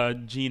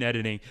gene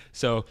editing.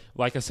 So,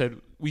 like I said,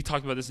 we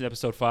talked about this in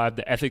episode 5,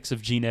 the ethics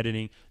of gene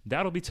editing.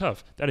 That'll be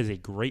tough. That is a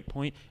great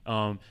point.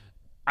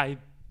 I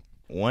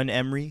 1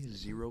 Emery,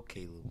 0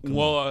 Caleb.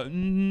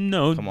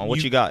 No. Come on,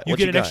 what you got? You What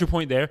get you an got? extra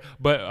point there.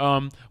 But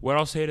what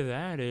I'll say to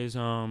that is,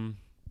 I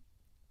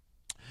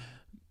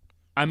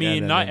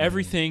mean, not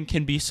everything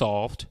can be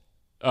solved.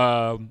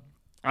 I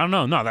don't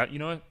know. No, that you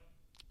know what?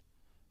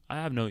 I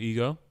have no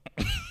ego.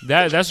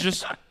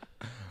 That's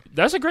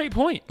a great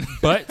point.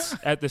 But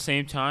at the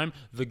same time,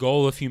 the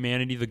goal of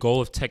humanity, the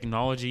goal of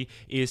technology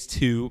is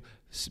to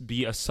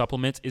be a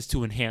supplement, is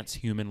to enhance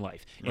human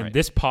life. And Right.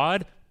 this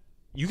pod,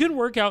 you can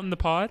work out in the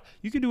pod.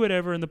 You can do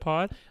whatever in the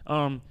pod.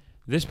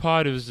 This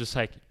pod is just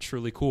like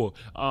truly cool.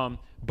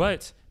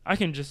 But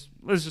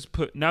let's just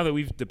put, now that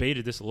we've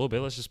debated this a little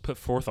bit, let's just put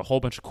forth a whole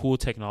bunch of cool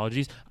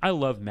technologies. I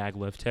love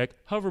maglev tech.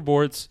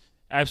 Hoverboards,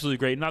 absolutely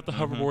great. Not the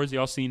hoverboards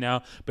y'all see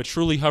now, but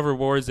truly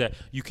hoverboards that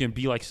you can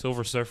be like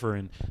Silver Surfer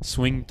and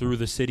swing through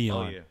the city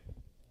on.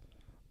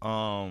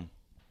 Yeah.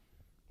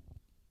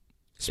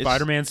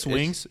 Spider-Man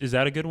swings, is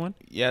that a good one?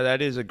 Yeah,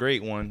 that is a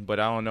great one, but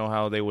I don't know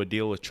how they would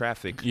deal with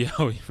traffic. Yeah,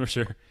 for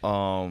sure.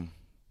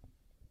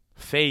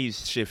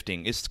 Phase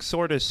shifting. It's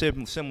sort of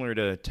similar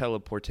to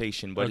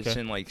teleportation, but it's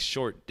Okay. in like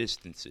short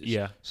distances.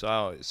 Yeah.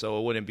 So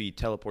it wouldn't be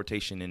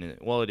teleportation in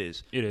it. Well, it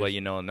is. It is. But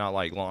not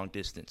like long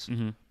distance.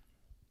 Mm-hmm.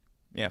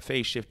 Yeah,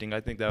 phase shifting. I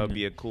think that would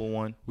be a cool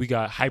one. We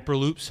got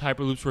hyperloops.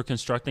 Hyperloops, we're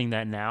constructing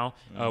that now.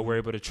 We're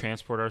able to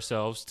transport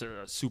ourselves to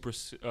super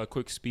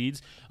quick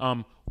speeds.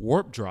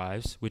 Warp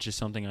drives, which is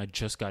something I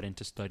just got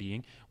into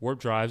studying. Warp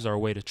drives are a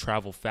way to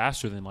travel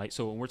faster than light.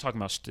 So when we're talking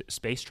about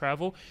space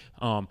travel,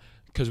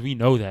 because we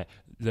know that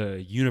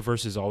the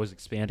universe is always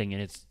expanding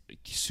and it's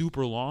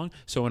super long.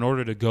 So in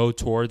order to go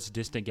towards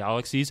distant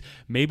galaxies,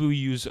 maybe we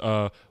use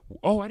I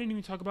didn't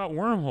even talk about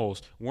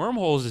wormholes.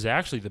 Wormholes is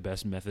actually the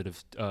best method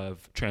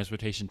of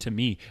transportation to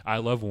me. I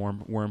love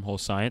wormhole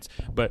science,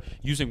 but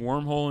using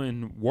wormhole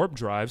and warp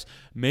drives,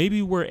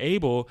 maybe we're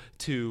able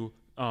to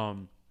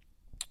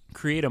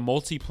create a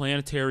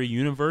multi-planetary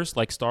universe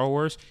like Star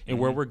Wars, and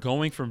where we're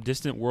going from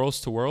distant worlds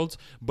to worlds,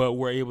 but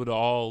we're able to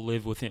all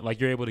live within,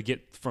 like you're able to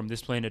get from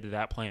this planet to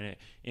that planet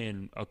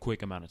in a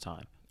quick amount of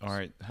time. All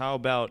right. How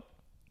about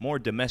more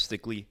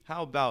domestically?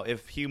 How about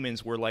if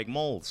humans were like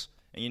moles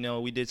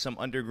and we did some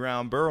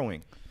underground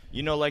burrowing?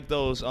 Like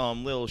those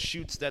little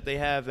chutes that they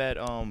have at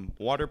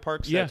water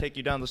parks that take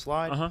you down the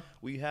slide? Uh-huh.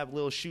 We have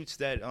little chutes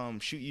that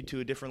shoot you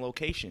to a different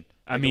location.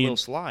 I Like mean, a little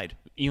slide.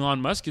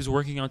 Elon Musk is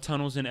working on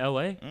tunnels in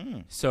L.A.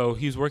 So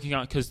he's working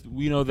on, because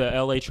we know the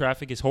L.A.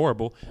 traffic is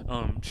horrible.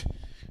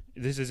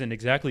 This isn't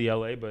exactly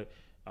L.A., but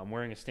I'm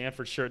wearing a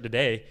Stanford shirt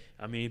today.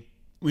 I mean,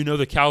 we know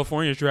the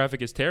California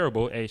traffic is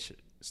terrible. Hey,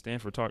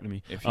 Stanford, talk to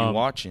me. If you're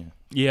watching.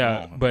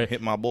 Yeah, but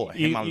hit my boy.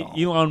 Hit my dog.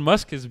 Elon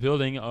Musk is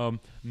building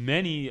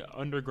many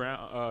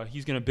underground.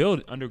 He's going to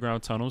build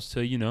underground tunnels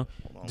to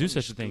do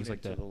such things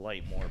like that. The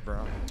light more,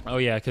 bro. Oh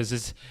yeah, because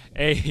it's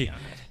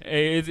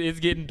it's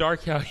getting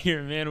dark out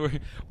here,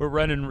 man. We're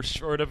running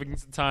short up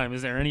against the time.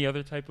 Is there any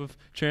other type of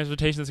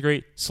transportation that's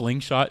great?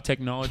 Slingshot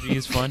technology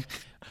is fun.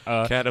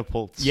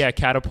 Catapults. Yeah,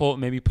 catapult.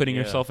 Maybe putting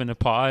yourself in a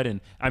pod, and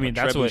I mean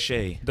that's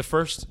trebuchet.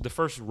 what the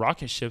first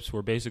rocket ships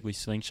were basically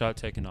slingshot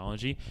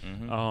technology.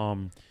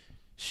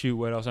 Shoot,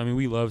 what else? I mean,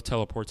 we love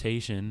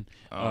teleportation.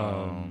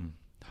 Well,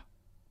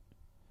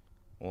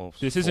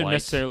 this isn't flight,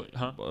 necessarily,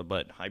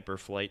 but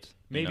hyperflight.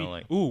 Maybe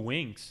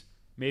wings.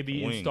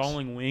 Maybe Wings.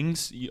 installing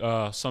wings,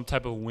 some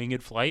type of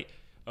winged flight.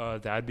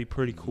 That'd be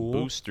pretty cool.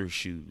 Booster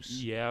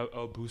shoes. Yeah,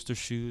 booster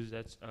shoes.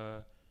 That's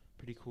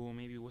pretty cool.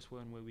 Maybe what's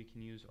one way we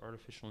can use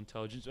artificial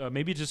intelligence?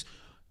 Maybe just,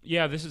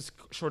 this is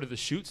sort of the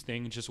shoots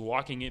thing. Just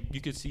walking in,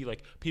 you could see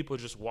like people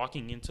just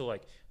walking into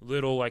like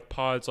little like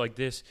pods like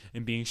this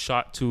and being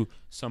shot to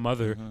some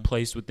other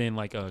place within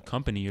like a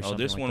company or something.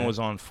 This like one that. was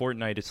on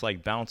Fortnite. It's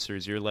like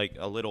bouncers. You're like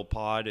a little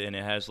pod, and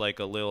it has like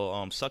a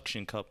little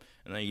suction cup,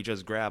 and then you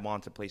just grab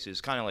onto places.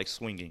 It's kind of like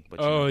swinging.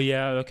 But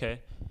yeah,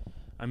 okay.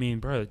 I mean,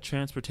 bro,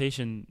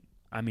 transportation.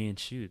 I mean,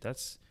 shoot,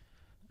 that's.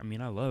 I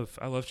mean, I love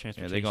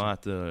transportation. Yeah, they're gonna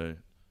have to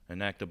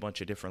enact a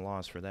bunch of different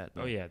laws for that.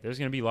 Though. Oh yeah, there's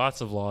gonna be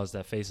lots of laws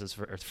that face us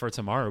for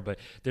tomorrow, but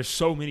there's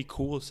so many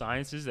cool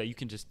sciences that you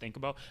can just think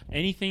about.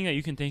 Anything that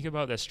you can think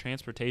about that's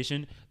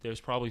transportation, there's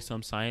probably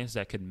some science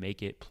that could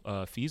make it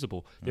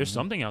feasible. There's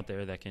something out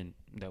there that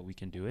we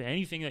can do it.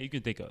 Anything that you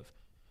can think of.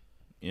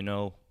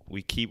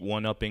 We keep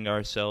one-upping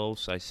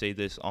ourselves. I say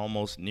this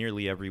almost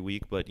nearly every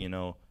week, but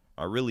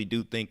I really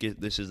do think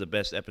this is the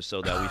best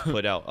episode that we've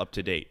put out up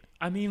to date.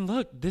 I mean,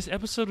 look, this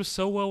episode was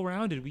so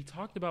well-rounded. We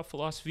talked about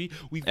philosophy.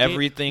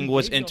 Everything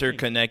was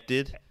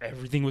interconnected.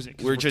 Everything was.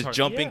 We're just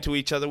jumping to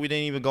each other. We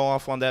didn't even go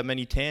off on that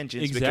many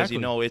tangents because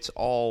it's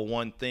all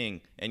one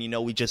thing, and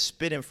we just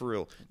spitting for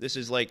real. This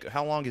is like,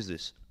 how long is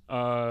this?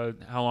 How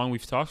long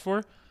we've talked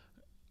for?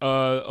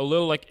 A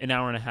little like an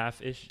hour and a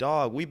half ish.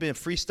 Dog, we've been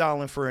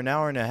freestyling for an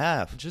hour and a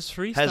half. Just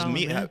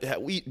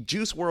freestyling.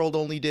 Juice WRLD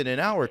only did an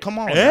hour. Come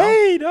on,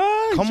 hey, now.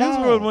 dog. Come Juice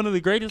on. WRLD, one of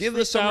the greatest Give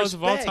us some freestylers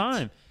of all respect.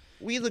 time.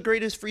 We the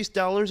greatest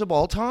freestylers of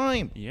all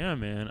time. Yeah,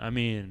 man. I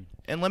mean,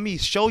 and let me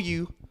show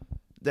you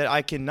that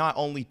I can not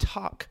only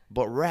talk,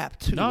 but rap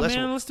too. No,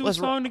 man, let's do a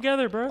song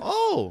together, bro.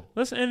 Oh.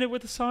 Let's end it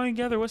with a song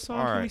together. What song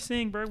All can right. we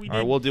sing, bro? All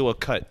right, we'll do a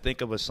cut.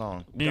 Think of a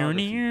song. I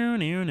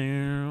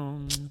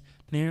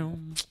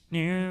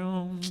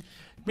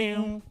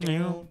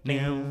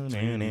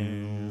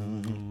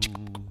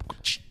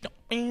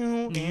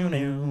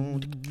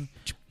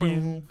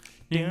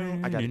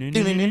got it.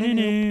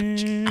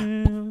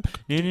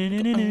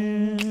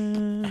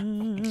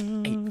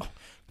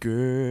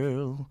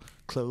 Girl,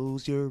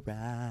 close your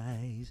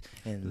eyes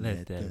and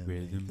let that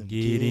rhythm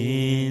get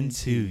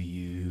into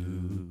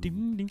you.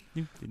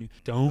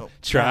 Don't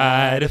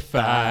try to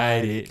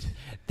fight it.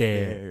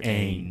 There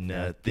ain't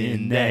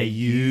nothing that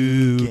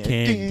you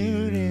can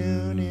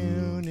do.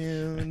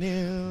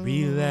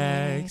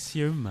 Relax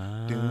your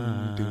mind.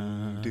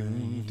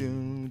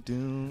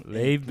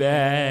 Lay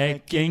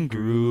back and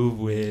groove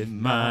with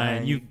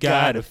mine. You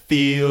gotta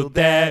feel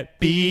that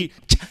beat.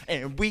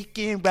 And we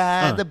can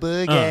ride the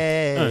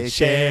boogie,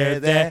 share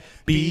that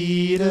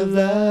beat of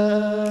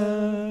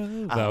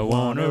love. I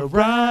wanna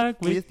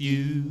rock with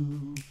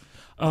you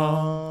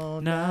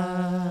all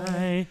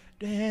night.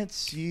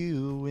 Dance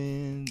you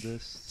in the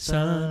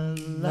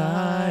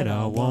Sunlight,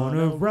 I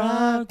wanna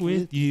rock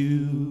with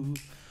you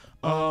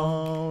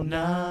all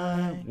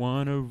night.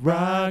 Wanna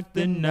rock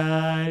the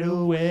night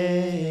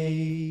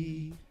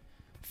away.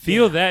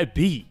 Feel that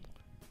beat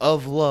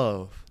of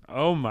love.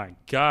 Oh my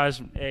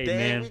gosh. Hey, Damn,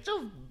 man. we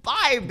just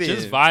vibing.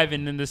 Just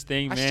vibing in this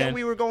thing, man. I said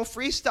we were going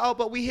freestyle,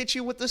 but we hit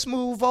you with the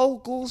smooth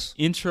vocals.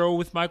 Intro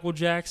with Michael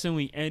Jackson.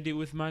 We ended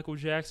with Michael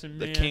Jackson,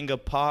 man. The king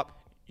of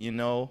pop, you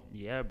know.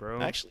 Yeah,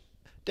 bro. Actually,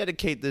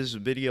 dedicate this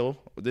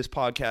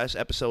podcast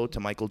episode to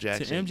Michael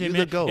Jackson. To MJ, you man.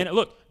 the GOAT. And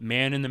look,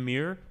 Man in the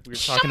Mirror. We were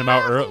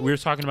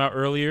talking about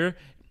earlier.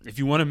 If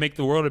you want to make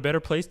the world a better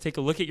place, take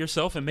a look at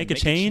yourself and make a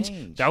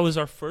change. That was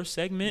our first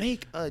segment.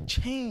 Make a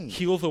change.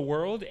 Heal the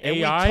world. And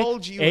AI. we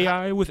told you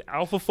AI with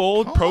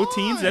AlphaFold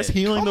proteins. That's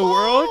healing the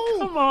world.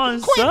 Come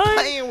on, Quit son.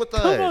 playing with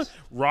Come us. on.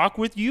 Rock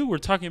with you. We're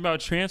talking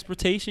about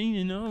transportation.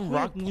 You know, Quit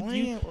rocking with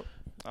you.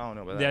 I don't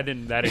know about that.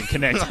 That didn't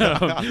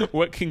connect.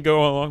 What can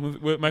go along with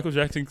what Michael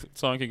Jackson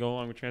song can go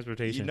along with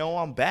transportation? You know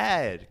I'm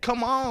bad.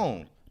 Come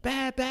on.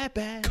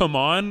 Bad. Come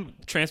on,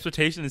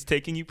 transportation is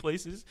taking you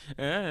places.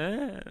 All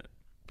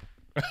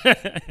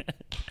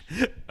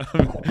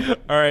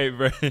right,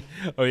 bro.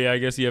 Oh yeah, I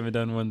guess you haven't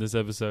done one this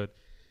episode.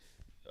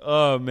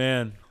 Oh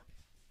man,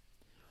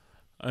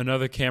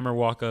 another camera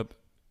walk up.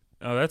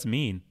 Oh, that's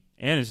mean.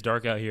 And it's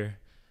dark out here.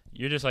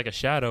 You're just like a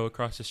shadow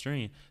across the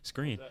screen.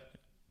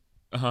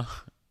 Uh huh.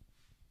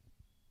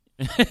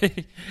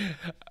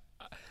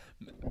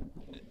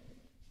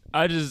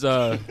 I just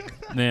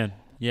man,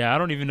 yeah, I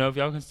don't even know if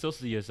y'all can still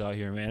see us out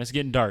here, man. It's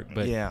getting dark,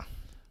 but yeah,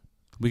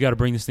 we got to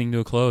bring this thing to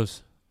a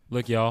close.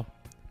 Look, y'all,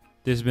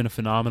 this has been a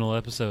phenomenal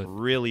episode.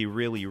 Really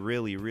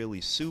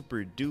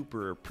super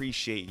duper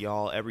appreciate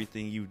y'all,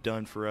 everything you've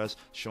done for us,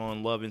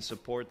 showing love and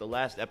support. The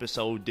last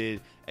episode did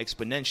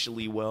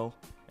exponentially well,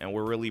 and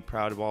we're really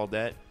proud of all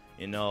that.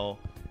 You know,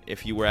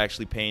 if you were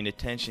actually paying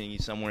attention, you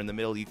somewhere in the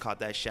middle, you caught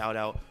that shout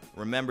out.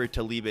 Remember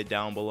to leave it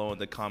down below in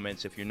the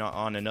comments. If you're not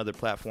on another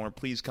platform,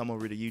 please come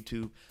over to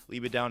YouTube.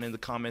 Leave it down in the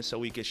comments so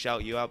we can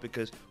shout you out,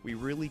 because we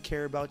really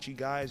care about you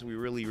guys. We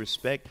really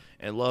respect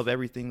and love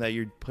everything that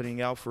you're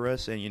putting out for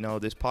us. And, you know,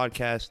 this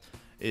podcast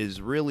is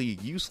really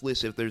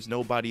useless if there's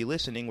nobody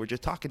listening. We're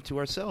just talking to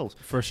ourselves.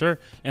 For sure.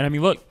 And, I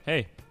mean, look,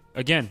 hey,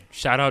 again,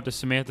 shout out to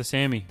Samantha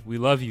Sammy. We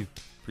love you.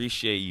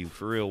 Appreciate you,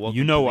 for real. Welcome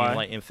you know to why. the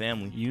Enlightened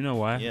family. You know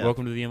why. Yeah.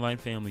 Welcome to the Enlightened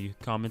family. You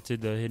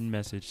commented the hidden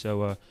message.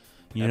 So,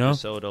 you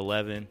Episode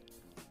 11,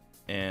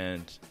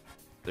 and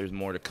there's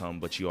more to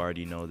come, but you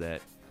already know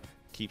that.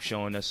 Keep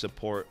showing us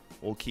support.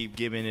 We'll keep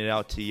giving it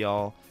out to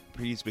y'all.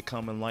 Please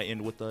become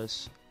enlightened with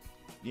us.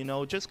 You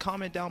know, just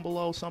comment down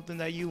below something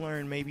that you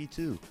learned maybe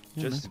too.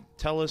 Yeah, just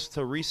tell us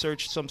to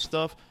research some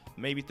stuff,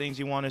 maybe things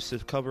you want us to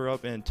cover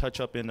up and touch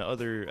up in the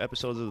other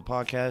episodes of the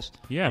podcast.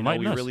 Yeah,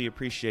 we really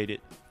appreciate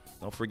it.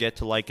 Don't forget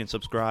to like and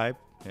subscribe.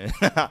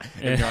 If you're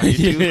on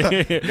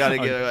YouTube.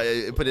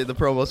 Gotta put in the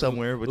promo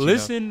somewhere. But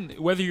listen,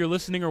 whether you're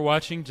listening or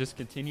watching, just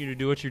continue to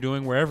do what you're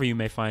doing wherever you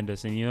may find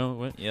us. And you know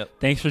what? Yep.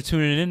 Thanks for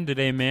tuning in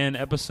today, man.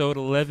 Episode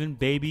 11,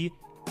 baby.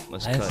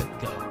 Let's Let's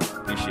cut. go.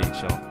 Appreciate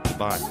y'all.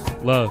 Bye.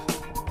 Love.